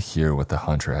wanted to hear what the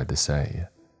hunter had to say,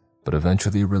 but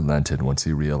eventually relented once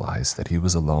he realized that he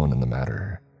was alone in the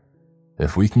matter.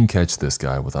 If we can catch this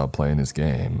guy without playing his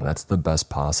game, that's the best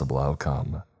possible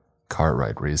outcome,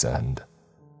 Cartwright reasoned.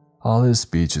 All his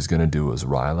speech is going to do is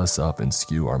rile us up and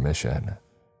skew our mission.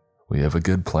 We have a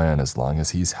good plan as long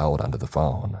as he's held onto the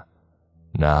phone.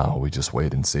 Now we just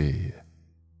wait and see.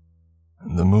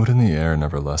 The mood in the air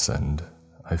never lessened.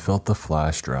 I felt the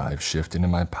flash drive shifting in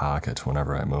my pocket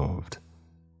whenever I moved.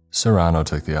 Serrano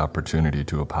took the opportunity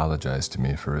to apologize to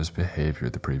me for his behavior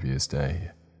the previous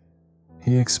day.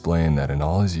 He explained that in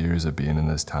all his years of being in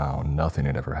this town, nothing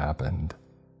had ever happened.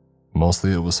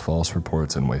 Mostly it was false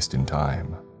reports and wasting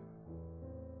time.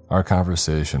 Our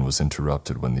conversation was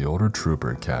interrupted when the older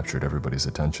trooper captured everybody's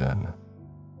attention.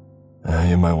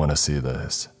 You might want to see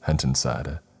this, Henton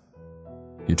said.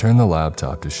 He turned the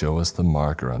laptop to show us the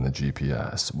marker on the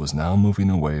GPS was now moving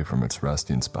away from its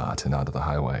resting spot and onto the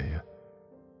highway.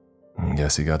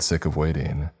 Guess he got sick of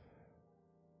waiting.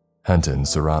 Henton,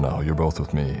 Serrano, you're both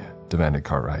with me, demanded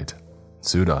Cartwright.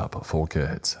 Suit up, full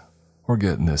kits. We're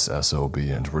getting this SOB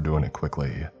and we're doing it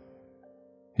quickly.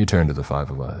 He turned to the five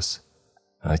of us.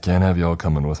 I can't have y'all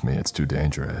coming with me, it's too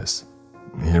dangerous.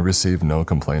 He received no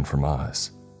complaint from us.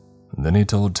 Then he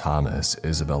told Thomas,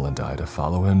 Isabel, and I to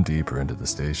follow him deeper into the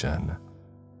station.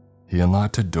 He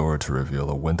unlocked a door to reveal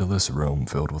a windowless room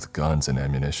filled with guns and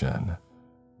ammunition.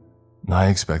 I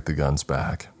expect the guns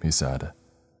back, he said.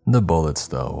 The bullets,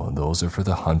 though, those are for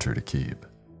the hunter to keep,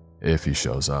 if he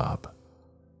shows up.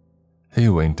 He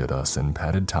winked at us and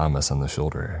patted Thomas on the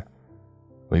shoulder.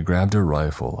 We grabbed a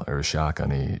rifle or a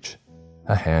shotgun each,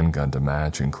 a handgun to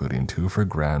match, including 2 for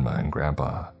Grandma and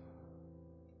Grandpa.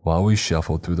 While we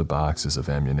shuffled through the boxes of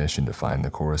ammunition to find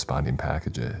the corresponding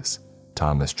packages,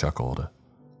 Thomas chuckled.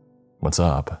 What's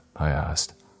up? I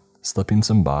asked, slipping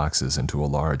some boxes into a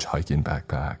large hiking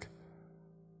backpack.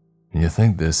 You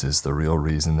think this is the real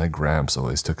reason that Gramps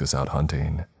always took us out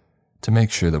hunting? To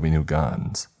make sure that we knew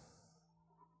guns?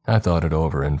 I thought it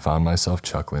over and found myself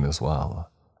chuckling as well.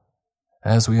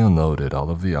 As we unloaded all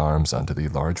of the arms onto the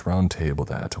large round table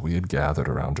that we had gathered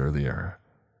around earlier,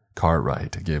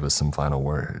 Cartwright gave us some final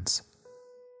words.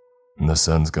 The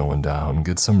sun's going down,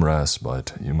 get some rest,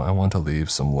 but you might want to leave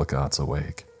some lookouts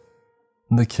awake.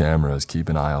 The cameras keep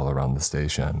an eye all around the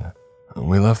station.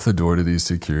 We left the door to the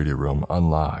security room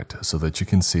unlocked so that you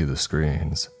can see the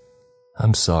screens.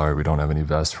 I'm sorry we don't have any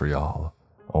vests for y'all.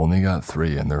 Only got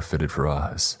 3 and they're fitted for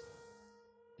us.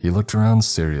 He looked around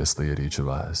seriously at each of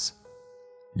us.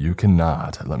 You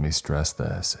cannot, let me stress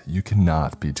this, you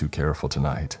cannot be too careful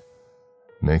tonight.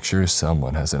 Make sure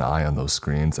someone has an eye on those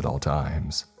screens at all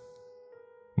times.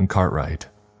 Cartwright,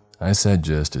 I said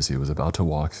just as he was about to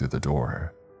walk through the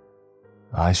door.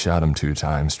 I shot him 2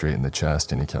 times straight in the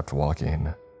chest and he kept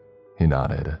walking. He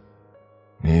nodded.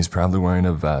 He's probably wearing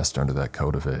a vest under that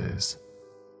coat of his.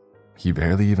 He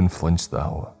barely even flinched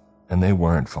though, and they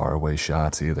weren't far away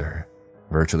shots either.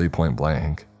 Virtually point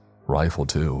blank. Rifle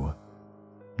too.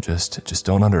 Just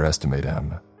don't underestimate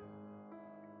him.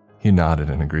 He nodded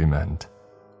in agreement,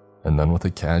 and then with a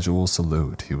casual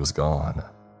salute, he was gone.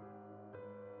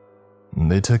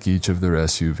 They took each of their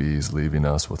SUVs, leaving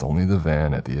us with only the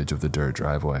van at the edge of the dirt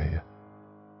driveway.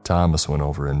 Thomas went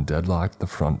over and deadlocked the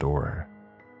front door,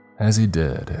 As he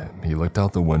did, he looked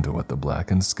out the window at the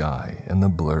blackened sky and the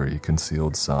blurry,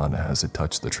 concealed sun as it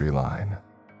touched the tree line.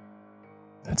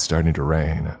 "It's starting to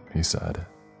rain," he said.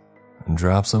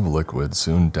 Drops of liquid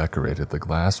soon decorated the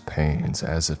glass panes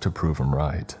as if to prove him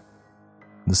right.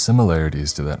 The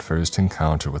similarities to that first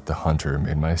encounter with the hunter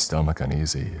made my stomach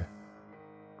uneasy.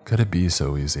 Could it be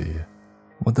so easy?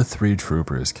 Would the 3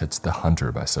 troopers catch the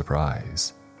hunter by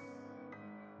surprise?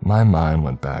 My mind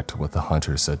went back to what the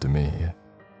hunter said to me,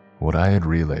 what I had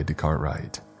relayed to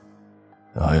Cartwright.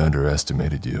 "I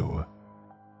underestimated you."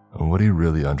 Would he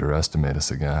really underestimate us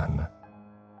again?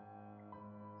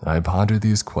 I pondered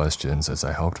these questions as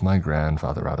I helped my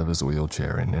grandfather out of his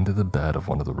wheelchair and into the bed of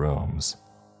one of the rooms.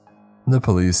 The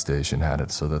police station had it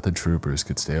so that the troopers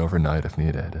could stay overnight if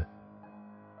needed.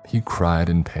 He cried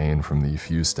in pain from the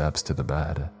few steps to the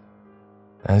bed.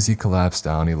 As he collapsed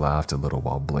down, he laughed a little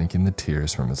while blinking the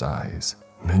tears from his eyes.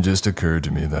 "It just occurred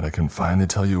to me that I can finally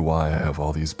tell you why I have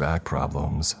all these back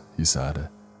problems," he said.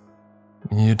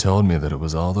 "You told me that it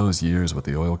was all those years with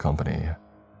the oil company."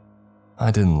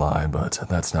 I didn't lie, but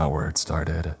that's not where it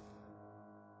started.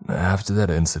 After that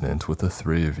incident with the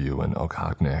 3 of you in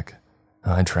Occoquan,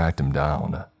 I tracked him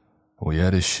down. We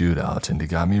had a shootout and he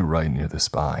got me right near the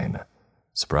spine.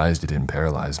 Surprised he didn't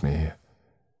paralyze me.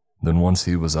 Then once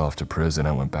he was off to prison,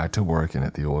 I went back to working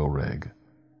at the oil rig.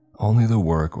 Only the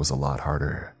work was a lot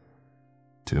harder.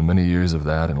 Too many years of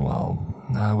that, and well,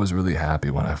 I was really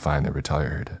happy when I finally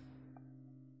retired.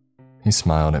 He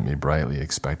smiled at me brightly,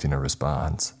 expecting a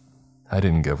response. I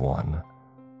didn't give one.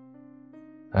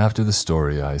 After the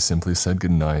story, I simply said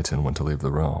goodnight and went to leave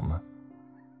the room.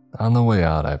 On the way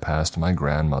out, I passed my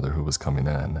grandmother who was coming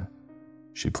in.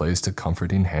 She placed a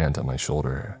comforting hand on my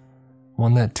shoulder,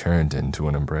 one that turned into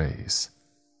an embrace.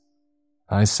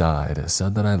 I sighed,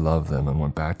 said that I loved them, and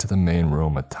went back to the main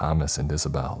room with Thomas and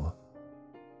Isabel.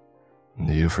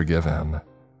 "Do you forgive him?"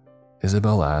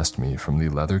 Isabel asked me from the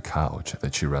leather couch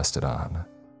that she rested on.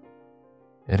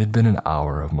 It had been an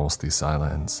hour of mostly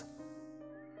silence.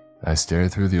 I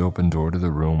stared through the open door to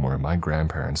the room where my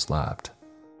grandparents slept.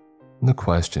 The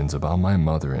questions about my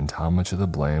mother and how much of the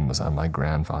blame was on my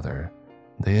grandfather,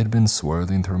 they had been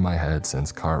swirling through my head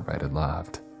since Cartwright had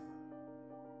left.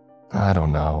 "I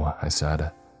don't know," I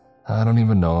said. "I don't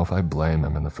even know if I blame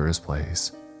him in the first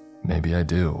place. Maybe I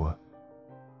do."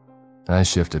 I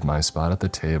shifted my spot at the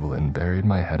table and buried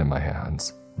my head in my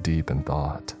hands, deep in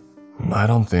thought. I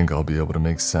don't think I'll be able to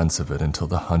make sense of it until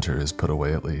the hunter is put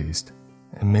away at least,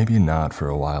 and maybe not for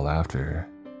a while after.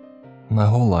 My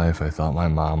whole life I thought my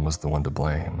mom was the one to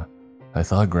blame. I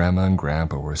thought Grandma and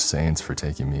Grandpa were saints for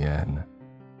taking me in.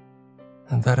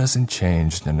 And that hasn't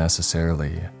changed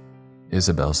necessarily,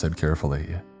 Isabel said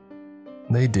carefully.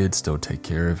 They did still take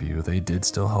care of you. They did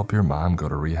still help your mom go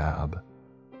to rehab.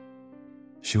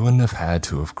 She wouldn't have had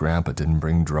to if Grandpa didn't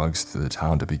bring drugs through the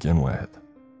town to begin with.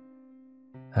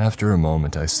 After a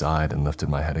moment, I sighed and lifted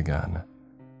my head again.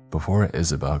 Before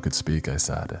Isabel could speak, I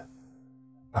said,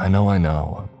 I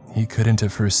know. He couldn't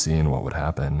have foreseen what would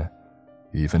happen.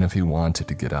 Even if he wanted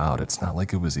to get out, it's not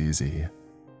like it was easy.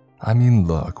 I mean,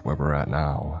 look where we're at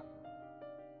now."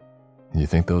 "You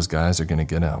think those guys are gonna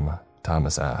get him?"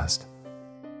 Thomas asked.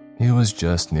 He was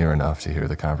just near enough to hear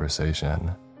the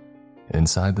conversation.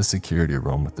 Inside the security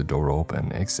room with the door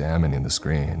open, examining the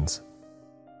screens.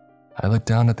 I looked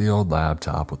down at the old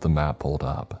laptop with the map pulled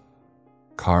up.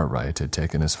 Cartwright had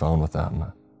taken his phone with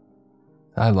him.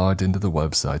 I logged into the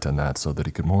website on that so that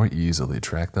he could more easily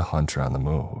track the hunter on the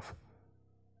move.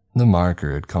 The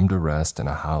marker had come to rest in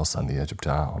a house on the edge of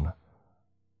town.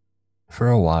 For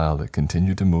a while it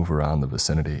continued to move around the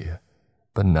vicinity,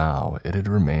 but now it had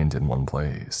remained in one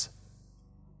place.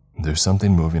 "There's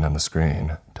something moving on the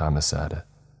screen," Thomas said.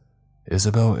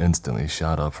 Isabel instantly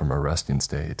shot up from her resting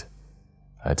state.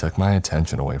 I took my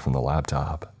attention away from the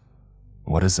laptop.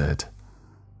 "What is it?"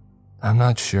 "I'm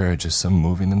not sure, just some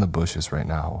moving in the bushes right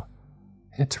now.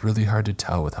 It's really hard to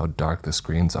tell with how dark the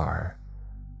screens are."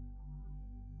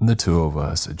 The two of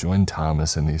us joined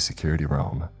Thomas in the security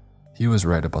room. He was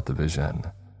right about the vision.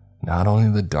 Not only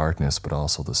the darkness, but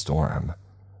also the storm.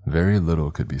 Very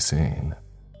little could be seen.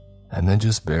 And then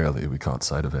just barely we caught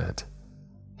sight of it.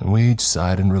 We each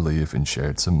sighed in relief and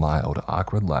shared some mild,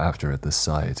 awkward laughter at the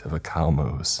sight of a cow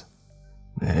moose.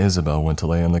 Isabel went to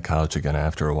lay on the couch again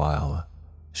after a while.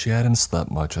 She hadn't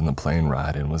slept much on the plane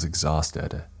ride and was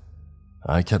exhausted.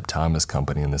 I kept Thomas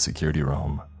company in the security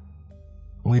room.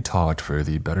 We talked for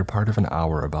the better part of an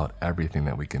hour about everything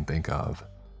that we can think of.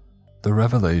 The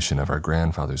revelation of our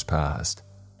grandfather's past,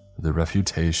 the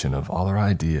refutation of all our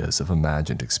ideas of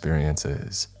imagined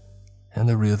experiences, and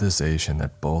the realization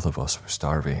that both of us were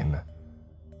starving.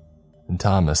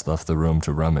 Thomas left the room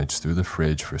to rummage through the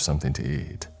fridge for something to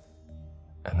eat.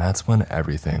 And that's when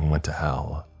everything went to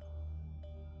hell.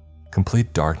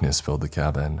 Complete darkness filled the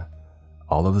cabin.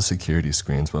 All of the security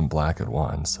screens went black at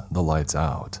once, the lights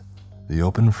out, the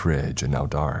open fridge and now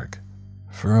dark.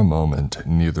 For a moment,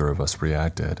 neither of us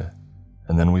reacted,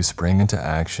 and then we sprang into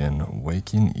action,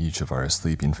 waking each of our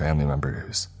sleeping family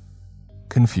members.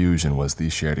 Confusion was the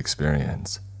shared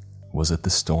experience. Was it the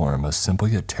storm, a simple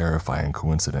yet terrifying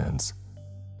coincidence?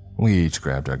 We each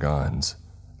grabbed our guns.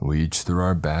 We each threw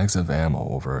our bags of ammo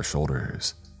over our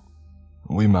shoulders.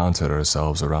 We mounted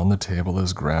ourselves around the table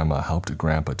as Grandma helped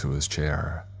Grandpa to his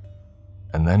chair.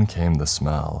 And then came the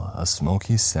smell, a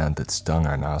smoky scent that stung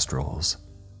our nostrils.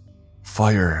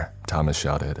 "Fire!" Thomas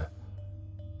shouted.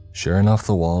 Sure enough,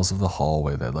 the walls of the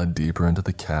hallway that led deeper into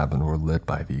the cabin were lit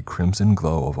by the crimson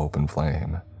glow of open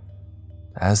flame.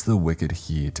 As the wicked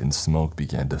heat and smoke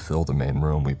began to fill the main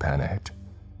room, we panicked.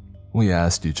 We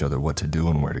asked each other what to do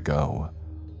and where to go.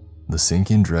 The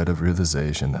sinking dread of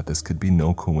realization that this could be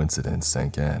no coincidence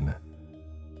sank in.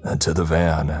 "To the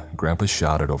van," Grandpa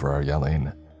shouted over our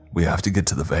yelling. "We have to get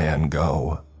to the van,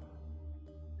 go."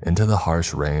 Into the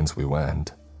harsh rains we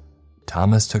went.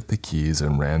 Thomas took the keys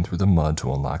and ran through the mud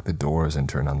to unlock the doors and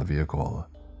turn on the vehicle.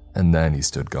 And then he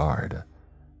stood guard,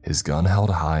 his gun held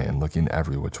high and looking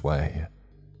every which way.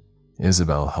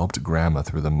 Isabel helped Grandma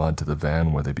through the mud to the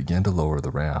van where they began to lower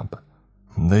the ramp.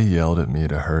 They yelled at me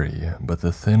to hurry, but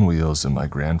the thin wheels of my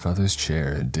grandfather's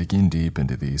chair digging deep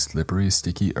into the slippery,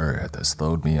 sticky earth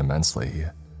slowed me immensely.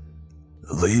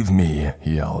 "Leave me,"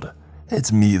 he yelled.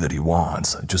 "It's me that he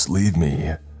wants. Just leave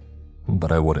me."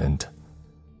 But I wouldn't.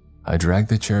 I dragged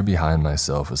the chair behind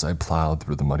myself as I plowed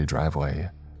through the muddy driveway,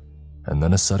 and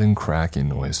then a sudden cracking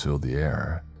noise filled the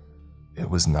air. It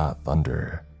was not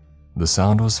thunder. The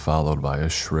sound was followed by a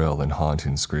shrill and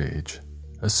haunting screech,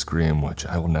 a scream which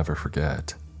I will never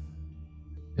forget.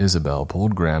 Isabel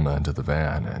pulled Grandma into the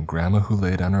van, and Grandma, who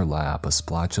laid on her lap, a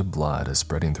splotch of blood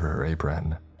spreading through her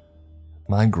apron.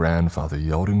 My grandfather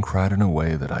yelled and cried in a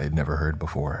way that I had never heard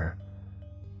before.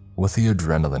 With the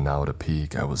adrenaline now at a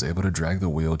peak, I was able to drag the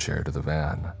wheelchair to the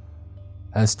van.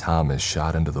 As Thomas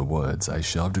shot into the woods, I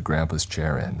shoved Grandpa's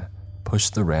chair in,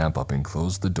 pushed the ramp up and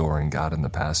closed the door and got in the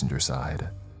passenger side.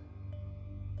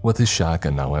 With his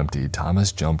shotgun now empty,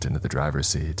 Thomas jumped into the driver's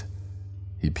seat.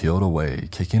 He peeled away,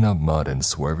 kicking up mud and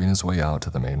swerving his way out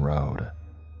to the main road.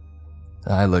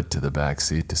 I looked to the back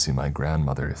seat to see my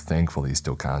grandmother, thankfully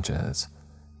still conscious.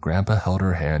 Grandpa held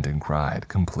her hand and cried,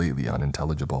 completely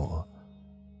unintelligible.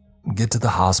 "Get to the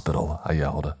hospital," I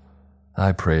yelled.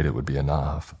 I prayed it would be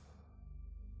enough.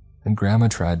 And Grandma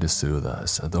tried to soothe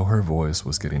us, though her voice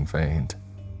was getting faint.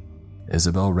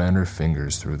 Isabel ran her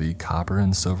fingers through the copper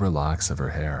and silver locks of her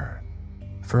hair.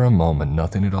 For a moment,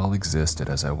 nothing at all existed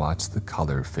as I watched the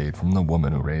color fade from the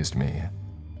woman who raised me.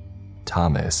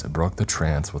 Thomas broke the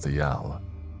trance with a yell.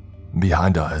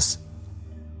 "Behind us!"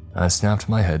 I snapped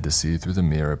my head to see through the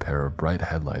mirror a pair of bright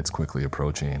headlights quickly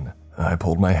approaching. I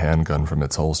pulled my handgun from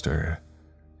its holster.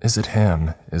 "Is it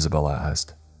him?" Isabel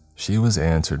asked. She was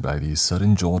answered by the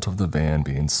sudden jolt of the van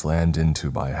being slammed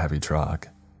into by a heavy truck.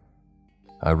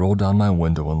 I rolled down my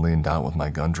window and leaned out with my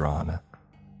gun drawn.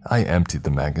 I emptied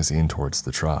the magazine towards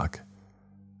the truck.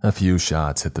 A few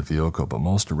shots hit the vehicle, but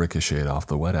most ricocheted off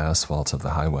the wet asphalt of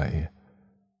the highway.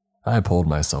 I pulled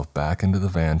myself back into the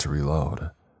van to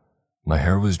reload. My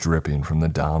hair was dripping from the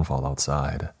downfall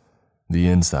outside. The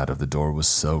inside of the door was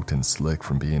soaked and slick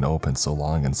from being open so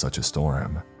long in such a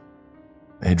storm.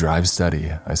 "Hey, drive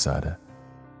steady," I said.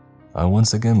 I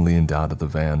once again leaned out of the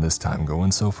van, this time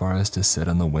going so far as to sit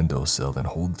on the windowsill and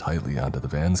hold tightly onto the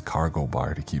van's cargo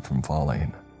bar to keep from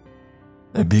falling.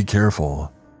 "Be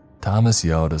careful," Thomas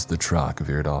yelled as the truck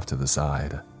veered off to the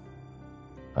side.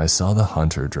 I saw the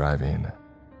hunter driving.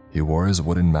 He wore his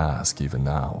wooden mask even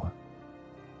now.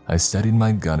 I steadied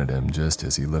my gun at him just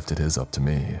as he lifted his up to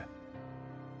me.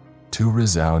 2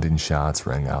 resounding shots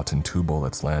rang out and 2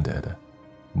 bullets landed.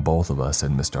 Both of us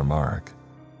had missed our mark.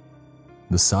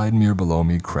 The side mirror below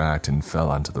me cracked and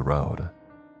fell onto the road.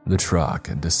 The truck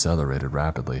decelerated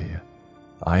rapidly.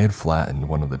 I had flattened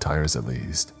one of the tires at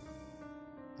least.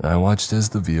 I watched as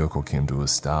the vehicle came to a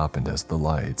stop and as the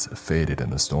lights faded in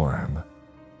the storm.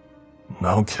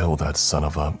 "I'll kill that son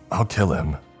of a... I'll kill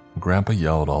him," Grandpa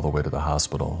yelled all the way to the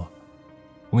hospital.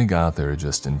 We got there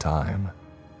just in time.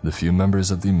 The few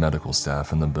members of the medical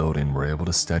staff in the building were able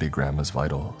to steady Grandma's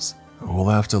vitals. "We'll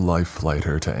have to life flight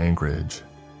her to Anchorage,"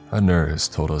 a nurse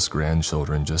told us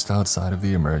grandchildren just outside of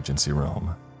the emergency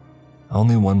room.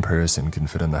 Only one person can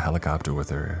fit in the helicopter with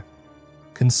her,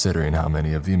 considering how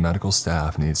many of the medical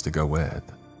staff needs to go with.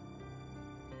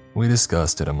 We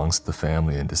discussed it amongst the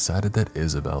family and decided that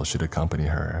Isabel should accompany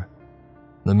her.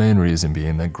 The main reason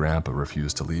being that Grandpa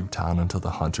refused to leave town until the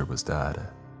hunter was dead.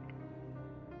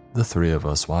 The three of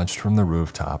us watched from the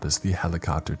rooftop as the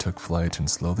helicopter took flight and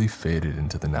slowly faded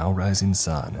into the now rising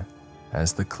sun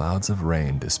as the clouds of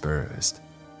rain dispersed.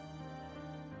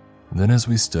 Then as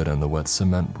we stood on the wet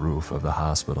cement roof of the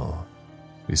hospital,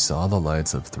 we saw the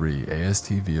lights of 3 AST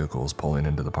vehicles pulling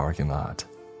into the parking lot.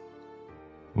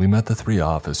 We met the 3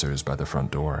 officers by the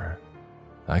front door.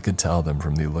 I could tell them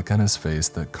from the look on his face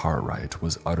that Cartwright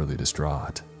was utterly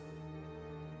distraught.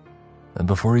 And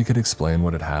before he could explain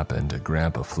what had happened,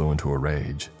 Grandpa flew into a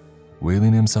rage.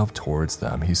 Wheeling himself towards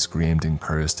them, he screamed and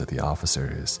cursed at the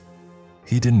officers.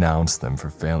 He denounced them for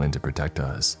failing to protect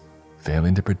us,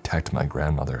 failing to protect my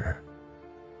grandmother.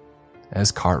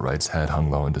 As Cartwright's head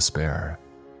hung low in despair,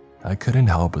 I couldn't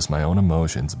help as my own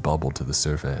emotions bubbled to the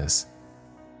surface.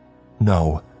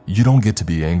 "No, you don't get to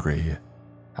be angry,"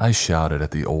 I shouted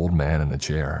at the old man in the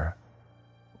chair.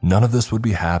 "None of this would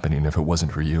be happening if it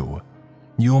wasn't for you.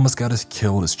 You almost got us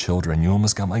killed as children, you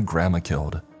almost got my grandma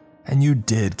killed, and you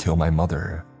did kill my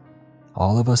mother.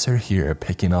 All of us are here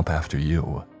picking up after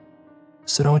you.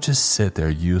 So don't just sit there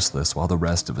useless while the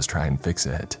rest of us try and fix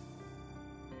it."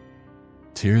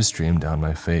 Tears streamed down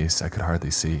my face. I could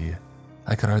hardly see.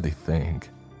 I could hardly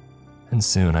think. And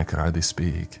soon I could hardly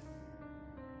speak.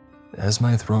 As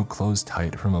my throat closed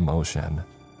tight from emotion,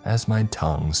 as my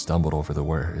tongue stumbled over the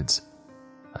words,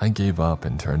 I gave up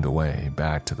and turned away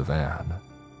back to the van.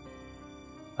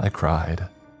 I cried.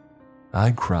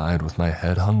 I cried with my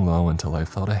head hung low until I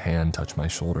felt a hand touch my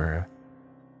shoulder.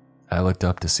 I looked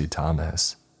up to see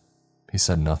Thomas. He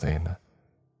said nothing,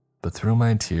 but through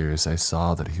my tears I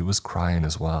saw that he was crying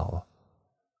as well.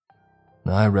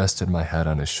 I rested my head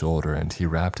on his shoulder and he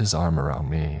wrapped his arm around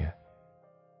me.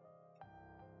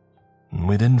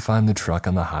 We didn't find the truck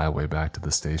on the highway back to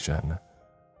the station.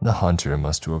 The hunter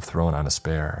must have thrown on a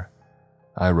spare.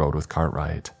 I rode with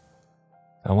Cartwright.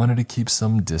 I wanted to keep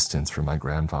some distance from my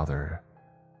grandfather.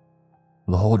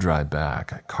 The whole drive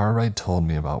back, Cartwright told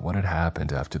me about what had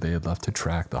happened after they had left to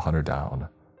track the hunter down.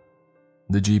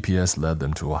 The GPS led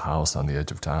them to a house on the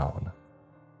edge of town.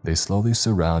 They slowly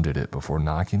surrounded it before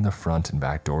knocking the front and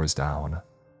back doors down.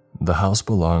 The house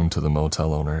belonged to the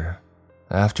motel owner.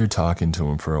 After talking to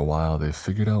him for a while, they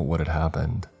figured out what had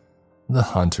happened. The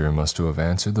hunter must have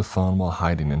answered the phone while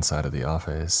hiding inside of the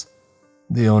office.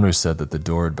 The owner said that the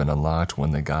door had been unlocked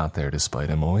when they got there despite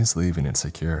him always leaving it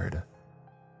secured.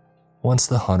 Once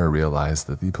the hunter realized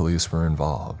that the police were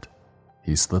involved,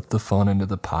 he slipped the phone into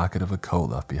the pocket of a coat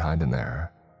left behind him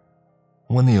there.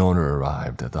 When the owner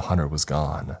arrived, the hunter was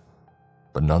gone,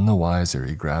 but none the wiser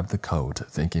he grabbed the coat,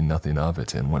 thinking nothing of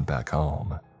it, and went back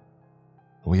home.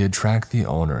 We had tracked the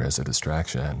owner as a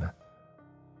distraction.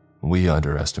 "We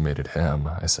underestimated him,"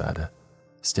 I said,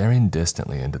 staring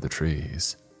distantly into the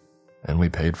trees, "and we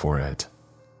paid for it."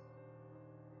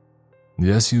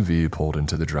 The SUV pulled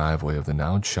into the driveway of the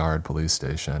now charred police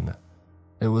station.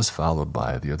 It was followed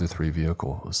by the other 3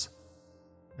 vehicles.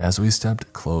 As we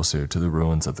stepped closer to the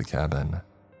ruins of the cabin,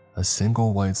 a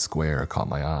single white square caught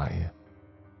my eye.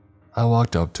 I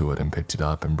walked up to it and picked it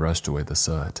up and brushed away the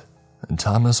soot.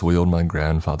 Thomas wheeled my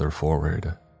grandfather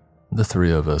forward. The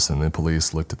 3 of us and the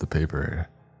police looked at the paper,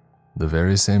 the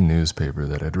very same newspaper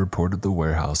that had reported the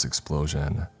warehouse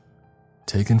explosion,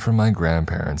 taken from my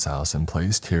grandparents' house and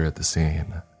placed here at the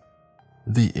scene.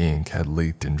 The ink had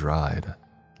leaked and dried,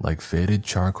 like faded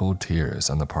charcoal tears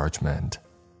on the parchment.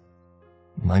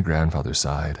 My grandfather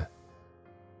sighed.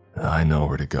 "I know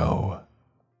where to go."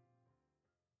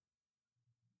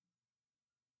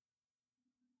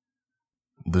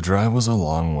 The drive was a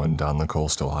long one down the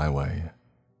coastal highway.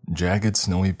 Jagged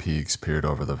snowy peaks peered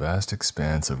over the vast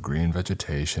expanse of green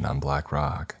vegetation on black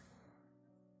rock.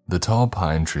 The tall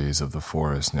pine trees of the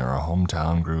forest near our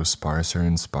hometown grew sparser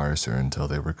and sparser until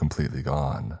they were completely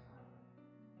gone.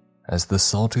 As the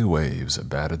salty waves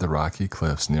battered the rocky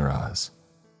cliffs near us,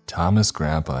 Thomas,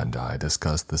 Grandpa, and I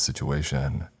discussed the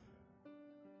situation.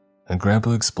 And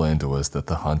Grandpa explained to us that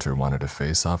the hunter wanted to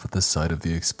face off at the site of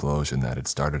the explosion that had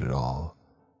started it all.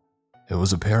 It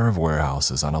was a pair of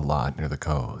warehouses on a lot near the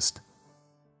coast.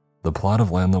 The plot of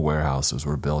land the warehouses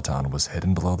were built on was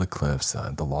hidden below the cliffs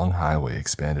that the long highway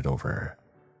expanded over.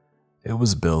 It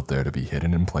was built there to be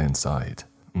hidden in plain sight.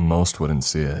 Most wouldn't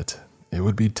see it. It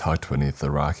would be tucked beneath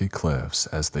the rocky cliffs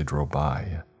as they drove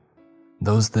by.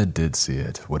 Those that did see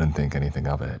it wouldn't think anything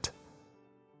of it.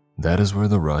 That is where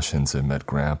the Russians had met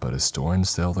Grandpa to store and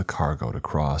sell the cargo to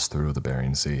cross through the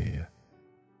Bering Sea.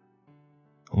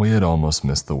 We had almost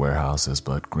missed the warehouses,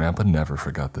 but Grandpa never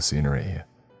forgot the scenery.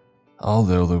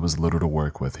 Although there was little to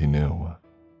work with, he knew.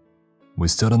 We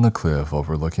stood on the cliff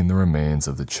overlooking the remains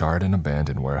of the charred and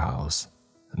abandoned warehouse.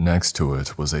 Next to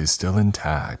it was a still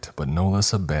intact but no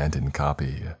less abandoned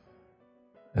copy.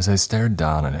 As I stared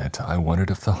down on it, I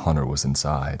wondered if the hunter was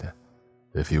inside,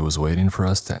 if he was waiting for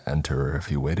us to enter or if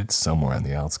he waited somewhere on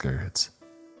the outskirts.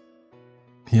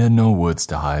 He had no woods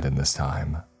to hide in this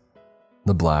time.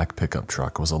 The black pickup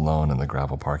truck was alone in the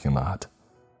gravel parking lot.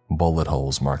 Bullet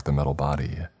holes marked the metal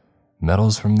body,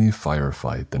 metals from the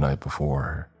firefight the night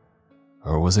before.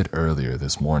 Or was it earlier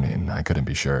this morning? I couldn't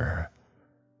be sure.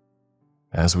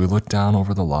 As we looked down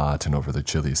over the lot and over the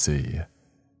chilly sea,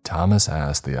 Thomas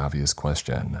asked the obvious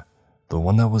question, the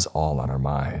one that was all on our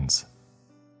minds.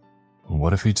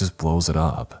 What if he just blows it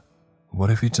up?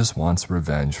 What if he just wants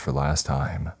revenge for last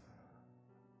time?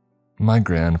 My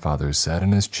grandfather sat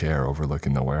in his chair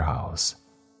overlooking the warehouse.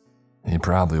 He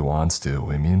probably wants to.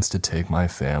 He means to take my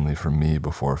family from me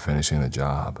before finishing the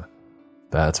job.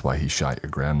 That's why he shot your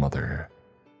grandmother.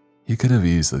 He could have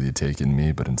easily taken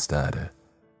me, but instead,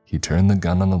 he turned the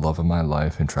gun on the love of my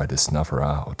life and tried to snuff her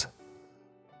out.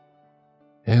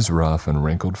 His rough and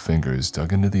wrinkled fingers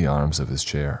dug into the arms of his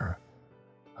chair,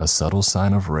 a subtle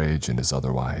sign of rage in his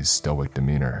otherwise stoic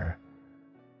demeanor.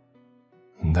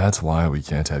 That's why we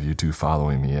can't have you two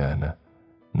following me in.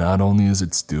 Not only is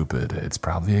it stupid, it's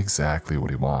probably exactly what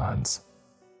he wants.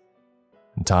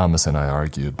 Thomas and I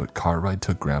argued, but Cartwright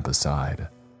took Grandpa's side.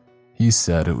 He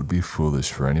said it would be foolish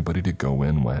for anybody to go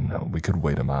in when we could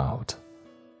wait him out.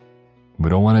 We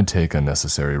don't want to take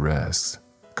unnecessary risks,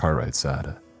 Cartwright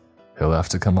said. He'll have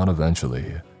to come out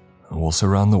eventually. We'll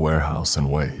surround the warehouse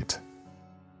and wait.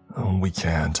 We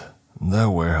can't. That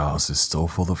warehouse is still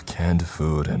full of canned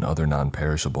food and other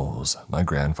non-perishables, my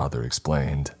grandfather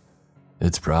explained.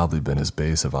 It's probably been his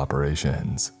base of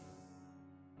operations.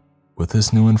 With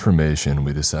this new information,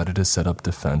 we decided to set up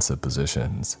defensive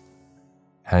positions.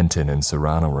 Henton and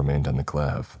Serrano remained on the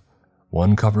cliff,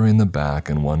 one covering the back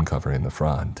and one covering the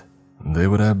front. They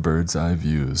would have bird's eye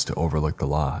views to overlook the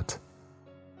lot.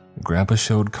 Grandpa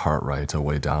showed Cartwright a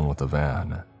way down with the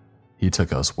van. He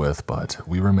took us with, but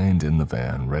we remained in the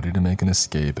van, ready to make an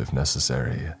escape if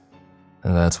necessary.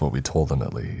 And that's what we told him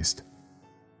at least.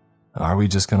 Are we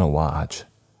just gonna watch?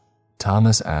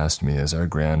 Thomas asked me as our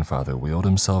grandfather wheeled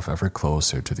himself ever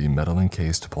closer to the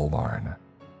metal-encased pole barn.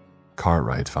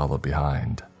 Cartwright followed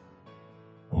behind.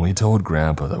 We told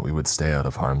Grandpa that we would stay out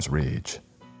of harm's reach.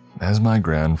 As my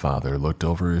grandfather looked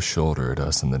over his shoulder at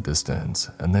us in the distance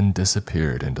and then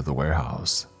disappeared into the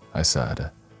warehouse, I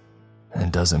said,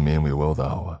 "It doesn't mean we will,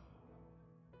 though."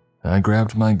 I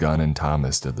grabbed my gun and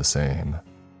Thomas did the same.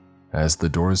 As the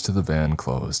doors to the van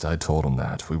closed, I told him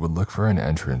that we would look for an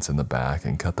entrance in the back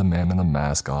and cut the man in the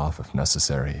mask off if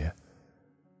necessary.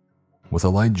 With a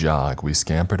light jog, we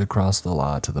scampered across the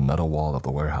lot to the metal wall of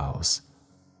the warehouse.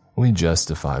 We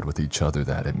justified with each other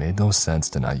that it made no sense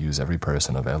to not use every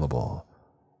person available.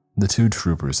 The two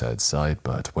troopers had sight,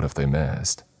 but what if they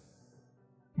missed?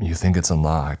 "You think it's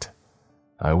unlocked?"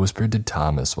 I whispered to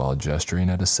Thomas while gesturing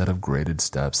at a set of graded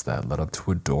steps that led up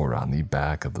to a door on the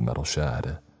back of the metal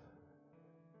shed.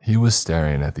 He was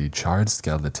staring at the charred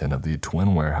skeleton of the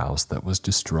twin warehouse that was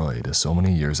destroyed so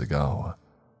many years ago.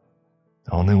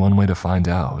 "Only one way to find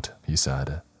out," he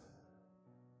said.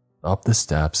 Up the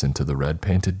steps into the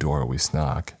red-painted door we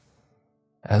snuck.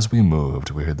 As we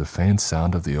moved, we heard the faint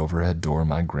sound of the overhead door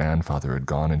my grandfather had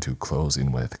gone into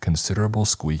closing with considerable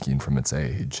squeaking from its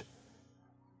age.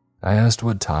 I asked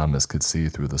what Thomas could see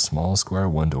through the small square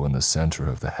window in the center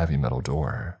of the heavy metal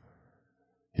door.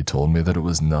 He told me that it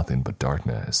was nothing but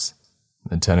darkness.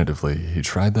 Tentatively, he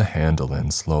tried the handle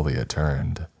and slowly it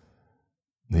turned.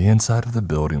 The inside of the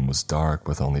building was dark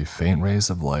with only faint rays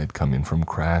of light coming from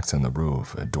cracks in the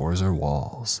roof, doors or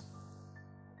walls.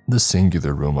 The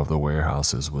singular room of the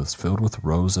warehouses was filled with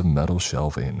rows of metal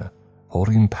shelving,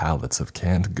 holding pallets of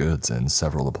canned goods and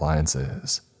several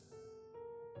appliances.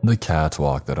 The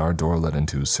catwalk that our door led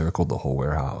into circled the whole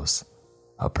warehouse,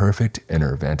 a perfect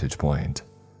inner vantage point.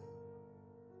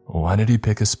 "Why did he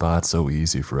pick a spot so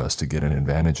easy for us to get an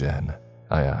advantage in?"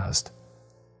 I asked.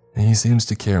 "He seems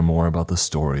to care more about the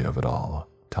story of it all,"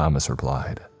 Thomas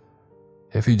replied.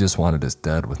 "If he just wanted us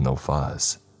dead with no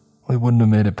fuss, we wouldn't have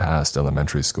made it past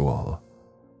elementary school."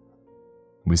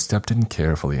 We stepped in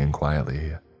carefully and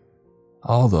quietly.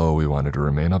 Although we wanted to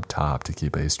remain up top to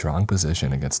keep a strong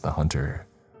position against the hunter,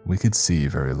 we could see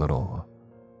very little.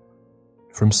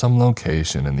 From some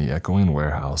location in the echoing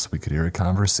warehouse, we could hear a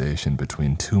conversation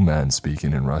between two men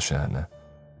speaking in Russian.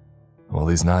 Well,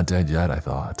 he's not dead yet, I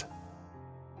thought.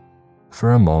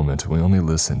 For a moment, we only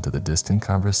listened to the distant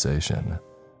conversation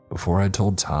before I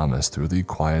told Thomas through the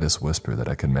quietest whisper that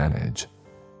I could manage.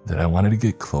 that I wanted to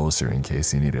get closer in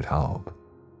case he needed help.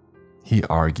 He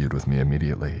argued with me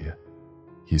immediately.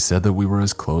 He said that we were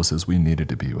as close as we needed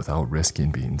to be without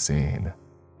risking being seen.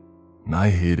 I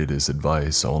heeded his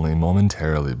advice only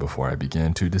momentarily before I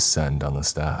began to descend on the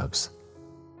steps.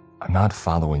 "I'm not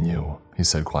following you," he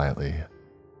said quietly.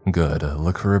 "Good,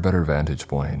 look for a better vantage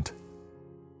point."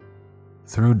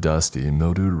 Through dusty,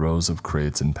 mildewed rows of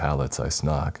crates and pallets I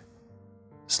snuck,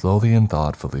 slowly and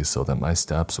thoughtfully so that my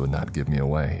steps would not give me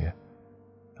away.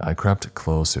 I crept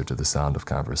closer to the sound of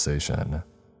conversation.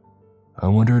 I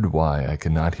wondered why I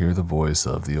could not hear the voice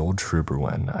of the old trooper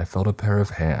when I felt a pair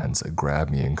of hands grab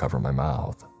me and cover my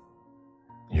mouth.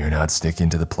 "You're not sticking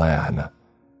to the plan,"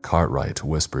 Cartwright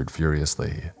whispered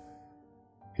furiously.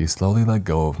 He slowly let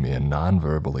go of me and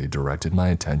non-verbally directed my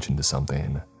attention to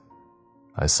something.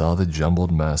 I saw the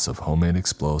jumbled mess of homemade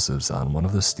explosives on one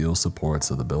of the steel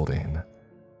supports of the building.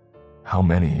 "How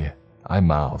many?" I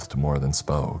mouthed more than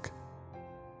spoke.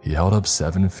 He held up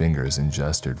 7 fingers and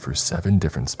gestured for 7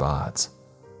 different spots.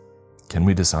 "Can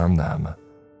we disarm them?"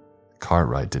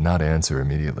 Cartwright did not answer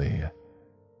immediately.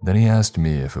 Then he asked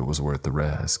me if it was worth the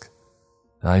risk.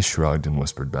 I shrugged and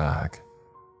whispered back,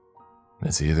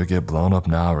 "It's either get blown up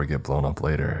now or get blown up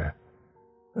later.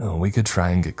 We could try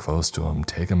and get close to him,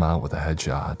 take him out with a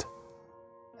headshot.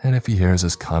 And if he hears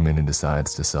us coming and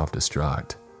decides to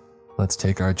self-destruct, let's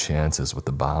take our chances with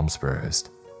the bombs first.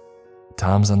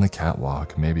 Tom's on the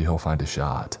catwalk, maybe he'll find a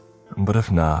shot. But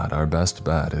if not, our best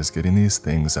bet is getting these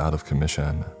things out of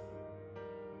commission."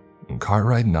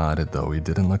 Cartwright nodded, though he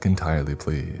didn't look entirely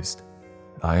pleased.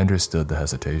 I understood the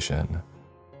hesitation.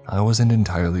 I wasn't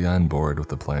entirely on board with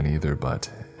the plan either, but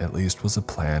at least was a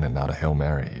plan and not a Hail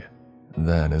Mary.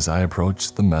 Then, as I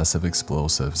approached the mess of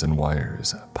explosives and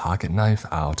wires, pocket knife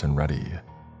out and ready,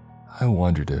 I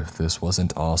wondered if this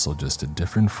wasn't also just a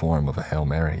different form of a Hail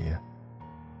Mary.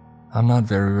 I'm not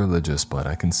very religious, but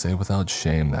I can say without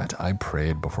shame that I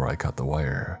prayed before I cut the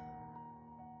wire.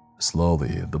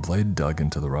 Slowly, the blade dug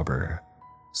into the rubber.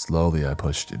 Slowly, I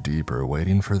pushed deeper,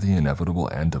 waiting for the inevitable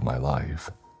end of my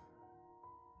life.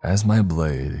 As my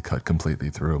blade cut completely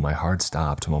through, my heart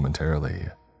stopped momentarily.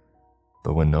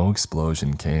 But when no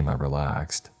explosion came, I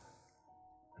relaxed.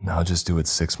 "Now just do it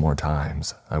 6 more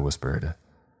times," I whispered.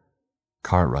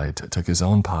 Cartwright took his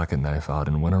own pocket knife out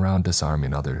and went around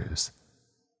disarming others.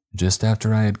 Just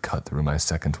after I had cut through my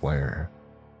second wire,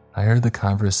 I heard the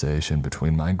conversation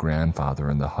between my grandfather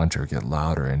and the hunter get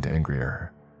louder and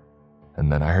angrier.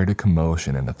 And then I heard a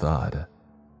commotion and a thud.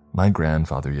 My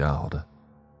grandfather yelled,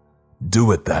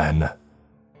 "Do it then!"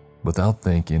 Without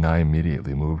thinking, I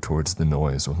immediately moved towards the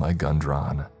noise with my gun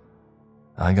drawn.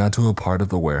 I got to a part of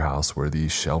the warehouse where the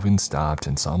shelving stopped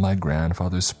and saw my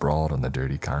grandfather sprawled on the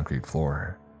dirty concrete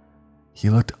floor. He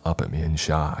looked up at me in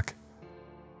shock.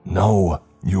 "No,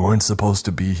 you weren't supposed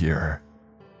to be here."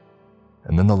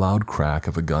 And then the loud crack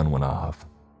of a gun went off.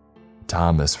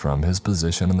 Thomas, from his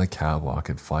position on the catwalk,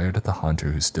 had fired at the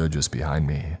hunter who stood just behind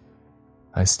me.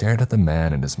 I stared at the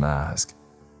man in his mask.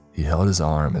 He held his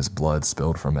arm as blood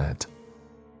spilled from it.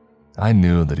 I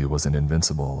knew that he wasn't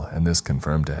invincible, and this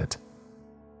confirmed it.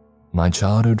 My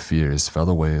childhood fears fell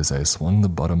away as I swung the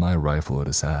butt of my rifle at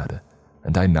his head,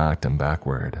 and I knocked him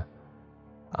backward.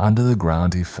 Onto the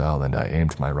ground he fell, and I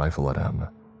aimed my rifle at him.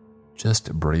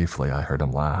 Just briefly, I heard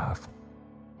him laugh.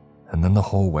 And then the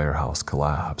whole warehouse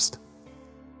collapsed.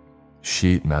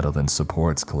 Sheet metal and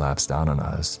supports collapsed down on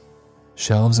us.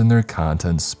 Shelves and their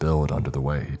contents spilled under the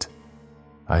weight.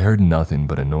 I heard nothing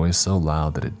but a noise so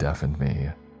loud that it deafened me.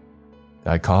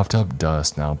 I coughed up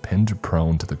dust, now pinned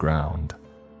prone to the ground.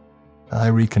 I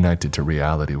reconnected to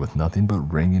reality with nothing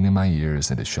but ringing in my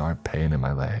ears and a sharp pain in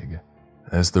my leg.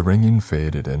 As the ringing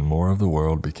faded and more of the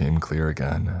world became clear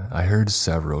again, I heard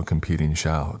several competing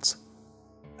shouts.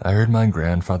 I heard my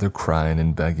grandfather crying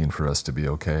and begging for us to be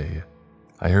okay.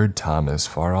 I heard Thomas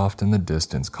far off in the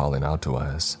distance calling out to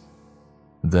us.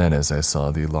 Then, as I saw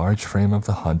the large frame of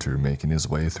the hunter making his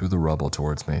way through the rubble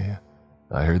towards me,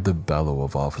 I heard the bellow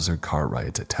of Officer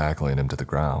Cartwright tackling him to the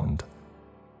ground.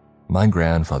 My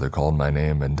grandfather called my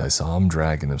name and I saw him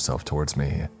dragging himself towards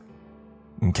me.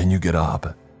 "Can you get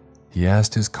up?" he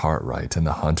asked as Cartwright and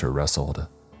the hunter wrestled.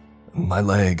 My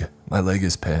leg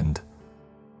is pinned."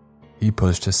 He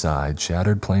pushed aside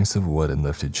shattered planks of wood and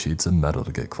lifted sheets of metal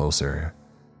to get closer.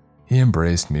 He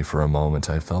embraced me for a moment.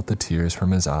 I felt the tears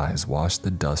from his eyes wash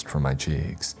the dust from my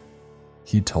cheeks.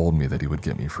 He told me that he would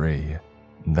get me free.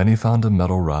 Then he found a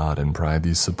metal rod and pried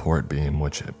the support beam,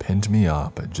 which pinned me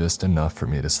up just enough for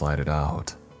me to slide it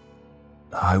out.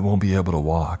 "I won't be able to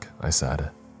walk," I said.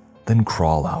 "Then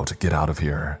crawl out, get out of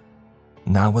here.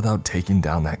 Not without taking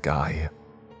down that guy.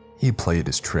 He played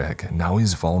his trick, now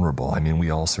he's vulnerable. We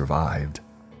all survived.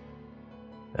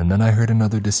 And then I heard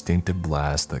another distinctive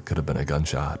blast that could have been a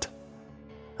gunshot.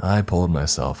 I pulled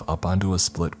myself up onto a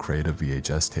split crate of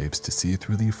VHS tapes to see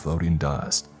through the floating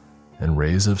dust and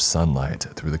rays of sunlight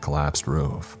through the collapsed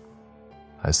roof.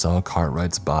 I saw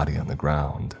Cartwright's body on the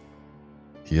ground.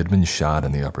 He had been shot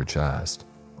in the upper chest,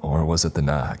 or was it the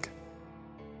neck?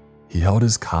 He held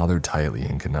his collar tightly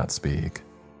and could not speak.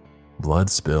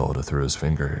 Blood spilled through his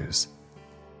fingers.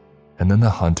 And then the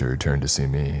hunter turned to see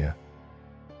me.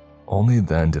 Only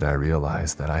then did I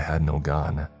realize that I had no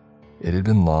gun. It had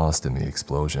been lost in the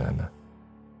explosion.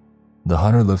 The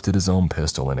hunter lifted his own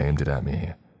pistol and aimed it at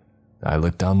me. I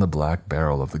looked down the black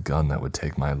barrel of the gun that would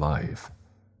take my life,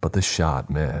 but the shot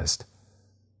missed.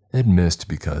 It missed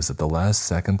because at the last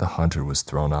second the hunter was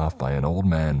thrown off by an old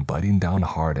man biting down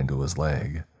hard into his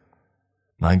leg.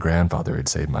 My grandfather had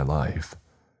saved my life.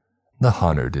 The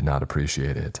hunter did not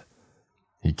appreciate it.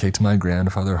 He kicked my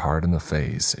grandfather hard in the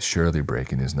face, surely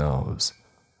breaking his nose,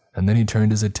 and then he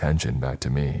turned his attention back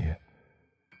to me.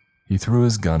 He threw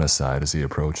his gun aside as he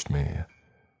approached me.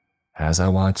 As I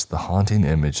watched the haunting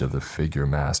image of the figure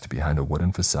masked behind a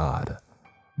wooden facade,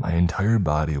 my entire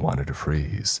body wanted to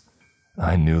freeze.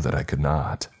 I knew that I could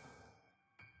not.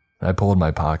 I pulled my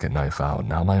pocket knife out,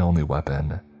 now my only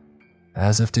weapon.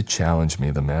 As if to challenge me,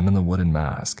 the man in the wooden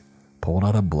mask pulled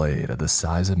out a blade the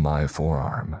size of my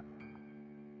forearm.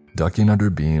 Ducking under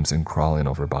beams and crawling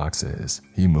over boxes,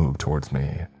 he moved towards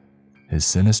me. His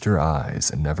sinister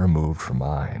eyes never moved from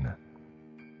mine.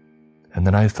 And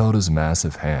then I felt his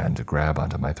massive hand grab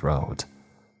onto my throat.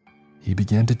 He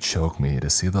began to choke me to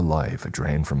see the life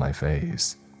drain from my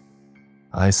face.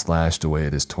 I slashed away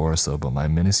at his torso, but my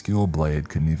minuscule blade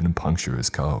couldn't even puncture his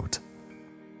coat.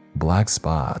 Black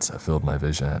spots filled my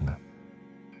vision.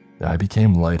 I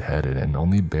became lightheaded and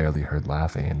only barely heard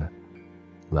laughing.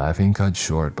 Laughing cut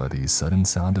short by the sudden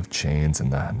sound of chains,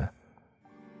 and then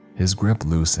his grip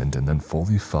loosened and then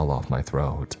fully fell off my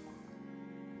throat.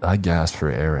 I gasped for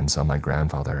air and saw my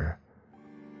grandfather.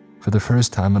 For the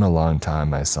first time in a long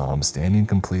time, I saw him standing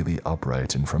completely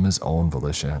upright and from his own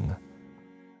volition.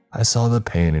 I saw the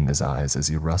pain in his eyes as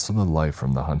he wrestled the life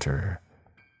from the hunter.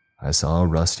 I saw a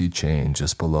rusty chain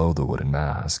just below the wooden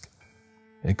mask.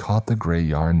 It caught the gray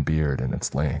yarn beard in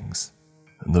its links.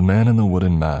 The man in the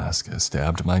wooden mask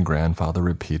stabbed my grandfather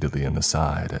repeatedly in the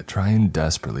side, trying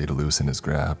desperately to loosen his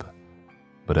grip.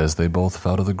 But as they both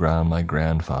fell to the ground, my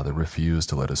grandfather refused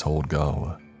to let his hold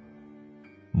go.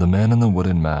 The man in the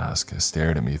wooden mask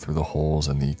stared at me through the holes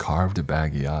in the carved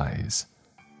baggy eyes.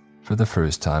 For the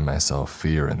first time, I saw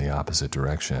fear in the opposite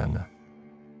direction.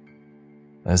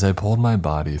 As I pulled my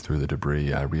body through the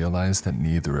debris, I realized that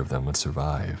neither of them would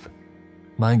survive.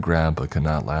 My grandpa could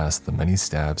not last the many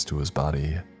stabs to his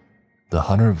body. The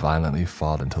hunter violently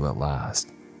fought until at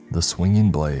last, the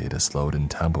swinging blade slowed in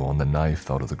tempo and the knife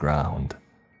fell to the ground.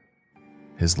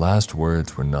 His last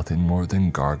words were nothing more than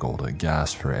gargled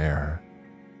gasps for air,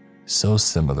 so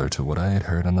similar to what I had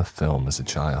heard on the film as a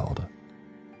child.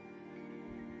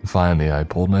 Finally, I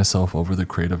pulled myself over the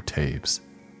crate of tapes,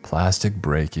 plastic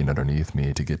breaking underneath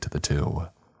me to get to the two.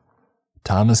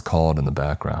 Thomas called in the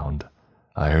background.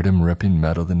 I heard him ripping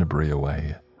metal and debris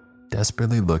away,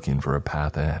 desperately looking for a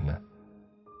path in.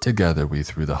 Together, we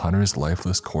threw the hunter's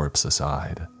lifeless corpse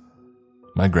aside.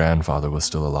 My grandfather was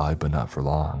still alive, but not for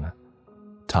long.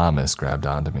 Thomas grabbed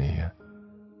onto me.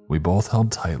 We both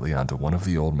held tightly onto one of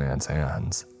the old man's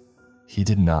hands. He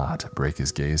did not break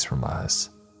his gaze from us.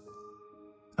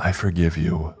 "I forgive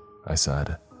you," I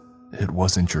said. "It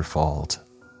wasn't your fault."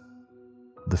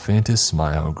 The faintest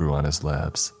smile grew on his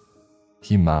lips.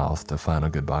 He mouthed a final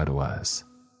goodbye to us,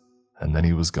 and then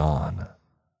he was gone.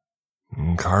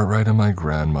 Cartwright and my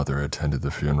grandmother attended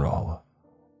the funeral.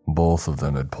 Both of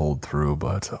them had pulled through,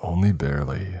 but only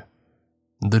barely.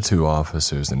 The two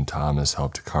officers and Thomas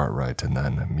helped Cartwright and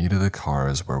then me to the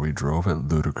cars where we drove at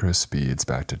ludicrous speeds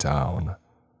back to town.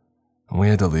 We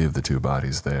had to leave the two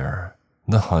bodies there,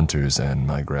 the hunters and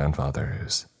my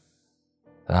grandfather's.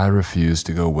 I refused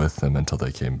to go with them until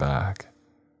they came back.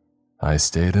 I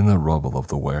stayed in the rubble of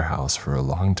the warehouse for a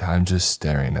long time just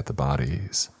staring at the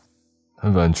bodies.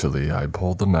 Eventually, I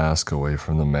pulled the mask away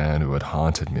from the man who had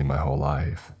haunted me my whole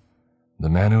life, the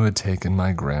man who had taken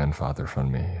my grandfather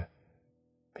from me.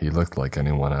 He looked like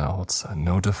anyone else,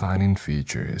 no defining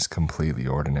features, completely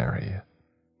ordinary.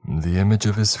 The image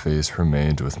of his face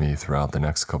remained with me throughout the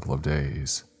next couple of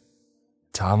days.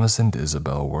 Thomas and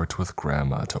Isabel worked with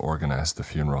Grandma to organize the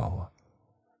funeral.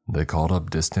 They called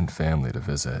up distant family to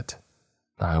visit.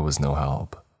 I was no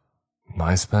help.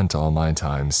 I spent all my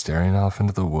time staring off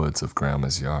into the woods of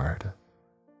Grandma's yard.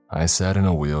 I sat in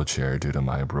a wheelchair due to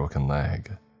my broken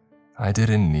leg. I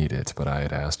didn't need it, but I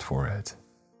had asked for it.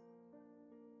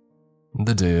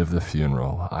 The day of the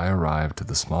funeral, I arrived at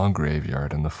the small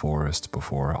graveyard in the forest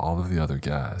before all of the other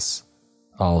guests,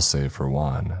 all save for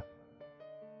one.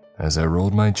 As I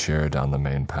rolled my chair down the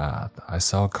main path, I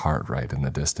saw Cartwright in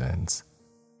the distance.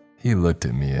 He looked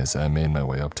at me as I made my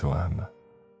way up to him.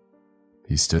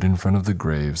 He stood in front of the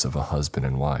graves of a husband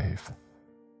and wife.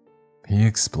 He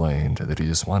explained that he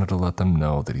just wanted to let them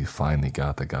know that he finally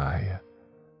got the guy.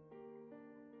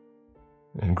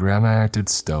 And Grandma acted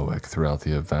stoic throughout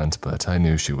the event, but I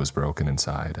knew she was broken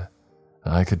inside.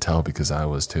 I could tell because I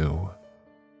was too.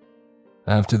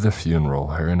 After the funeral,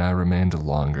 her and I remained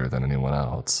longer than anyone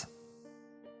else.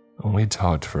 We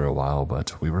talked for a while,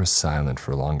 but we were silent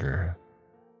for longer.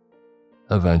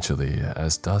 Eventually,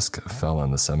 as dusk fell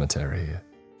on the cemetery,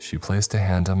 she placed a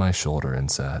hand on my shoulder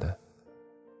and said,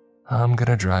 "I'm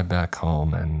gonna drive back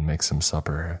home and make some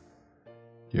supper.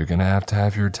 You're gonna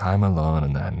have your time alone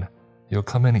and then you'll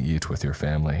come and eat with your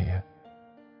family."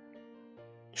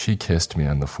 She kissed me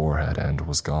on the forehead and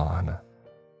was gone.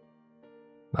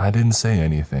 I didn't say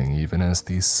anything even as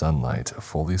the sunlight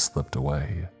fully slipped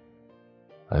away.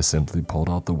 I simply pulled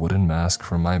out the wooden mask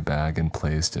from my bag and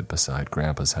placed it beside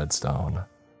Grandpa's headstone.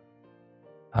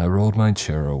 I rolled my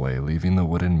chair away, leaving the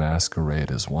wooden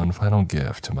masquerade as one final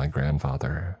gift to my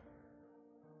grandfather.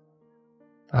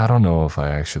 I don't know if I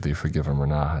actually forgive him or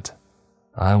not.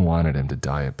 I wanted him to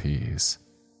die at peace.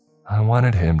 I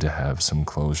wanted him to have some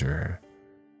closure.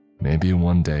 Maybe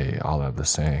one day I'll have the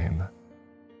same.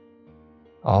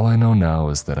 All I know now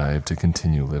is that I have to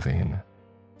continue living,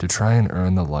 to try and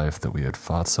earn the life that we had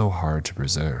fought so hard to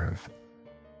preserve.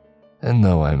 And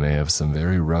though I may have some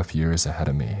very rough years ahead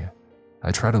of me,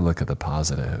 I try to look at the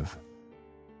positive.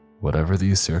 Whatever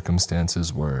these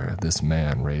circumstances were, this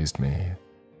man raised me.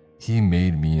 He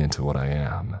made me into what I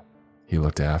am. He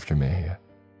looked after me.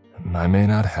 I may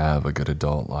not have a good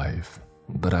adult life,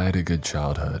 but I had a good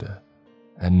childhood,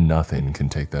 and nothing can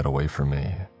take that away from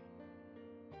me.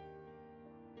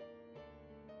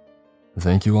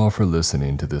 Thank you all for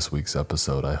listening to this week's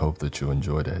episode. I hope that you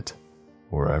enjoyed it.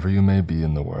 Wherever you may be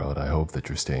in the world, I hope that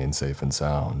you're staying safe and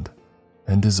sound.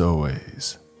 And as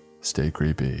always, stay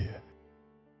creepy.